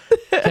now.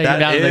 Take him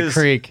down to the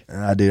creek.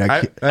 Dude,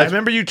 I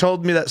remember you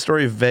told me that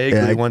story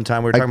vaguely one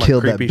time. We were I talking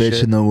killed about that creepy bitch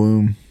shit. in the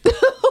womb.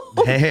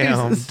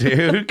 Damn,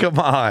 dude. Come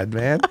on,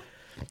 man.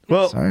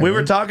 Well, Sorry, we were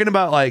man. talking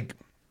about like,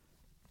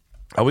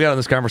 we got on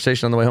this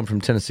conversation on the way home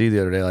from Tennessee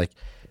the other day. Like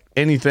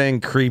anything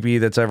creepy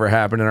that's ever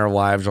happened in our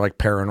lives or like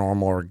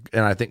paranormal.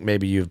 And I think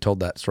maybe you've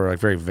told that story like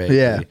very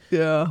vaguely.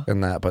 yeah.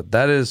 And that. But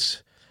that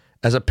is,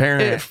 as a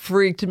parent, It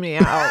freaked me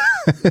out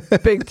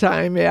big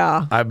time.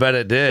 Yeah. I bet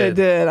it did. It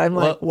did. I'm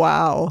like,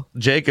 wow.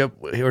 Jacob,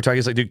 we were talking,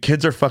 he's like, dude,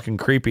 kids are fucking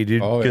creepy,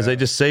 dude. Oh, Because yeah. they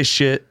just say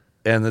shit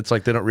and it's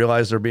like they don't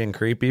realize they're being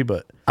creepy.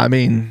 But I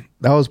mean,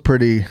 that was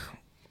pretty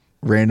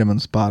random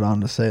and spot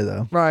on to say,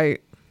 though.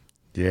 Right.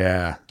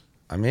 yeah.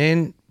 I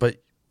mean, but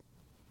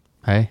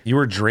Hey, you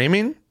were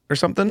dreaming or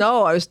something?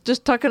 No, I was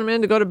just tucking him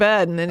in to go to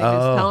bed, and then he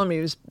was Oh. telling me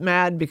he was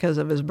mad because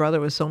of his brother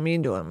was so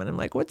mean to him. And I'm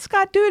like, "What'd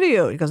Scott do to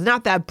you?" He goes,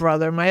 "Not that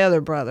brother, my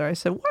other brother." I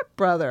said, "What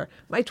brother?"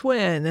 "My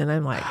twin." And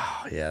I'm like,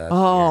 Oh, yeah. That's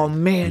 "Oh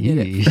man, did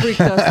it Yeesh. freaked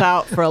us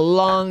out for a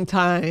long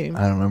time."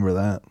 I don't remember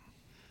that.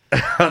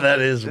 that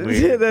is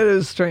weird. That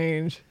is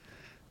strange.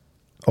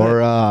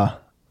 Or,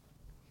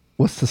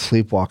 what's the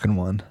sleepwalking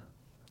one?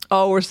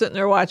 Oh, we're sitting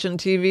there watching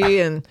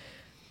TV, and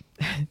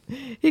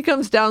he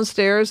comes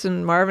downstairs,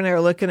 and Marv and I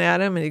are looking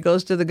at him, and he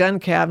goes to the gun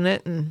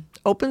cabinet and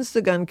opens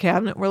the gun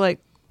cabinet. We're like,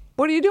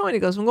 "What are you doing?" He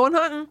goes, "I'm going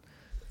hunting."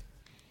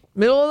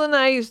 Middle of the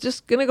night, he's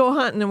just going to go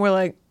hunting, and we're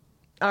like,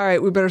 "All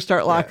right, we better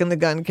start locking the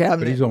gun But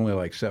cabinet." he's only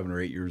like 7 or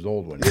 8 years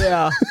old when he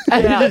Yeah.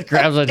 he just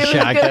grabs a He was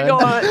gonna shotgun. go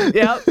hunting.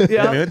 Yep, You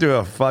yep. went through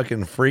a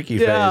fucking freaky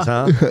Yeah. phase,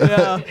 huh?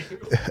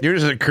 Yeah. You're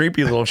just a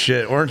creepy little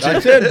shit, weren't you? I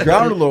said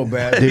drown a little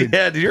bastard.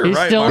 yeah, dude, you're He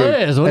right, still Mark.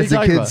 is. What are you As the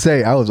talking kids about?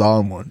 say, I was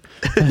on one.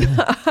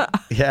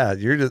 Yeah,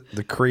 you're just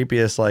the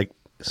creepiest, like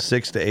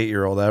 6 to 8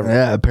 year old ever.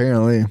 Yeah,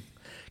 apparently.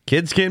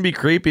 Kids can be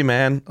creepy,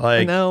 man. I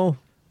Like, know.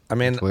 I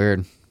mean, It's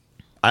weird.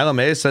 Isla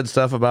Mae said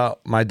stuff about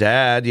my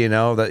dad, you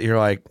know, that you're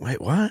like, wait,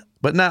 what?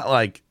 But not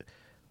like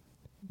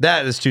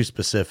that is too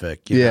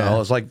specific. You Yeah. know,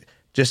 it's like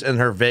just in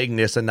her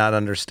vagueness and not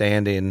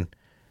understanding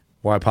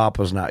why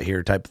Papa's not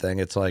here type thing.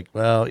 It's like,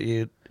 well,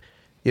 you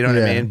know what I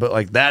Yeah. mean? But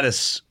like that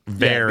is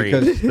very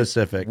because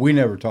specific. We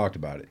never talked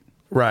about it.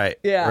 Right.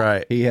 Yeah.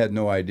 Right. He had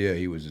no idea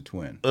he was a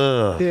twin.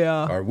 Ugh.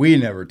 Yeah. Or we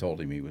never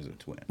told him he was a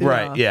twin.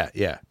 Right. Yeah.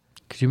 Yeah.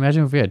 Could you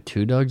imagine if we had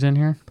 2 dogs in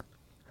here?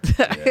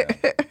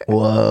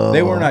 Whoa.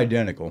 They weren't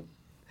identical.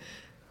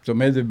 So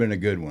maybe they've been a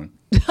good one.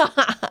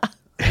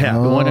 Yeah.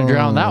 We want to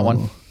drown that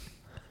one.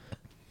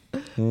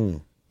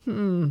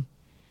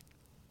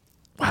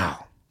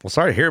 Wow. Well,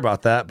 sorry to hear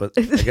about that, but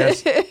I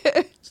guess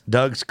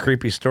Doug's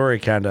creepy story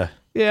kind of.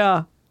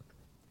 Yeah.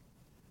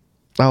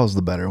 That was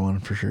the better one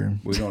for sure.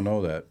 We don't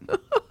know that.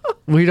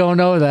 We don't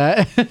know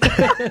that.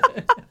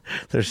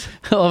 There's.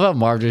 I love how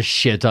Marv just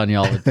shits on you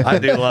all the time. I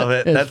do love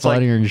it. It's That's like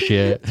funnier than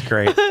shit. it's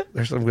great.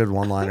 There's some good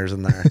one-liners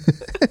in there.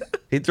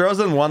 He throws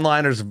in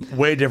one-liners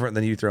way different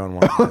than you throw in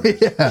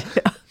one-liners. Yeah.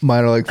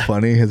 Mine are like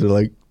funny. His are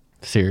like,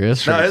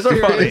 Serious. No, his are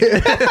funny.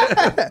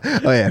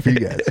 oh yeah, for you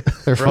guys.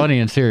 They're funny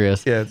and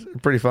serious. Yeah, it's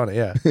pretty funny.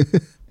 Yeah.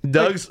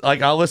 Doug's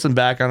like, I'll listen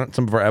back on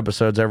some of our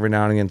episodes every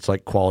now and again. It's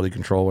like quality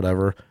control,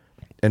 whatever.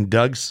 And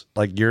Doug's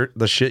like,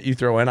 the shit you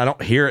throw in, I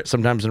don't hear it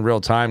sometimes in real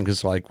time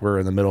because like we're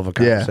in the middle of a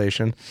Yeah.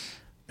 conversation,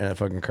 and it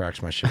fucking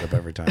cracks my shit up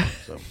every time.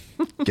 So.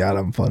 God,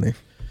 I'm funny.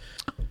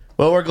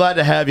 Well, we're glad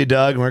to have you,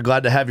 Doug, and we're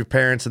glad to have your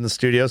parents in the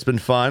studio. It's been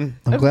fun.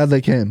 I'm glad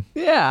they came.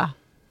 Yeah.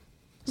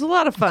 It was a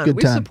lot of fun. good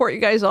We time. support you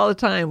guys all the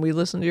time. We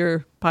listen to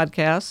your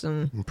podcast,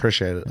 and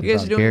Appreciate it. you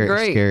guys are doing Scary,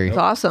 great. scary. It's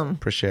awesome.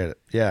 Appreciate it.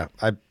 Yeah,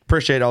 I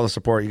appreciate all the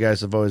support. You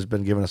guys have always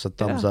been giving us a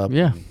thumbs Yeah. up.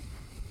 Yeah.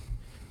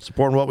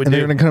 supporting what we And do.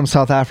 they're going to come to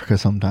South Africa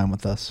sometime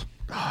with us.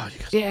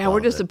 Yeah, we're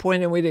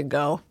disappointed we didn't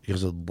go. You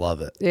guys would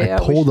love it. Yeah,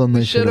 told them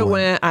they should shoulda have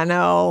went. I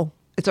know.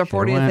 It's our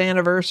 40th went.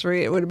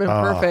 anniversary. It would have been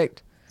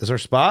perfect. Is there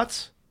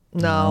spots?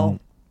 No.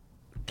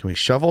 Can we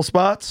shovel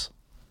spots?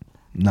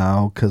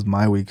 No, because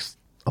my week's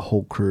a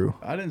whole crew.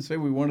 I didn't say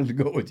we wanted to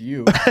go with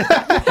you.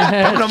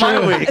 Come to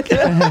my week.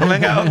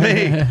 Hang out with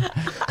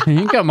me.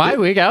 You got my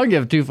week. I don't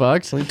give 2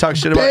 fucks. We talk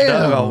shit about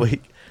Doug all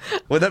week.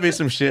 Would that be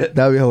some shit?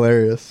 That'd be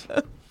hilarious.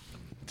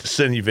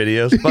 Send you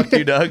videos. Fuck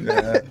you, Doug.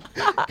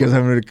 Because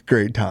I'm having a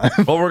great time.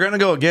 Well, we're going to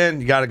go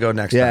again. You got to go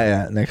next time.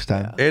 Yeah, next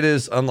time. It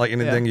is unlike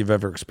anything you've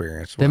ever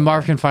experienced. Then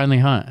Marv can finally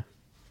hunt.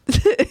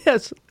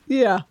 Yes.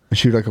 Yeah.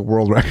 Shoot like a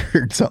world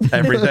record or something.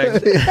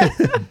 Everything.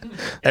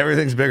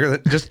 Everything's bigger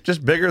than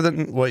just bigger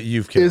than what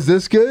you've killed. Is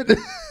this good?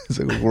 It's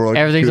like a world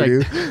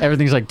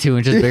Everything's like 2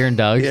 inches bigger than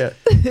Doug's.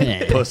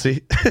 Yeah.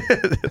 Pussy.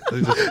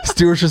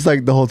 Stuart's just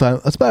like the whole time.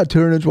 That's about a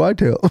 200-inch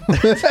whitetail.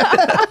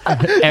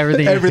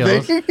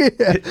 Everything.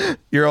 Yeah.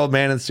 Your old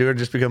man and Stuart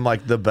just become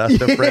like the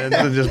best of friends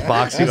and just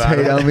box you Just out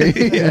hate of on me.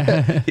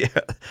 it. Yeah.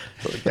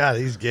 God,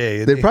 he's gay.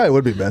 isn't They he? probably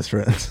would be best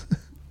friends.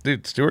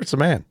 Dude, Stuart's the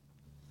man.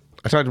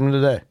 I talked to him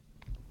today.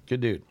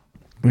 Good dude.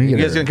 We You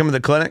get guys it. gonna come to the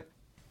clinic?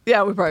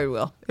 Yeah, we probably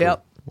will.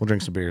 Yep. We'll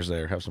drink some beers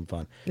there, have some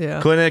fun.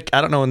 Yeah. Clinic,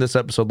 I don't know when this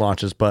episode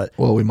launches, but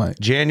Well, we might.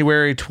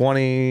 January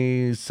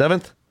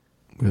 27th,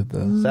 With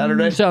the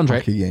Saturday. Sounds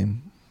right. hockey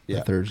game. Yeah.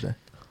 Yeah. Thursday.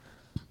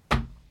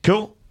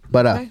 Cool.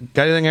 But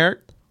Got anything, Eric?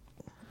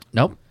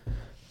 Nope.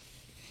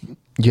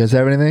 you guys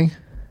have anything?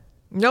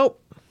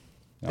 Nope.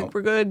 I think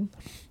we're good.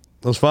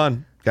 It was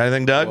fun. Got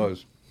anything, Doug?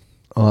 Was.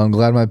 Oh, I'm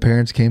glad my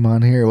parents came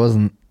on here. It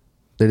wasn't.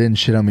 They didn't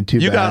shit on me too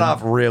You bad. got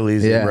off real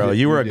easy, Yeah. bro.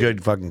 You were a did.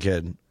 good fucking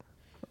kid.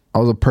 I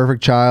was a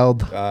perfect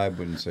child. I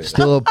wouldn't say that.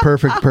 Still a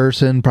perfect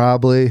person,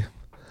 probably.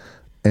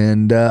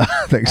 And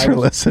thanks for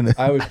listening.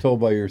 I was told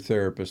by your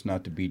therapist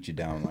not to beat you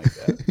down like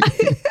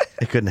that.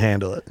 I couldn't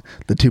handle it.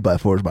 The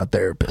 2x4 is my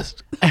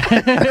therapist.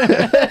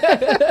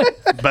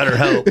 Better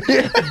help.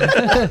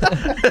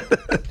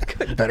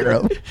 Better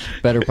up.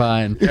 Better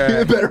pine.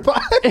 Better buy. Better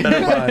fine. All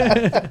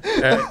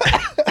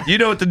right. You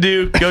know what to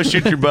do. Go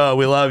shoot your bow.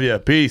 We love you.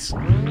 Peace.